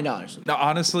 $20 million. Now,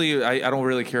 honestly, I don't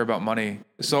really care about money.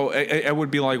 So I would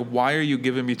be like, why are you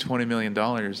giving me $20 million?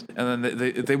 And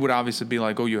then they would obviously be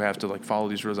like, oh, you have to like follow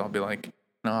these rules. I'll be like,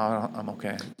 no, I'm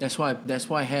okay. That's why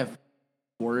I have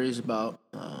worries about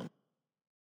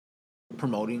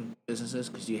promoting businesses,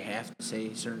 because you have to say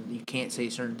you can't say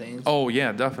certain things. Oh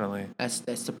yeah, definitely. That's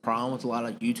the problem with a lot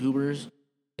of YouTubers.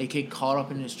 They get caught up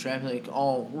in this trap, like,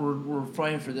 oh, we're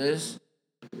fighting for this,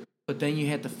 but then you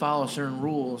have to follow certain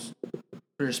rules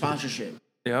for your sponsorship.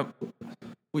 Yep.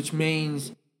 Which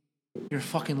means you're a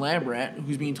fucking lab rat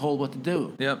who's being told what to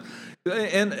do. Yep.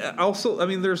 And also, I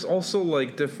mean, there's also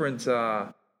like different.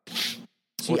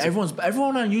 See,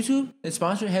 everyone on YouTube that's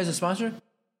sponsored has a sponsor.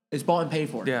 It's bought and paid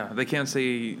for. Yeah, they can't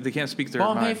speak their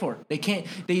bought mind. and paid for. They can't.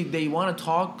 They want to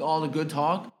talk all the good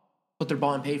talk, but they're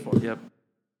bought and paid for. Yep.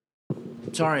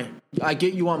 Sorry, I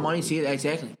get you want money. See it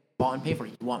exactly. Bought and paid for.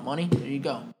 You want money? There you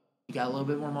go. You got a little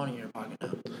bit more money in your pocket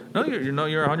now. No,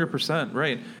 you're 100%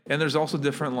 right. And there's also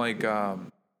different like I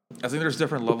think there's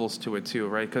different levels to it too,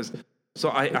 right? Because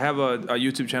I have a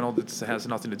YouTube channel that has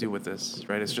nothing to do with this,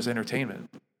 right? It's just entertainment.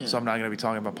 Yeah. So I'm not going to be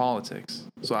talking about politics.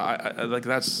 So I like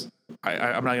that's.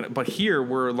 I'm not gonna. But here,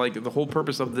 we're like the whole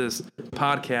purpose of this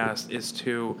podcast is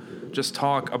to just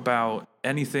talk about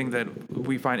anything that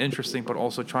we find interesting, but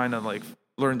also trying to like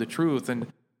learn the truth and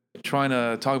trying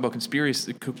to talk about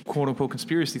quote unquote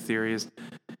conspiracy theories.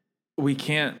 We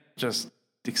can't just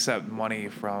accept money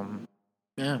from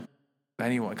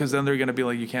anyone, because then they're gonna be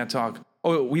like, you can't talk.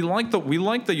 Oh, we like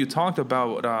that you talked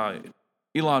about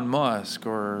Elon Musk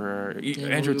or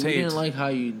Andrew Tate. We didn't like how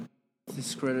you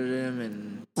discredited him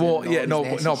and but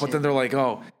then they're like,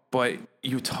 oh, but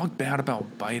you talked bad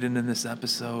about Biden in this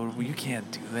episode. Well, you can't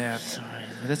do that. Sorry,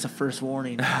 that's a first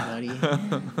warning, buddy.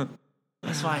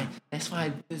 That's why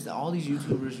all these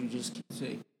YouTubers who just keep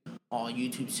saying, oh,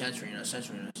 YouTube censoring us.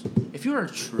 If you were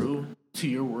true to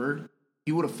your word,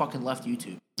 you would have fucking left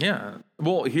YouTube. Yeah.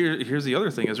 Well, here's the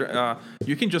other thing is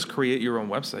you can just create your own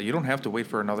website. You don't have to wait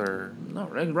for another. No,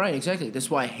 right, exactly. That's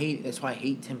why I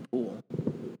hate Tim Pool.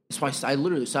 That's why I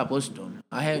literally stopped listening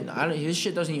to him. His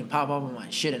shit doesn't even pop up on my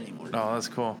shit anymore. Oh, that's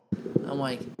cool. I'm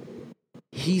like,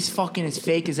 he's fucking as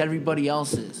fake as everybody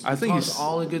else is. I think he's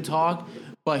all the good talk,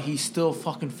 but he still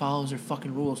fucking follows their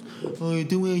fucking rules. Oh, I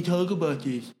don't want to talk about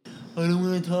this. I don't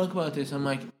want to talk about this. I'm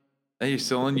like, and he's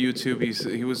still on YouTube.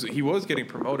 He was getting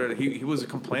promoted. He was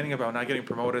complaining about not getting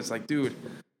promoted. It's like, dude,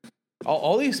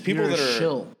 all these people that are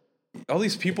shill. All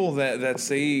these people that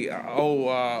say,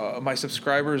 my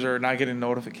subscribers are not getting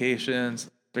notifications,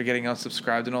 they're getting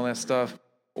unsubscribed and all that stuff.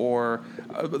 Or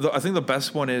I think the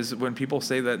best one is when people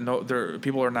say that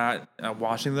people are not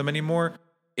watching them anymore.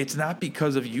 It's not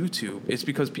because of YouTube. It's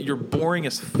because you're boring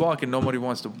as fuck and nobody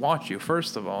wants to watch you,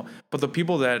 first of all. But the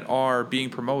people that are being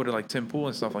promoted, like Tim Pool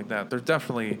and stuff like that,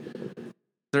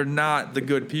 they're not the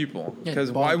good people.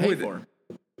 Because why would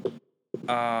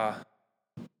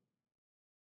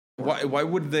Why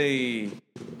would they?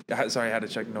 Sorry, I had to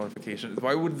check notifications.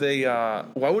 Why would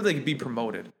they be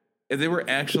promoted if they were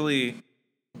actually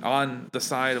on the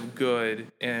side of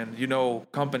good? And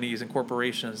companies and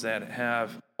corporations that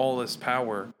have all this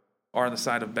power are on the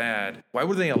side of bad. Why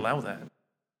would they allow that?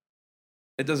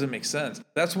 It doesn't make sense.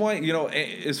 That's why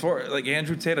as far like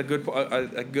Andrew Tate,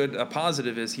 a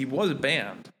positive is he was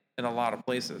banned in a lot of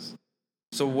places.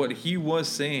 So what he was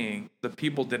saying, the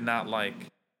people did not like.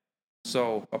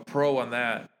 So a pro on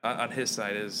that, on his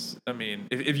side is, I mean,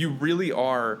 if you really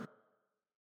are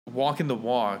walking the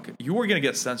walk, you are going to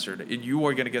get censored and you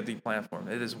are going to get deplatformed.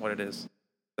 It is what it is.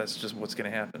 That's just what's going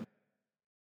to happen.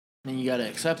 And you got to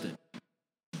accept it.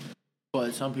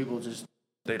 But some people just...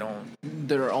 They don't.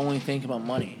 They're only thinking about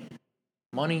money.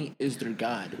 Money is their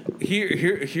god.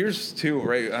 Here's too,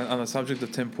 right, on the subject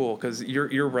of Tim Pool, because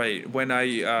you're right. When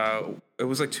it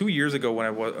was like 2 years ago when I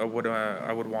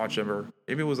would watch him, or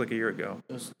maybe it was like a year ago.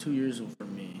 It was 2 years ago for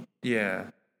me.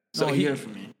 Yeah. So a year for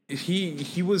me.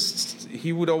 He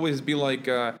would always be like,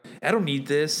 I don't need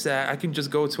this. I can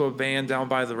just go to a van down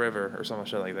by the river or some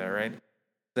shit like that, right?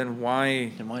 Then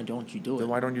why don't you do it? Then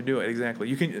why don't you do it? Exactly.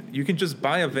 You can just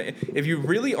buy a van. If you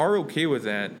really are okay with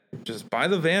that, just buy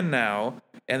the van now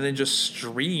and then just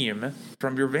stream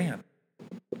from your van.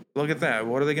 Look at that.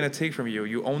 What are they going to take from you?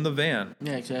 You own the van.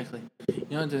 Yeah, exactly.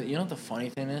 You know what the funny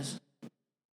thing is?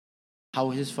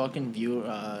 How his fucking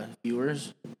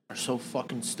viewers are so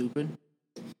fucking stupid.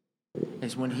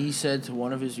 Is when he said to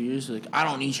one of his viewers, like, I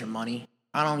don't need your money.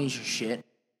 I don't need your shit.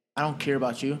 I don't care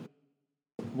about you.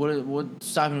 What's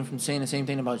stopping him from saying the same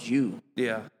thing about you?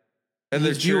 Yeah. And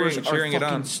they're cheering it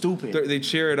on. Stupid. They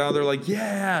cheer it on. They're like,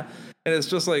 yeah. And it's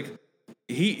just like,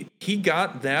 he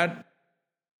got that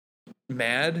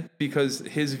mad because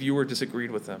his viewer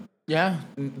disagreed with him. Yeah.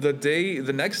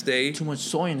 The next day. Too much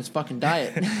soy in his fucking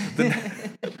diet.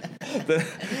 the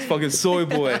fucking soy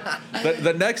boy.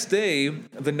 The next day,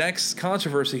 the next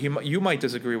controversy, you might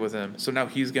disagree with him. So now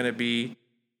he's going to be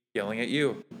yelling at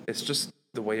you. It's just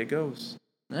the way it goes.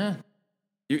 Yeah.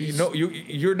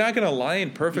 You're not going to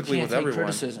align perfectly with everyone.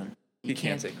 Criticism. He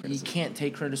can't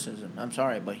take criticism. I'm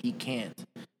sorry, but he can't.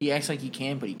 He acts like he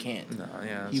can, but he can't. No,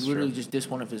 yeah, he literally just dissed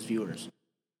one of his viewers.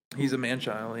 He's a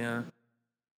man-child, yeah.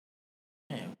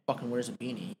 Yeah, fucking wears a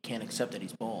beanie. He can't accept that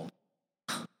he's bald.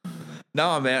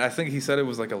 No, man, I think he said it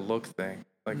was like a look thing.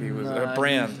 Like he was a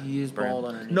brand. He is bald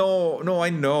underneath. No, I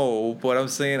know, but I'm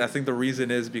saying I think the reason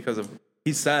is because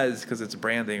it's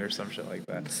branding or some shit like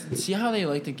that. See how they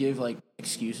like to give like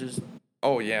excuses?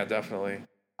 Oh yeah, definitely.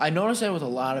 I noticed that with a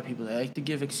lot of people. They like to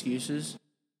give excuses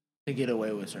to get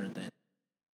away with certain things.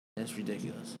 It's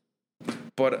ridiculous.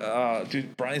 But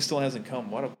dude, Brian still hasn't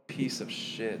come. What a piece of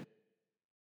shit.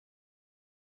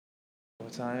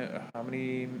 What time? How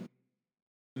many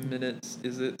minutes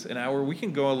is it? An hour? We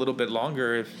can go a little bit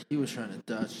longer if he was trying to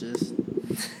dodge this.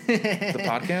 The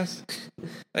podcast.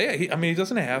 Yeah, he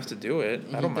doesn't have to do it.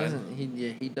 I don't mind.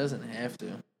 He doesn't have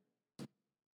to.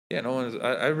 Yeah, no one.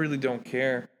 I really don't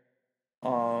care.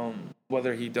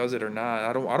 Whether he does it or not.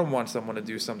 I don't want someone to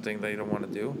do something they don't want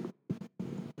to do.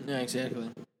 Yeah, exactly.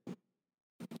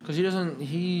 Because he doesn't.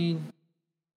 He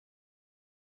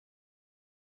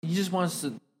just wants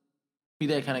to be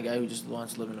that kind of guy who just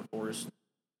wants to live in a forest,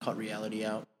 cut reality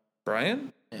out.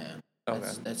 Brian? Yeah.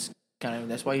 Okay.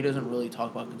 That's why he doesn't really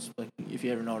talk about if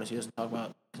you ever notice, he doesn't talk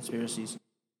about conspiracies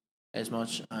as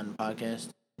much on the podcast.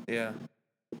 Yeah.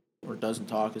 Or doesn't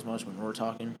talk as much when we're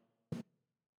talking.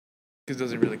 Because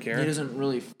doesn't really care. He doesn't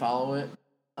really follow it.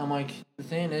 I'm like, the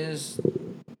thing is,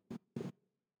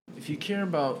 if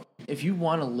you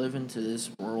want to live into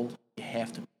this world, you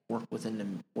have to work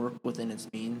within its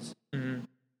means. Mm-hmm.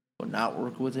 But not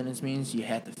work within its means, you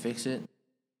have to fix it.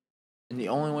 And the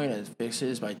only way to fix it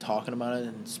is by talking about it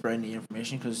and spreading the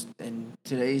information. Because in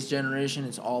today's generation,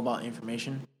 it's all about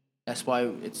information. That's why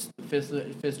it's fifth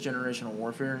generational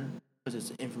warfare, because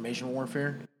it's information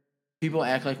warfare. People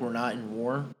act like we're not in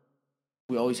war.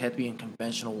 We always have to be in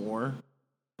conventional war,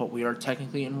 but we are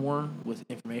technically in war with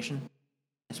information.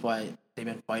 That's why they've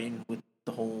been fighting with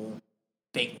the whole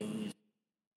fake news,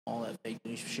 all that fake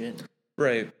news shit.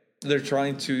 Right. They're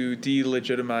trying to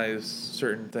delegitimize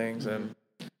certain things, and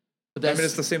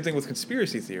it's the same thing with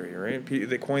conspiracy theory, right?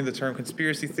 They coined the term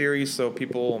conspiracy theory so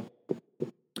people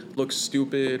look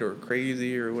stupid or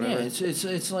crazy or whatever. Yeah,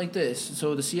 it's like this.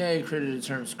 So the CIA created the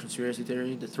term conspiracy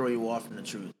theory to throw you off from the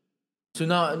truth. So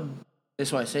now,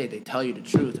 that's why I say they tell you the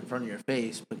truth in front of your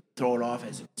face, but throw it off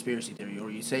as a conspiracy theory, or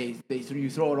you say you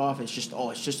throw it off as it's just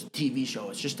a TV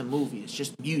show, it's just a movie, it's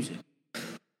just music.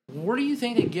 Where do you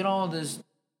think they get all these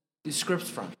scripts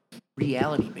from?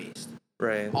 Reality based.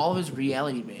 Right. All of it's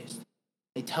reality based.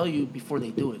 They tell you before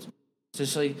they do it. It's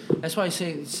just like, that's why I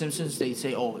say Simpsons. They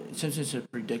say, Simpsons is a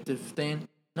predictive thing.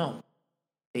 No,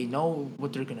 they know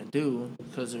what they're gonna do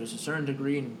because there's a certain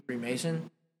degree in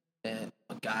Freemason that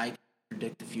a guy can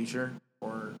predict the future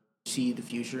or see the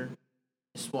future.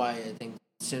 That's why I think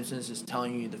Simpsons is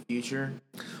telling you the future.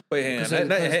 Wait,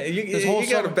 hang on.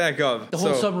 You gotta back up. The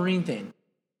whole submarine thing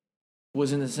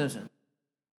was in The Simpsons.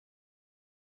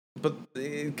 But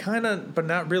but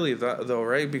not really though,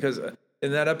 right? Because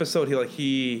in that episode,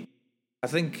 I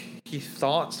think he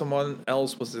thought someone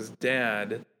else was his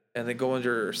dad, and they go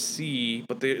under sea,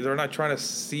 but they're not trying to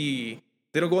see.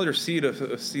 They don't go under sea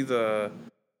to see the.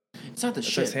 It's not the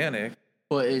Titanic,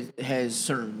 but it has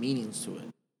certain meanings to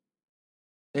it.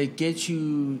 They get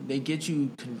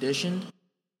you conditioned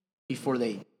before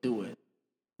they do it,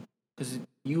 because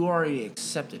you already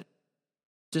accepted it.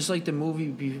 Just like the movie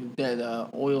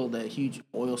that huge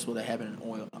oil spill that happened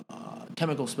in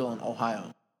chemical spill in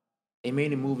Ohio. They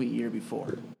made a movie a year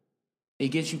before. They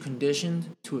get you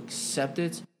conditioned to accept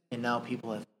it, and now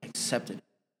people have accepted it.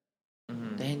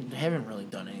 Mm-hmm. They haven't really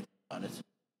done anything about it.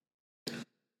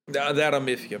 That I'm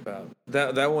iffy about.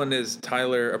 That one is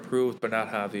Tyler approved, but not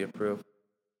Javi approved.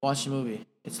 Watch the movie.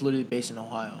 It's literally based in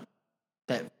Ohio.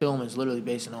 That film is literally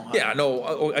based in Ohio. Yeah, no,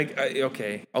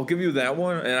 okay. I'll give you that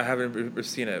one, and I haven't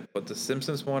seen it. But the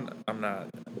Simpsons one,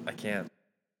 I can't.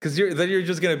 Because you're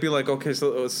just going to be like, okay,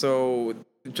 so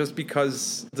just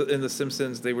because in the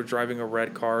Simpsons they were driving a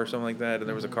red car or something like that, and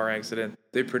there was a car accident,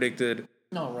 they predicted.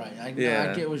 No, right. I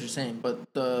get what you're saying,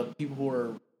 but the people who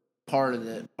are part of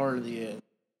the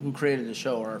who created the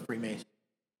show are Freemasons.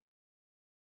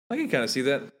 I can kind of see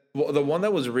that. Well, the one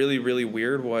that was really, really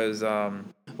weird was.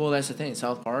 Well, that's the thing.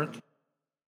 South Park,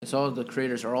 it's all the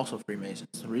creators are also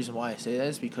Freemasons. The reason why I say that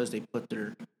is because they put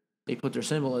their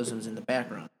symbolisms in the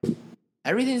background.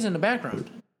 Everything's in the background.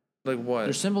 Like what?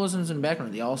 There's symbolisms in the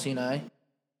background. The all-seeing eye,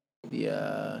 the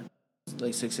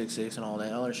like 666 and all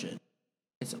that other shit.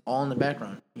 It's all in the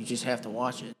background. You just have to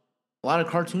watch it. A lot of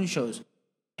cartoon shows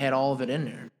had all of it in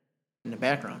there, in the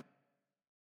background.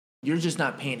 You're just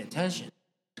not paying attention.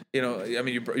 You know, I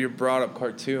mean, you brought up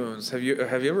cartoons. Have you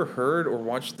ever heard or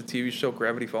watched the TV show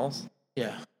Gravity Falls?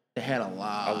 Yeah, they had a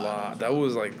lot. A lot. That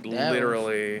was like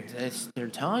literally. They're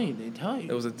telling you. They tell you.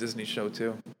 It was a Disney show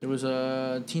too. There was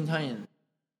a Teen Titans.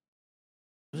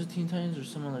 Was it Teen Titans or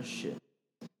some other shit?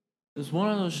 It was one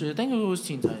of those shit. I think it was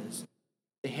Teen Titans.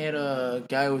 They had a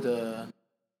guy with a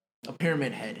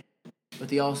pyramid head, with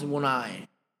the also one eye.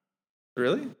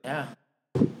 Really? Yeah.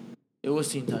 It was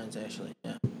Teen Titans actually.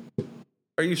 Yeah.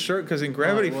 Are you sure? Because in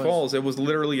Gravity Falls, it was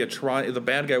literally the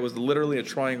bad guy was literally a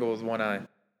triangle with one eye.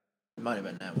 It might have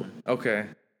been that one. Okay.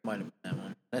 Might have been that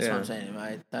one. That's what I'm saying.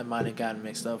 I might have gotten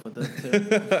mixed up with it too.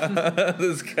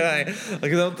 This guy,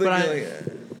 like I'm thinking,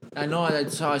 I know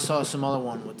I saw some other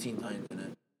one with Teen Titans in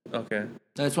it. Okay.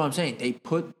 That's what I'm saying. They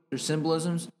put their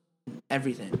symbolisms, in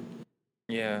everything.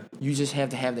 Yeah. You just have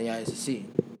to have the eyes to see,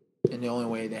 and the only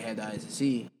way they have the eyes to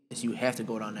see is you have to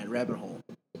go down that rabbit hole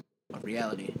of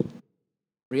reality.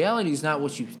 Reality is not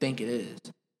what you think it is.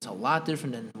 It's a lot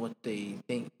different than what they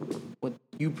think, what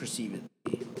you perceive it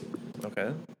to be.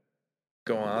 Okay.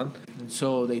 Go on. And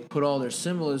so they put all their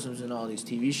symbolisms in all these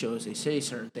TV shows. They say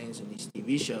certain things in these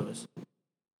TV shows.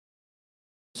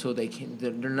 So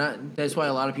they're not. That's why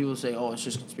a lot of people say, "Oh, it's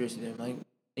just conspiracy theory." Like,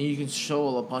 and you can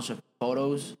show a bunch of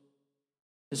photos.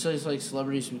 It's just like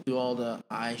celebrities who do all the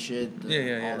eye shit,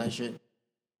 all that shit.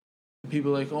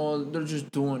 People are like, "Oh, they're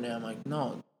just doing it." I'm like,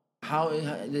 no. How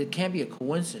it can't be a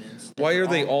coincidence. Why are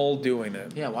they all doing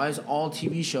it? Yeah, why does all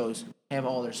TV shows have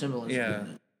all their symbolism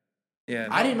in it? Yeah.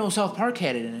 No. I didn't know South Park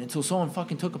had it in it until someone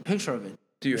fucking took a picture of it.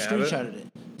 Do you have it? Screenshotted it.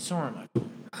 It's somewhere on my phone.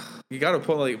 You gotta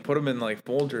put them in like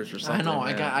folders or something. I know.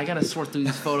 Man. I gotta sort through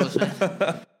these photos,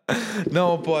 man.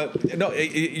 No, but no,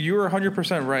 you were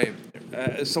 100%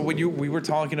 right. So when we were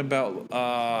talking about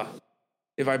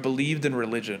if I believed in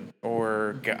religion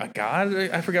or God,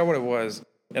 I forgot what it was.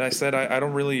 And I said, I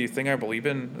don't really think I believe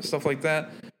in stuff like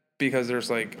that because there's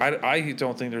like, I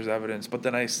don't think there's evidence. But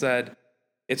then I said,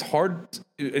 it's hard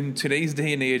in today's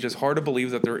day and age, it's hard to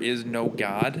believe that there is no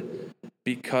God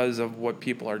because of what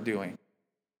people are doing.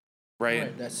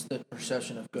 Right? That's the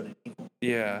perception of good and evil.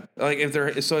 Yeah. Like if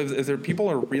there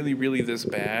people are really, really this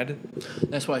bad.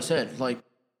 That's why I said, like,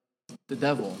 the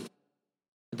devil.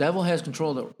 The devil has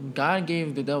control. God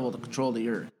gave the devil the control of the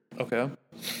earth. Okay.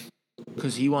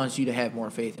 Because he wants you to have more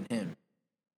faith in him.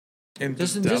 In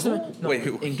the devil? Wait,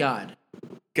 in God.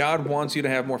 God wants you to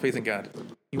have more faith in God.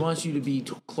 He wants you to be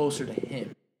closer to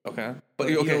him. Okay. But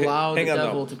he allowed the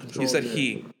devil to control. You said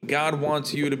he. God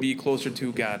wants you to be closer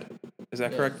to God. Is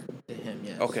that correct? To him,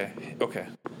 yes. Okay.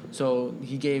 So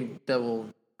he gave the devil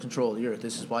control of the earth.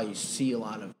 This is why you see a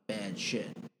lot of bad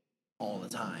shit all the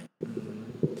time.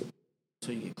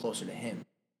 So you get closer to him.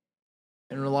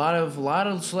 And a lot of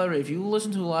celebrities, if you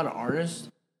listen to a lot of artists,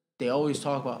 they always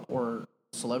talk about, or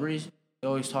celebrities, they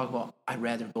always talk about, I'd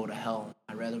rather go to hell.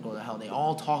 I'd rather go to hell. They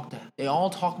all talk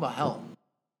about hell.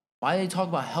 Why do they talk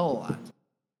about hell a lot?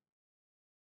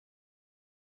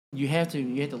 You have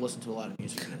to listen to a lot of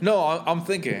music. No, I'm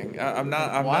thinking.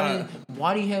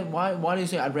 Why do you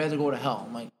say I'd rather go to hell?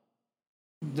 I'm like,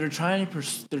 they're trying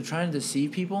to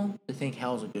deceive people to think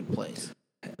hell's a good place.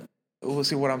 Well,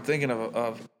 see what I'm thinking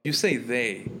of. You say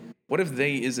they. What if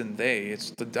they isn't they?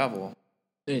 It's the devil.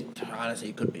 Honestly,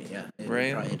 it could be. Yeah.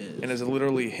 Right. It is. And it's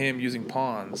literally him using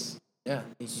pawns. Yeah.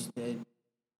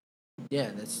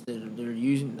 They're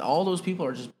using all those people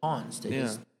are just pawns to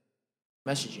his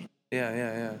messaging.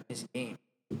 Yeah. His game.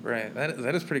 Right.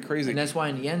 That is pretty crazy. And that's why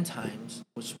in the end times,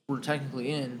 which we're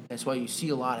technically in, that's why you see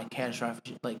a lot of catastrophic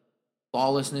shit, like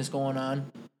lawlessness going on, a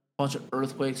bunch of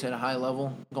earthquakes at a high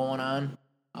level going on.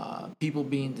 People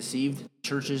being deceived,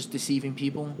 churches deceiving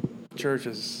people.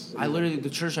 Churches. The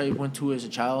church I went to as a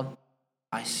child,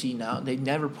 I see now, they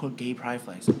never put gay pride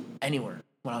flags anywhere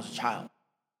when I was a child.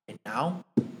 And now,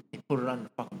 they put it on the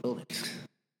fucking building.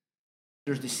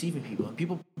 They're deceiving people. And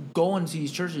people go into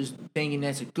these churches thinking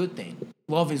that's a good thing.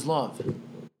 Love is love.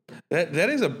 That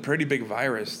is a pretty big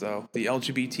virus, though, the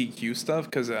LGBTQ stuff.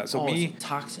 Because it's a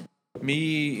toxin.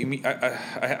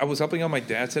 I was helping out my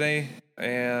dad today,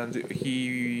 and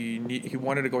he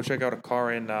wanted to go check out a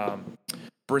car in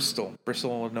Bristol,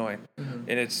 Illinois, and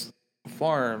it's a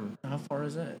farm. How far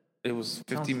is that? It was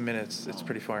 15 minutes. It's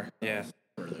pretty far. Yeah.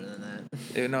 Further than that.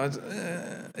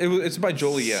 It's by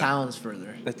Joliet. Sounds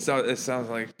further. It sounds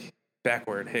like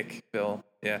backward Hickville.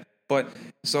 Yeah, but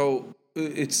so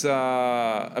it's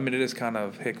I mean it is kind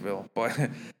of Hickville, but.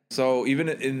 So even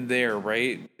in there,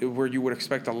 right, where you would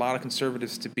expect a lot of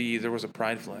conservatives to be, there was a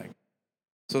pride flag.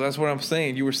 So that's what I'm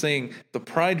saying. You were saying the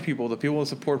Pride people, the people who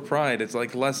support Pride, it's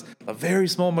like a very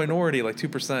small minority, like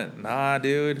 2%. Nah,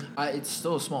 dude. It's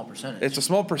still a small percentage. It's a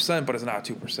small percent, but it's not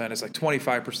 2%. It's like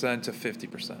 25% to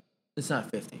 50%. It's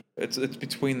not 50. It's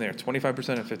between there,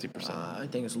 25% and 50%. I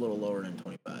think it's a little lower than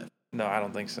 25. No, I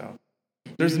don't think so.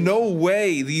 There's no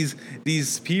way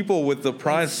these people with the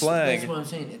Pride flag. That's what I'm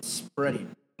saying. It's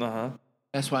spreading. Uh-huh.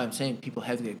 That's why I'm saying people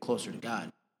have to get closer to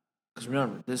God. Because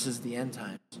remember, this is the end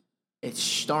times. It's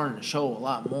starting to show a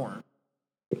lot more,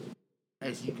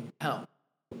 as you can tell.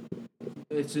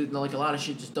 It's like a lot of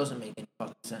shit just doesn't make any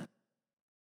fucking sense.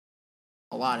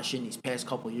 A lot of shit in these past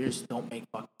couple of years don't make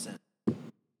fucking sense.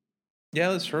 Yeah,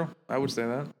 that's true. I would say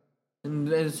that. And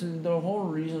that's the whole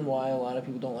reason why a lot of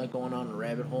people don't like going on a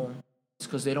rabbit hole. It's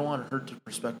because they don't want to hurt the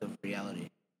perspective of reality.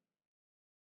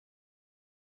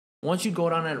 Once you go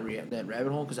down that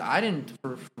rabbit hole, because I didn't,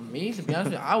 for me, to be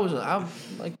honest with you, I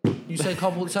like you said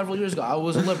several years ago, I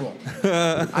was a liberal.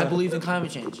 I believed in climate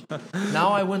change. Now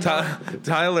I went down.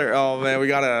 Tyler, oh man, we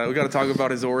gotta talk about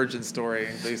his origin story,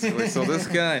 basically. So this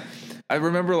guy, I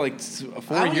remember like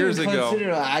 4 years ago.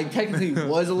 I technically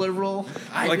was a liberal.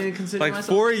 I didn't consider myself.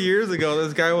 4 years ago,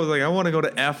 this guy was like, I want to go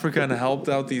to Africa and help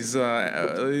out these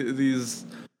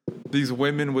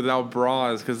women without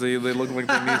bras because they look like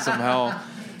they need some help.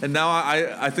 And now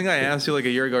I think I asked you like a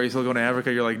year ago, are you still going to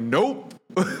Africa? You're like, nope.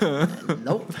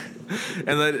 Nope.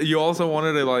 And then you also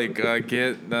wanted to like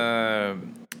get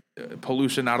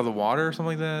pollution out of the water or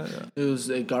something like that. It was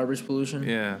garbage pollution.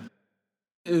 Yeah.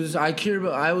 It was.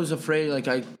 I was afraid. Like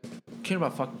I cared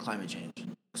about fucking climate change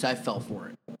because I fell for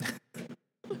it.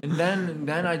 And then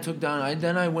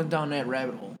I went down that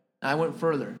rabbit hole. I went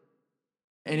further,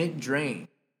 and it drained.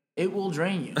 It will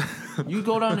drain you. You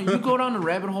go down the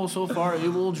rabbit hole so far, it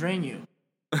will drain you.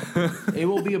 It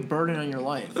will be a burden on your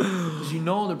life because you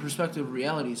know the perspective of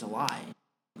reality is a lie.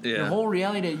 Yeah. The whole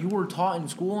reality that you were taught in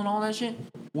school and all that shit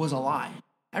was a lie.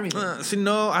 Everything. See,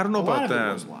 no, I don't know about that. A lot of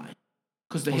it was a lie.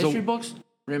 Because the history books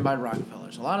written by the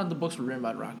Rockefellers. A lot of the books were written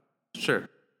by the Rockefellers. Sure.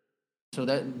 So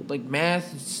that, like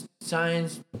math,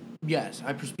 science, yes,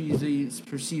 I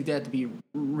perceive that to be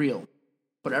real.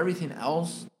 But everything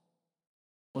else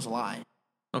was a lie.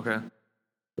 Okay.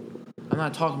 I'm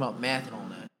not talking about math and all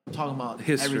that. I'm talking about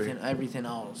history. Everything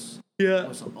else. Yeah.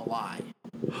 Was a lie.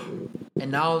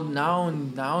 And now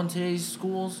in today's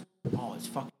schools, it's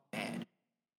fucking bad.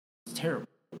 It's terrible.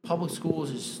 Public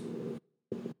schools is.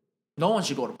 No one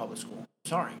should go to public school.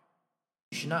 Sorry,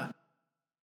 you should not.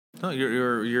 No,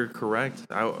 you're correct.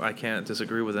 I can't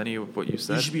disagree with any of what you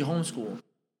said. You should be homeschooled.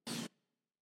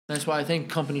 That's why I think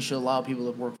companies should allow people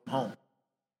to work from home.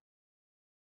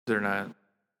 They're not.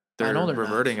 They're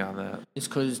reverting on that. It's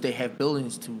because they have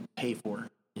buildings to pay for.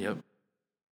 Yep.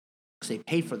 Because they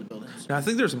pay for the buildings. Now, I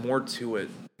think there's more to it.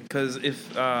 Because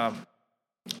if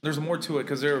there's more to it,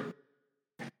 because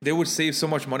they would save so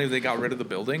much money if they got rid of the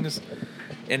buildings,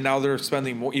 and now they're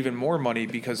spending even more money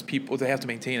because they have to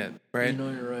maintain it, right? You know,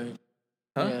 you're right.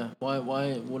 Huh? Yeah.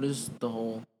 Why? What is the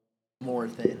whole more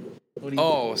thing?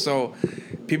 So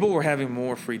people were having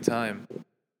more free time.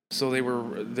 So they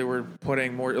were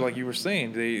putting more, like you were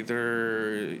saying, they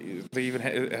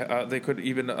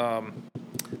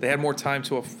had more time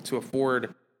to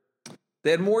afford.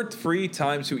 They had more free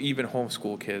time to even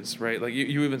homeschool kids, right? Like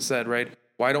you even said, right?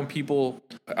 Why don't people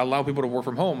allow people to work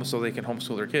from home so they can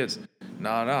homeschool their kids?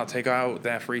 No, take out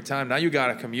that free time. Now you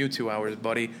gotta commute 2 hours,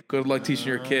 buddy. Good luck teaching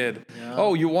your kid. Yeah.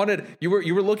 Oh, you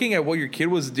were looking at what your kid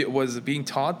was being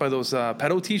taught by those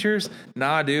pedo teachers?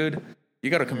 Nah, dude. You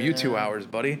got to commute 2 hours,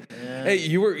 buddy. Yeah. Hey,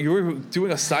 you were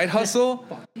doing a side hustle?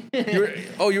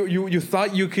 You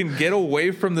thought you can get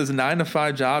away from this 9 to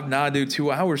 5 job? Nah, dude,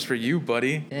 2 hours for you,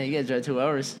 buddy. Yeah, you got to drive 2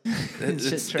 hours.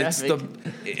 It's traffic.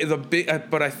 It's the big,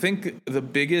 but I think the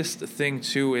biggest thing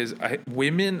too is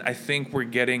women. I think we're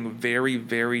getting very,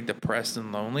 very depressed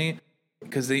and lonely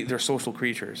because they're social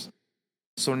creatures.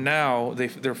 So now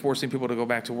they're forcing people to go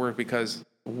back to work because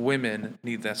women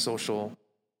need that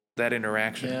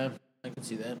interaction. Yeah. I can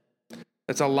see that.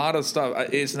 It's a lot of stuff.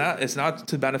 It's not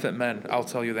to benefit men. I'll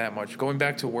tell you that much. Going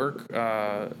back to work,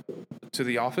 to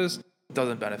the office,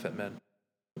 doesn't benefit men.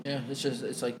 Yeah,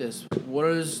 it's like this. What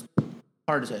is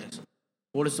heart attacks?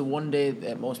 What is the one day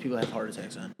that most people have heart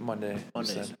attacks on? Monday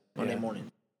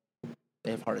morning.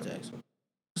 They have heart attacks.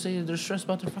 Say they're stressed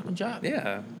about their fucking job.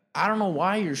 Yeah. I don't know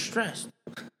why you're stressed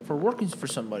for working for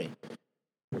somebody.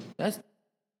 That's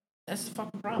the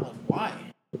fucking problem. Why?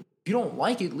 If you don't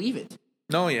like it, leave it.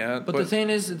 No, yeah. But the thing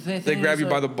is, they grab you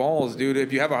by the balls, dude.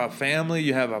 If you have a family,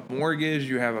 you have a mortgage,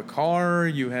 you have a car,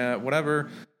 you have whatever,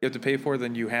 you have to pay for,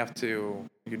 then you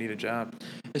need a job.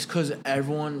 It's because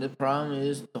the problem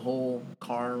is the whole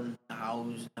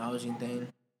housing thing.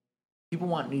 People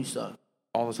want new stuff.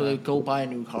 All the time. So they go buy a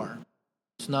new car.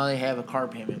 So now they have a car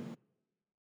payment.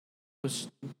 Which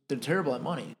they're terrible at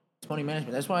money. It's money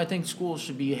management. That's why I think schools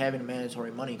should be having a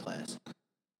mandatory money class.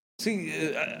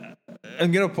 See,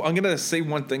 I'm gonna say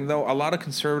one thing though. A lot of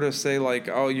conservatives say like,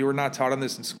 "Oh, you were not taught on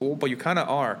this in school," but you kind of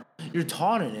are. You're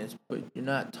taught in it, but you're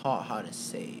not taught how to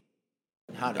save.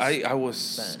 I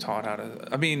was taught how to.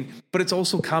 I mean, but it's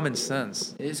also common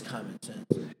sense. It is common sense.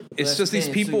 It's just these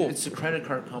people. It's the credit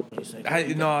card companies.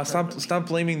 Stop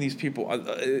blaming these people.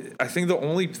 I think the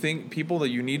only people that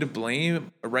you need to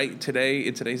blame right today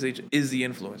in today's age is the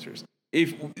influencers.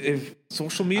 If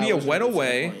social media went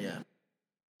away,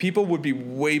 people would be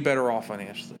way better off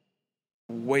financially.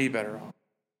 Way better off.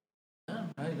 Yeah,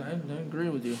 I agree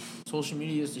with you. Social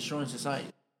media is destroying society.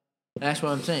 That's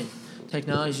what I'm saying.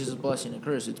 Technology is a blessing and a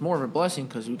curse. It's more of a blessing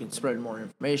because we can spread more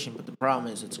information, but the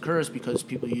problem is it's a curse because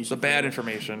people use the bad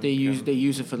information. They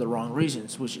use it for the wrong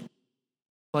reasons. Which,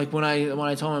 like when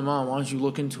I told my mom, why don't you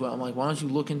look into it? I'm like, why don't you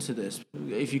look into this?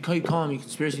 If you call me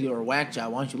conspiracy or a whack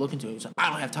job, why don't you look into it? He's like, I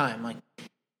don't have time. I'm like,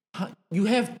 you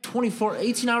have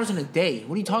 18 hours in a day.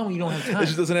 What are you talking about? You don't have time.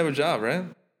 She doesn't have a job, right?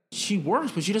 She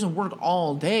works, but she doesn't work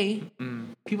all day.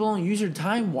 People don't use their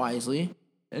time wisely.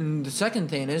 And the second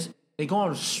thing is, they go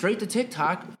on straight to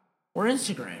TikTok or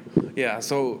Instagram. Yeah,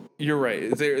 so you're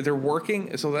right. They're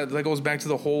working. So that goes back to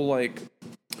the whole like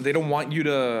they don't want you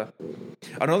to.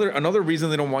 Another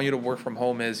reason they don't want you to work from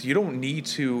home is you don't need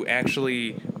to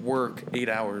actually work 8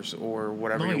 hours or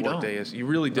whatever your work day is. You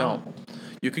really don't. No.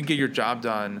 You can get your job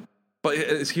done. But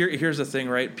here's the thing,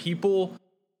 right?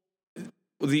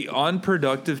 The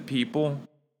unproductive people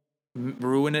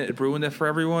ruin it for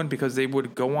everyone because they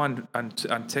would go on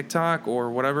TikTok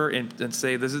or whatever and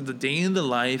say this is the day in the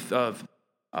life of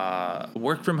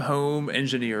work from home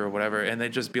engineer or whatever, and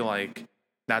they'd just be like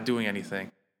not doing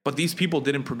anything. But these people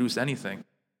didn't produce anything.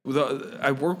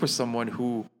 I work with someone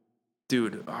who,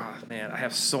 dude, man, I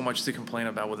have so much to complain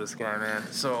about with this guy, man.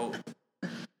 So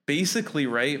basically,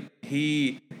 right,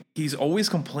 he's always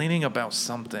complaining about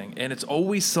something, and it's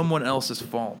always someone else's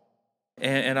fault.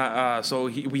 So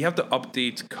we have to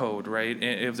update code, right? And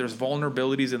if there's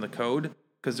vulnerabilities in the code,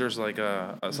 because there's like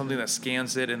something that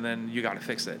scans it, and then you got to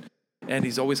fix it. And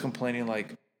he's always complaining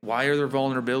like, why are there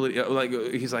vulnerabilities? Like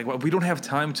he's like, well, we don't have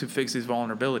time to fix these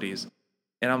vulnerabilities.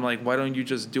 And I'm like, why don't you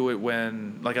just do it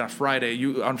when like on Friday?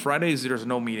 On Fridays there's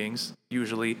no meetings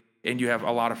usually, and you have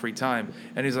a lot of free time.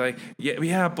 And he's like,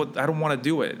 yeah, but I don't want to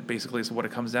do it. Basically, is what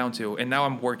it comes down to. And now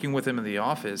I'm working with him in the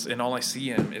office, and all I see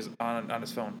him is on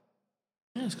his phone.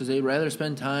 Yes, because they'd rather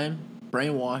spend time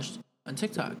brainwashed on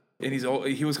TikTok. And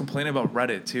he was complaining about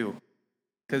Reddit too,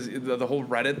 because the whole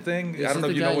Reddit thing. I don't know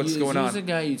if you know what's going on. Is this the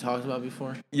guy you talked about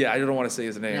before? Yeah, I don't want to say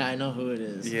his name. Yeah, I know who it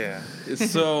is. Yeah,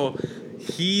 so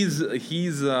he was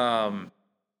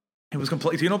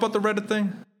complaining. Do you know about the Reddit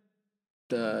thing?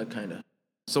 Kind of.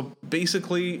 So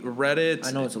basically, Reddit.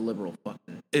 I know it's a liberal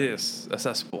fucking. It is a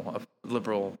cesspool of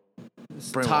liberal.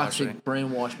 Toxic,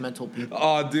 brainwashed mental people.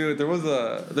 Oh, dude, there was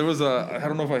a. I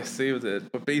don't know if I saved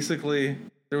it, but basically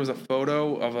there was a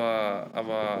photo of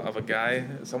a guy.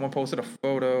 Someone posted a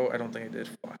photo. I don't think I did.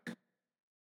 Fuck.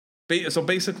 So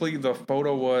basically, the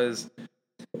photo was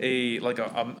a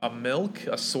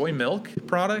soy milk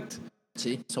product.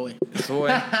 See, soy,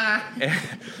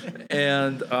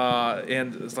 and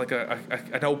it's like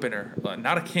an opener,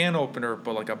 not a can opener,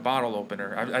 but like a bottle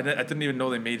opener. I didn't even know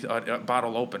they made a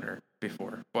bottle opener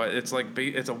before, but it's like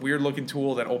it's a weird looking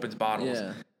tool that opens bottles.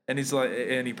 Yeah. And he's like,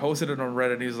 and he posted it on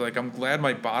Reddit. And he's like, I'm glad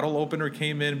my bottle opener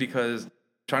came in because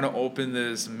trying to open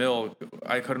this milk,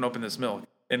 I couldn't open this milk,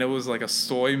 and it was like a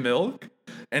soy milk,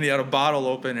 and he had a bottle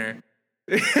opener.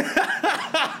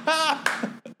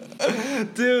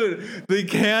 Dude, they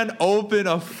can't open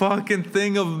a fucking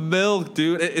thing of milk,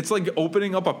 dude. It's like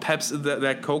opening up a Pepsi,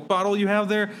 that Coke bottle you have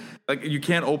there. Like, you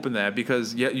can't open that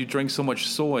because you drink so much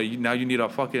soy. Now you need a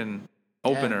fucking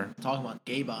opener. Talking about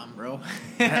gay bomb, bro.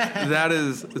 That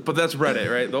is, but that's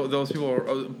Reddit, right? Those people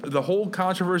are, the whole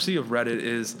controversy of Reddit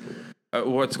is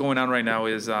what's going on right now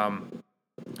is so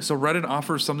Reddit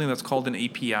offers something that's called an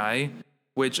API,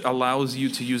 which allows you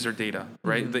to use their data,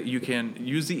 right? Mm-hmm. That you can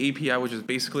use the API, which is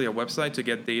basically a website to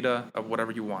get data of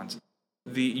whatever you want.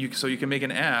 So you can make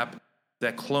an app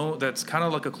that's kind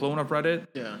of like a clone of Reddit,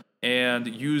 and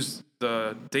use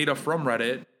the data from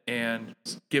Reddit and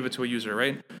give it to a user,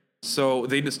 right? So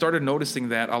they started noticing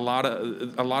that a lot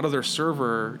of their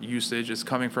server usage is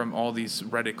coming from all these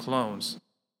Reddit clones,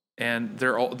 and the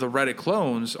Reddit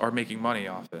clones are making money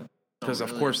off it because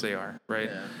of course they are, right?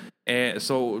 Yeah. And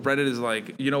so Reddit is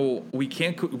like, we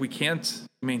can't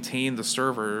maintain the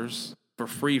servers for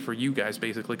free for you guys,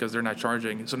 basically, because they're not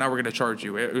charging. So now we're going to charge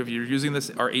you. If you're using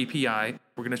our API,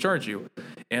 we're going to charge you.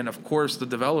 And of course, the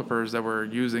developers that were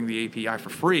using the API for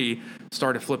free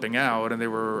started flipping out, and they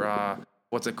were,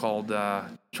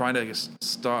 trying to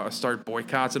start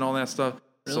boycotts and all that stuff.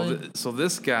 Really? So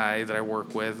this guy that I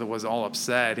work with was all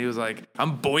upset. He was like,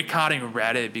 "I'm boycotting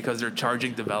Reddit because they're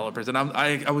charging developers." And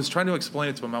I was trying to explain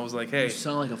it to him. I was like, "Hey, you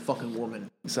sound like a fucking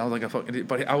woman." Sounds like a fucking.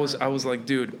 But I was like,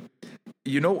 dude,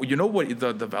 you know what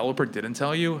the developer didn't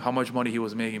tell you? How much money he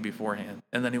was making beforehand.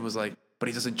 And then he was like, "But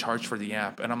he doesn't charge for the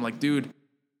app." And I'm like, dude,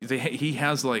 he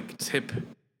has like tip.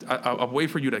 A way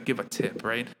for you to give a tip,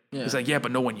 right? Yeah. He's like, yeah,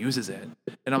 but no one uses it.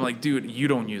 And I'm like, dude, you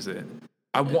don't use it.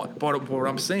 But what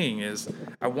I'm saying is,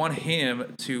 I want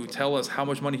him to tell us how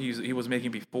much money he was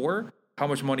making before, how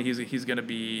much money he's going to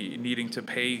be needing to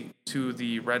pay to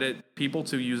the Reddit people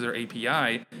to use their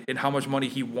API, and how much money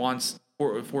he wants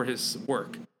for his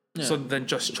work. Yeah. So then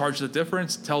just charge the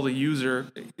difference, tell the user,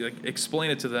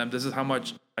 explain it to them. This is how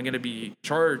much I'm going to be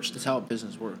charged. That's how a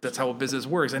business works. That's how a business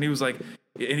works. And he was like,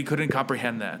 and he couldn't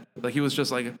comprehend that. Like, he was just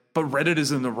like, but Reddit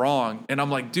is in the wrong. And I'm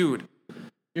like, dude,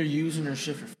 you're using their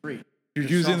shit for free. You're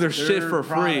using their shit for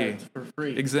free. For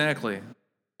free. Exactly.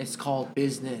 It's called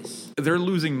business. They're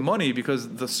losing money because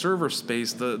the server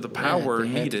space, the power they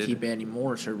needed. Have to keep adding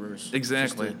more servers.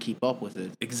 Exactly. Just to keep up with it.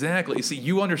 Exactly. You see,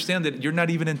 you understand that you're not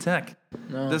even in tech.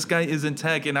 No. This guy is in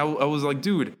tech, and I was like,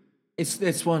 dude.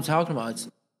 It's what I'm talking about.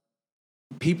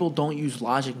 People don't use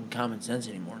logic and common sense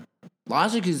anymore.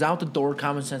 Logic is out the door.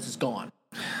 Common sense is gone.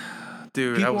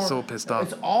 Dude, I was so pissed off.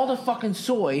 It's all the fucking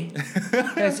soy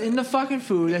that's in the fucking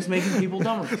food that's making people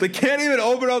dumber. They can't even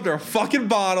open up their fucking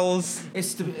bottles.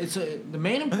 The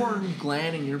main important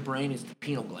gland in your brain is the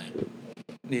pineal gland.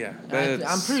 Yeah,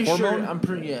 I'm pretty sure.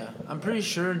 I'm pretty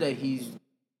sure that he's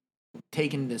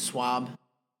taken the swab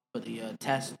for the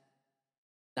test,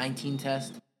 19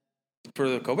 test for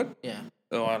the COVID. Yeah.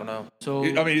 Oh, I don't know. So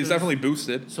I mean, he's definitely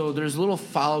boosted. So there's little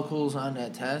follicles on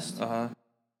that test.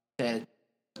 that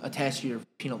attached to your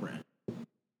pineal gland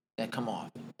that come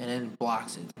off and then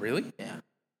blocks it. Really? Yeah.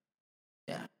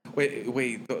 Yeah.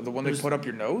 Wait, the one they put up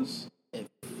your nose?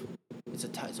 It's a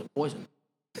poison.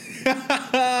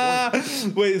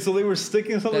 Wait, so they were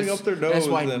sticking something up their nose?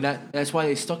 That's why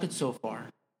they stuck it so far,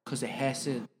 because it has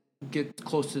to get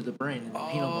close to the brain and the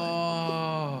pineal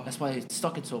gland. That's why they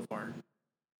stuck it so far.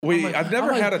 Wait, I've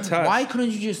never had a test. Why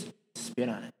couldn't you just spit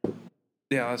on it?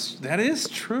 Yeah, that is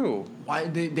true. Why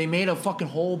they made a fucking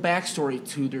whole backstory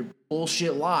to their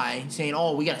bullshit lie, saying,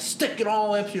 "Oh, we gotta stick it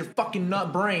all up to your fucking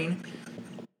nut brain."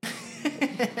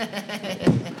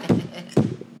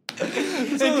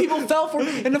 And people fell for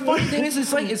it. And the funny thing is,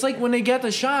 it's like when they get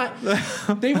the shot,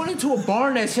 they went into a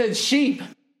barn that said sheep.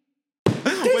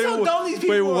 That's how dumb these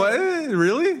people are. Wait, what?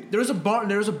 Really? There was a barn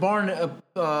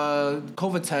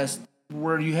COVID test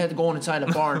where you had to go inside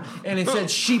a barn, and it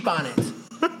said sheep on it.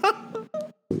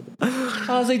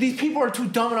 I was like, these people are too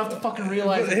dumb enough to fucking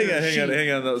realize.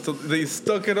 Hang on. So they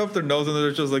stuck it up their nose, and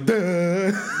they're just like,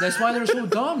 duh. That's why they're so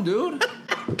dumb, dude.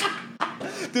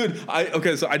 Dude,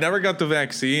 so I never got the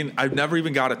vaccine. I've never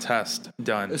even got a test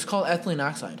done. It's called ethylene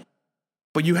oxide.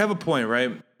 But you have a point,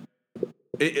 right?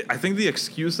 I think the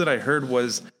excuse that I heard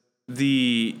was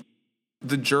the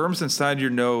germs inside your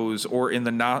nose or in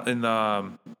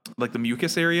the like the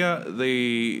mucus area,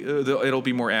 it'll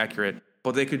be more accurate.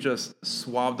 But they could just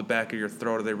swab the back of your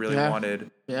throat if they really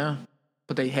wanted. Yeah.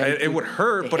 But they had it would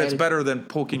hurt, but it's better than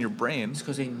poking your brain. It's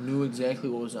because they knew exactly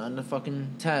what was on the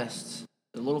fucking tests.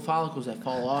 The little follicles that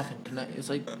fall off and connect. It's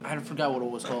like, I forgot what it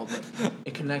was called, but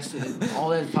it connects to all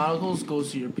that follicles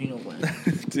goes to your pineal gland.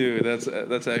 Dude,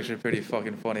 that's actually pretty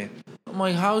fucking funny. I'm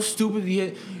like, how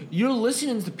stupid you're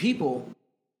listening to people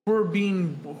who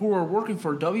are working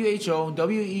for WHO,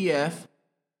 WEF,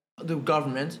 the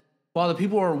government, while the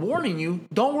people who are warning you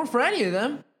don't work for any of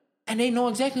them, and they know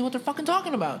exactly what they're fucking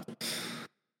talking about.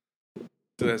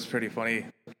 Dude, that's pretty funny.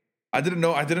 I didn't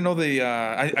know I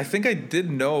think I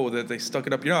did know that they stuck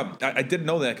it up. I did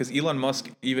know that because Elon Musk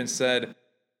even said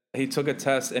he took a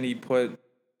test and he put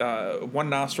one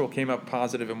nostril came up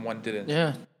positive and one didn't.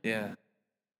 Yeah. Yeah.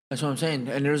 That's what I'm saying.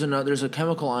 And there's a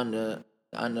chemical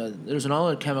there's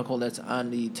another chemical that's on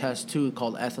the test too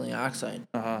called ethylene oxide,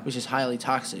 which is highly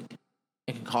toxic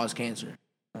and can cause cancer.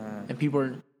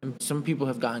 And some people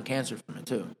have gotten cancer from it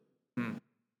too.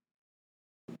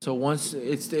 So once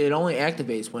it only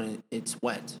activates when it's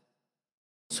wet.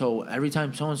 So every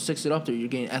time someone sticks it up there, you're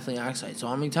getting ethylene oxide. So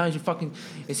how many times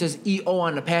it says EO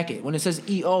on the packet. When it says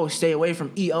EO, stay away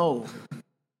from EO.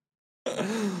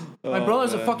 My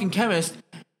brother's a fucking chemist,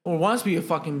 or wants to be a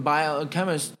fucking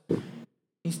biochemist.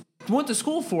 He went to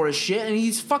school for his shit, and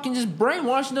he's fucking just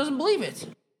brainwashed and doesn't believe it.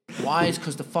 Why? It's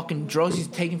because the fucking drugs he's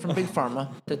taking from Big Pharma,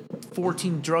 the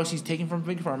 14 drugs he's taking from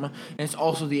Big Pharma, and it's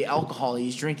also the alcohol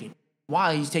he's drinking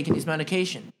while he's taking his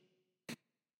medication.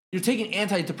 You're taking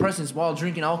antidepressants while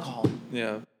drinking alcohol.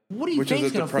 Yeah. What do you think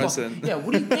is gonna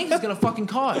what do you think is gonna fucking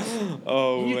cause?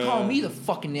 Oh, and you man. call me the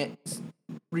fucking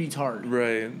retard.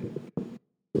 Right.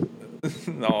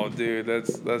 No, dude,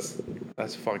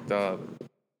 that's fucked up.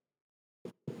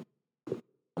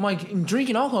 I'm like,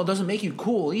 drinking alcohol doesn't make you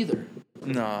cool either.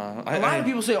 Nah. A lot of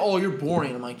people say, "Oh, you're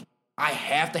boring." I'm like, I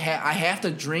have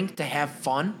to drink to have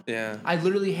fun. Yeah. I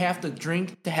literally have to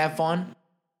drink to have fun.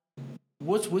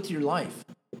 What's with your life?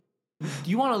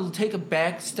 Do you want to take a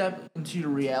back step into your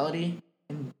reality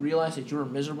and realize that you're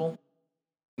miserable?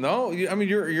 No, I mean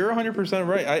you're 100%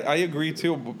 right. I agree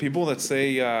too. But people that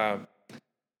say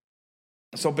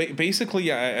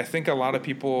basically, I think a lot of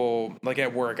people like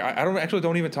at work. I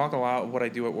don't even talk a lot what I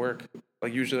do at work.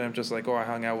 Like usually I'm just like, oh, I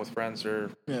hung out with friends or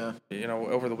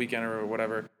over the weekend or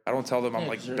whatever. I don't tell them I'm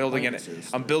like building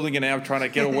an app trying to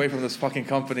get away from this fucking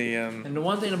company. And the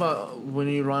one thing about when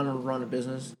you run a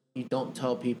business, you don't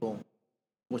tell people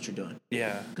what you're doing.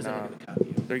 Yeah, because they're going to copy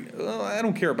you. I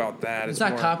don't care about that. It's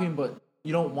not copying, but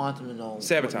you don't want them to know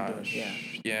sabotage.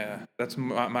 Yeah, that's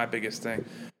my biggest thing.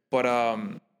 But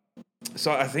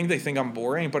so I think they think I'm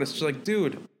boring, but it's just like,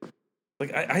 dude,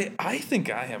 like I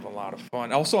think I have a lot of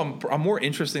fun. Also, I'm more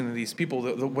interesting than these people.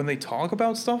 When they talk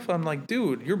about stuff, I'm like,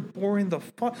 dude, you're boring the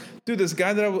fuck. Dude, this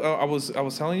guy that I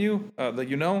was telling you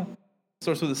that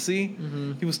starts with a C.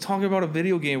 Mm-hmm. He was talking about a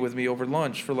video game with me over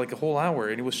lunch for like a whole hour,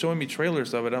 and he was showing me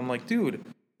trailers of it. I'm like, dude,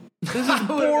 this is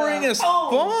boring as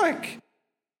fuck.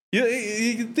 Yeah,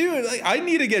 dude, like, I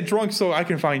need to get drunk so I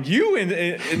can find you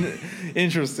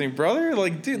interesting, brother.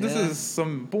 Like, dude, this is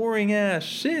some boring ass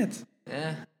shit.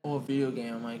 Yeah, or a video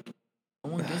game. I'm like,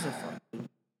 no one gives a fuck, dude.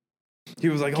 He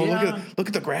was like, oh, look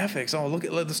at the graphics. Oh, look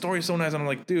at the story's so nice. And I'm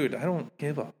like, dude, I don't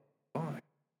give a fuck.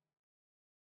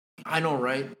 I know,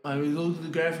 right? I look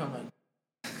at the graphics. I'm like,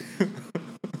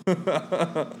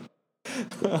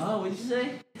 oh, what'd you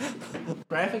say?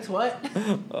 Graphics, what?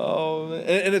 Oh,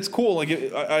 and it's cool. Like,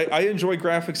 I enjoy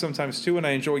graphics sometimes too, and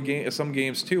I enjoy some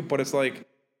games too. But it's like,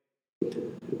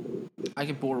 I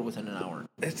get bored within an hour.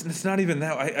 It's not even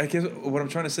that. I guess what I'm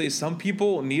trying to say is some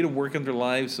people need to work on their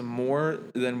lives more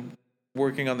than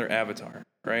working on their avatar,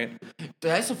 right?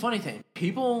 That's the funny thing.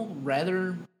 People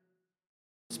rather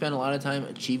spend a lot of time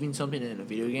achieving something in a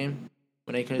video game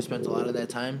when they could have spent a lot of that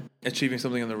time achieving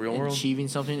something in the real world. Achieving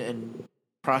something and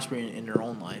prospering in their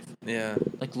own life. Yeah.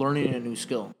 Like learning a new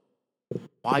skill.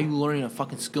 Why are you learning a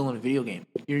fucking skill in a video game?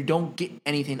 You don't get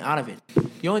anything out of it.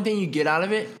 The only thing you get out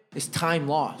of it is time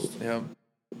lost. Yeah.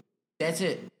 That's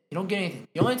it. You don't get anything.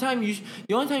 The only time you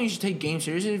should take games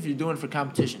seriously if you're doing it for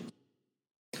competition.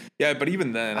 Yeah, but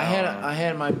even then, I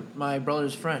had my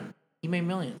brother's friend. He made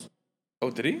millions.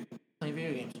 Oh, did he? Playing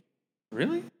video games.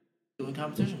 Really? Doing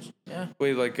competitions. Yeah.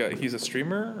 Wait, like he's a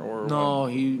streamer or? No,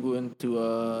 what? He went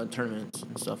to tournaments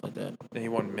and stuff like that. And he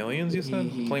won millions. You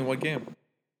said playing what game?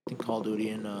 I think Call of Duty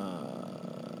and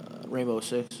Rainbow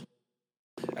Six.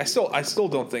 I still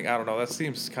don't think. I don't know. That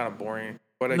seems kind of boring.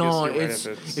 But I guess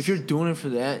you're right if you're doing it for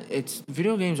that,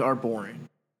 video games are boring.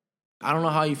 I don't know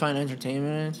how you find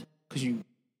entertainment in it because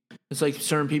it's like there's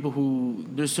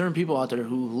certain people out there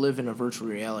who live in a virtual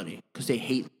reality because they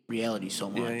hate reality so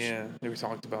much. Yeah. We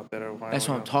talked about that a while That's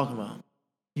ago. what I'm talking about.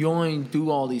 You only do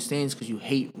all these things because you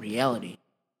hate reality.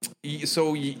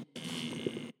 So I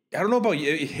don't know about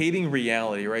hating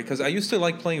reality, right? Because I used to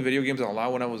like playing video games a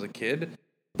lot when I was a kid,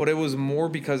 but it was more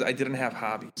because I didn't have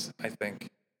hobbies, I think.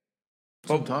 That's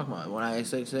what I'm talking about.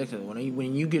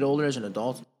 When you get older as an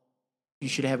adult, you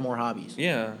should have more hobbies.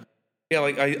 Yeah. Yeah,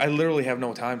 like I literally have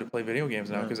no time to play video games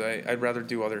now because I'd rather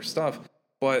do other stuff.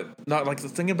 But not like the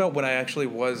thing about when I actually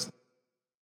was,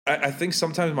 I think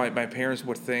sometimes my parents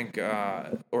would think,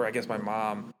 or I guess my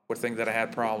mom would think that I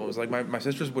had problems. Like my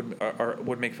sisters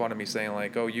would make fun of me saying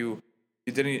like, oh, you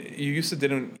used to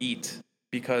didn't eat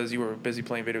because you were busy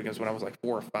playing video games when I was like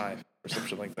 4 or 5 or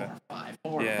something like that.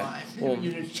 4 or 5. Well,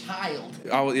 you're a child.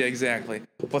 Oh yeah, exactly.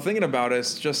 But thinking about it,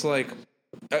 it's just like.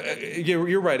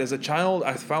 You're right. As a child,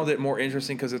 I found it more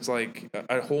interesting because it's like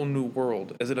a whole new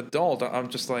world. As an adult, I'm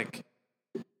just like,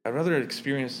 I'd rather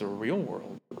experience the real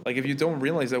world. Like if you don't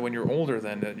realize that when you're older,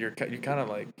 then you're kind of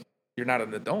like you're not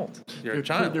an adult. You're a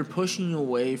child. They're pushing you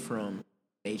away from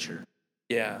nature.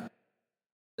 Yeah.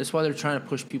 That's why they're trying to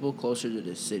push people closer to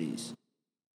the cities.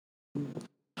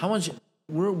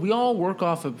 We all work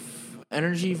off of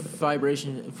energy,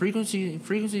 vibration,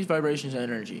 frequencies, vibrations, and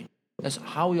energy. That's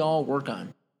how we all work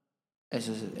on. as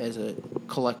a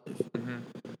collective. Mm-hmm.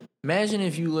 Imagine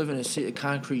if you live in a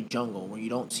concrete jungle where you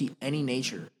don't see any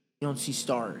nature, you don't see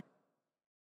stars,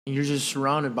 and you're just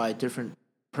surrounded by different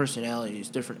personalities,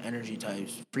 different energy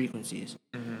types, frequencies,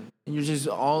 and you're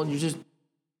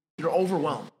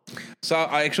overwhelmed. So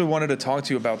I actually wanted to talk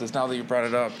to you about this now that you brought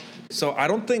it up. So I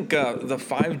don't think the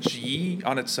 5G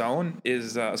on its own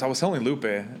is. So I was telling Lupe,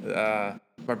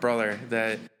 my brother,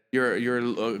 that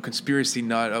you're a conspiracy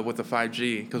nut with the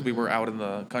 5G because we were out in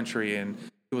the country and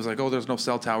he was like, "Oh, there's no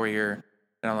cell tower here,"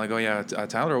 and I'm like, "Oh yeah,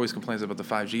 Tyler always complains about the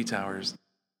 5G towers."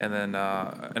 And then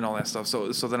and all that stuff.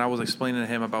 So then I was explaining to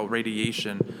him about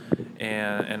radiation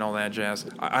and all that jazz.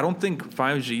 I don't think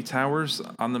 5G towers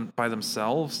by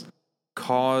themselves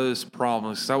cause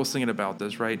problems. Because I was thinking about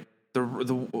this, right?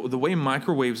 The way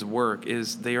microwaves work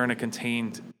is they are in a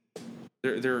contained.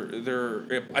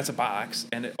 It's a box,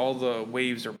 and all the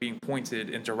waves are being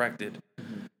pointed and directed.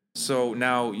 So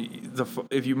now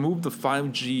if you move the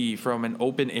 5G from an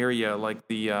open area like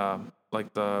the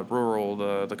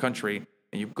rural the country.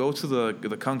 And you go to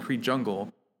the concrete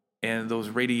jungle, and those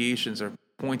radiations are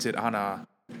pointed on a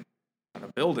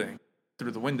building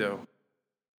through the window.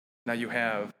 Now you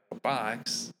have a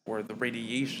box where the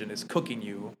radiation is cooking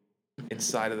you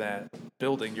inside of that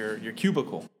building, your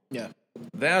cubicle. Yeah,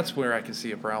 that's where I can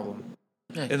see a problem.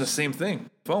 Nice. And the same thing,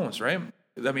 phones, right?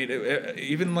 I mean,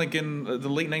 even like in the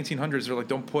late 1900s, they're like,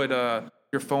 don't put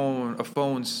mobile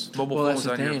phones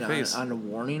on your face. On the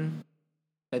warning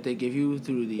that they give you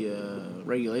through the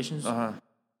regulations,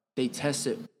 they test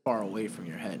it far away from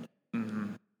your head.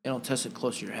 Mm-hmm. They don't test it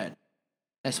close to your head.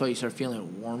 That's why you start feeling a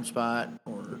warm spot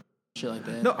or shit like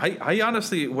that. No, I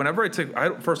honestly, whenever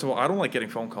first of all, I don't like getting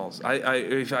phone calls.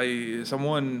 If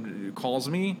someone calls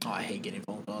me, I hate getting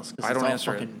phone calls. I don't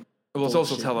answer it. Well, it's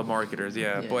also telemarketers,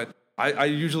 yeah. But I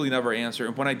usually never answer,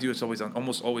 and when I do, it's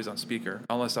almost always on speaker,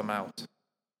 unless I'm out.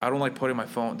 I don't like putting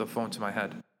the phone to my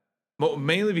head.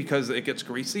 Mainly because it gets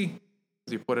greasy.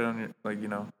 You put it on your,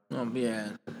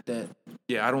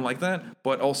 Yeah, I don't like that.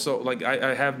 But also, like,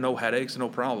 I have no headaches, no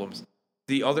problems.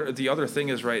 The other thing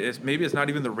is, right, maybe it's not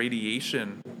even the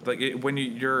radiation. Like, when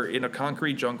you're in a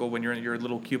concrete jungle, when you're in your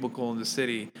little cubicle in the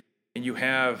city, and you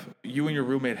and your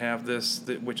roommate have this,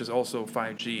 which is also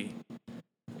 5G,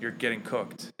 you're getting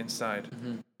cooked inside.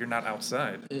 Mm-hmm. You're not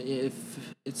outside.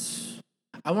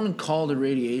 I wouldn't call the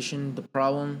radiation the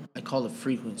problem. I call the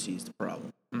frequencies the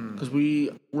problem. Because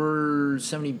we're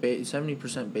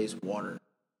 70% base water.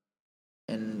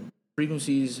 And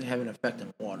frequencies have an effect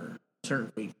on water.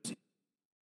 Certain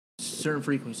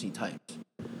frequency types.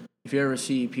 If you ever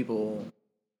see people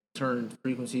turn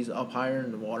frequencies up higher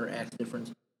and the water acts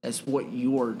different, that's what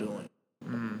you're doing.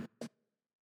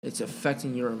 It's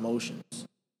affecting your emotions,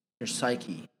 your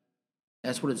psyche.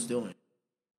 That's what it's doing.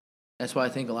 That's why I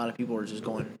think a lot of people are just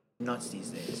going nuts these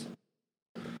days.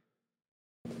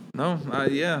 No,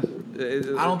 yeah.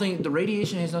 I don't think the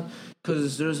radiation has nothing,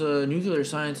 because there's a nuclear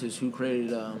scientist who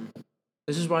created.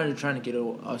 This is why they're trying to get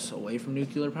us away from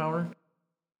nuclear power.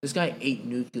 This guy ate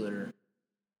nuclear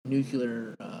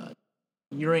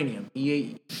uranium. He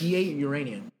ate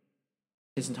uranium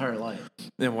his entire life.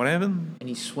 And what happened? And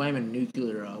he swam in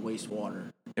nuclear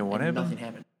wastewater. And what happened? Nothing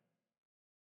happened.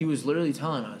 He was literally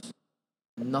telling us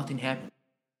nothing happened.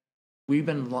 We've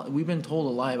been told a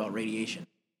lie about radiation.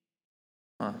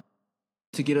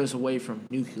 To get us away from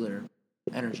nuclear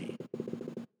energy,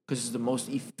 because it's the most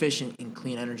efficient and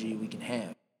clean energy we can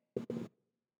have,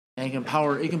 and it can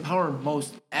power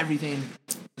most everything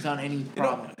without any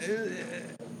problem.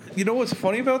 You know what's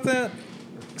funny about that?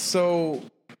 So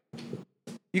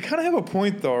you kind of have a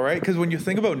point, though, right? Because when you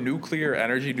think about nuclear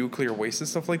energy, nuclear waste, and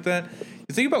stuff like that,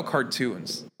 you think about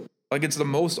cartoons. Like, it's the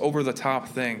most over-the-top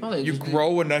thing. Oh, you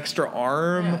grow an extra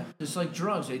arm. Yeah, it's like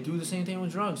drugs. They do the same thing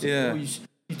with drugs. Yeah.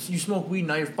 You smoke weed,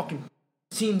 now you're fucking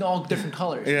seeing all different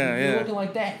colors. Yeah, you're looking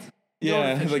like that.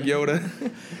 Yeah, like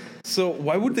Yoda. So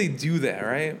why would they do that,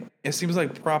 right? It seems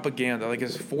like propaganda. Like,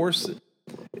 it's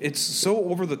so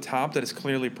over-the-top that it's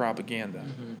clearly propaganda.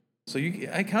 Mm-hmm. So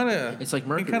it's like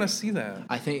mercury. You kind of see that.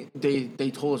 I think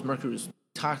they told us mercury was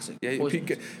toxic. Yeah,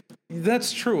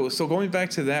 that's true. So going back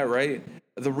to that, right?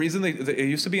 The reason it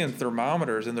used to be in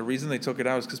thermometers, and the reason they took it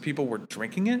out is because people were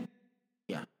drinking it.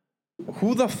 Yeah.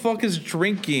 Who the fuck is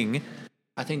drinking?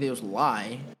 I think they just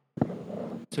lie.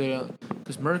 So,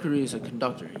 because mercury is a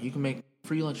conductor, you can make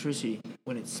free electricity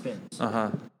when it spins.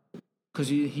 Because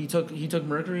he took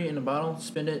mercury in a bottle,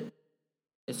 spin it,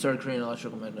 it started creating an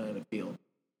electrical magnetic field.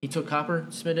 He took copper,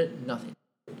 spin it, nothing.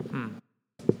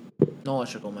 No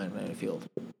electrical magnetic field.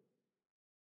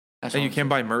 And you can't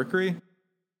buy mercury?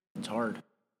 It's hard.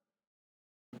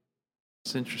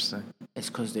 It's interesting. It's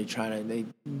because they try to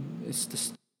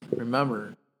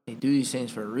remember, they do these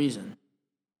things for a reason.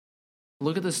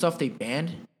 Look at the stuff they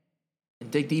banned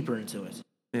and dig deeper into it.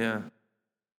 Yeah.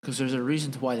 Because there's a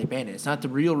reason to why they banned it. It's not the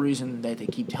real reason that they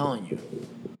keep telling you.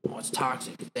 Oh, it's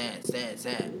toxic. It's that.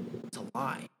 It's a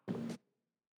lie.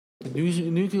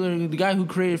 The guy who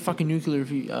created fucking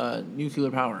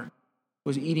nuclear power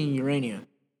was eating uranium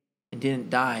and didn't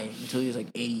die until he was like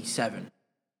 87.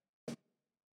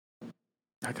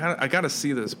 I gotta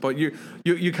see this, but you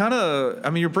kind of, I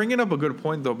mean, you're bringing up a good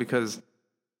point though, because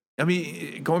I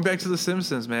mean, going back to The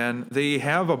Simpsons, man, they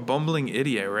have a bumbling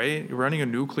idiot, right, running a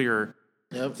nuclear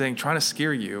thing, trying to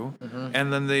scare you,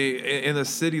 and then in the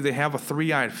city they have a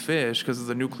 3-eyed fish because of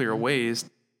the nuclear waste.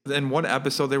 In one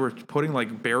episode, they were putting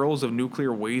like barrels of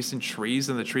nuclear waste in trees,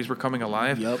 and the trees were coming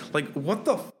alive. Yep. Like, what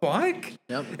the fuck?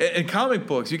 Yep. In comic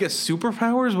books, you get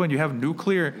superpowers when you have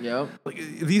nuclear. Yep. Like,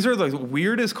 these are the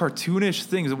weirdest cartoonish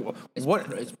things.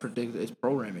 It's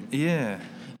programming. Yeah.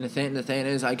 And the thing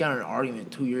is, I got in an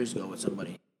argument 2 years ago with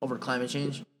somebody over climate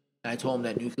change, and I told him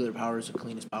that nuclear power is the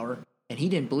cleanest power, and he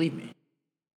didn't believe me.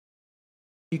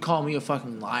 He called me a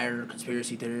fucking liar,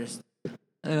 conspiracy theorist.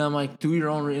 And I'm like, do your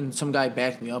own. And some guy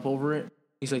backed me up over it.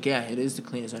 He's like, yeah, it is the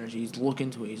cleanest energy. He's look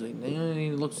into it. He's like,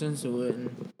 he looks into it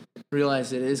and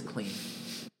realized it is clean.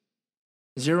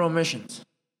 0 emissions.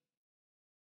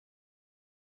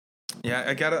 Yeah,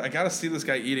 I gotta see this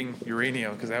guy eating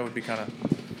uranium, because that would be kind of.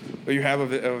 Oh, you have a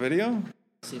video?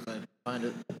 Let's see if I find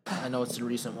it. I know it's the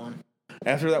recent one.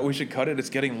 After that, we should cut it. It's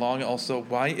getting long. Also,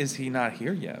 why is he not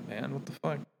here yet, man? What the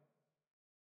fuck?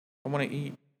 I want to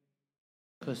eat.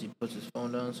 Because he puts his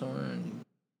phone down somewhere and he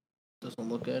doesn't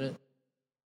look at it.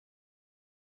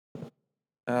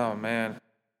 Oh, man.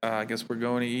 I guess we're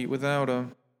going to eat without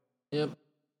him. Yep.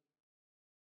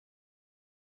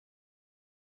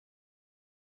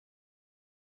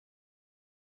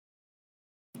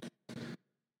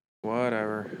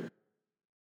 Whatever.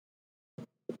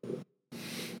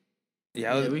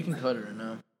 Yeah, we can cut it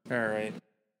now.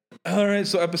 All right,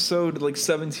 so episode like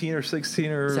 17 or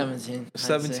 16 or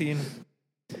 17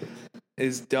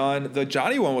 is done. The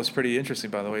Johnny one was pretty interesting,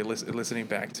 by the way. Listening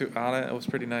back to on it was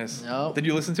pretty nice. Nope. Did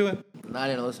you listen to it? I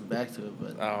didn't listen back to it,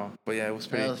 but yeah, it was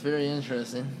pretty. That was very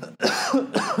interesting.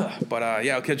 But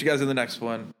yeah, I'll catch you guys in the next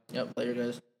one. Yep, later,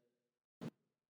 guys.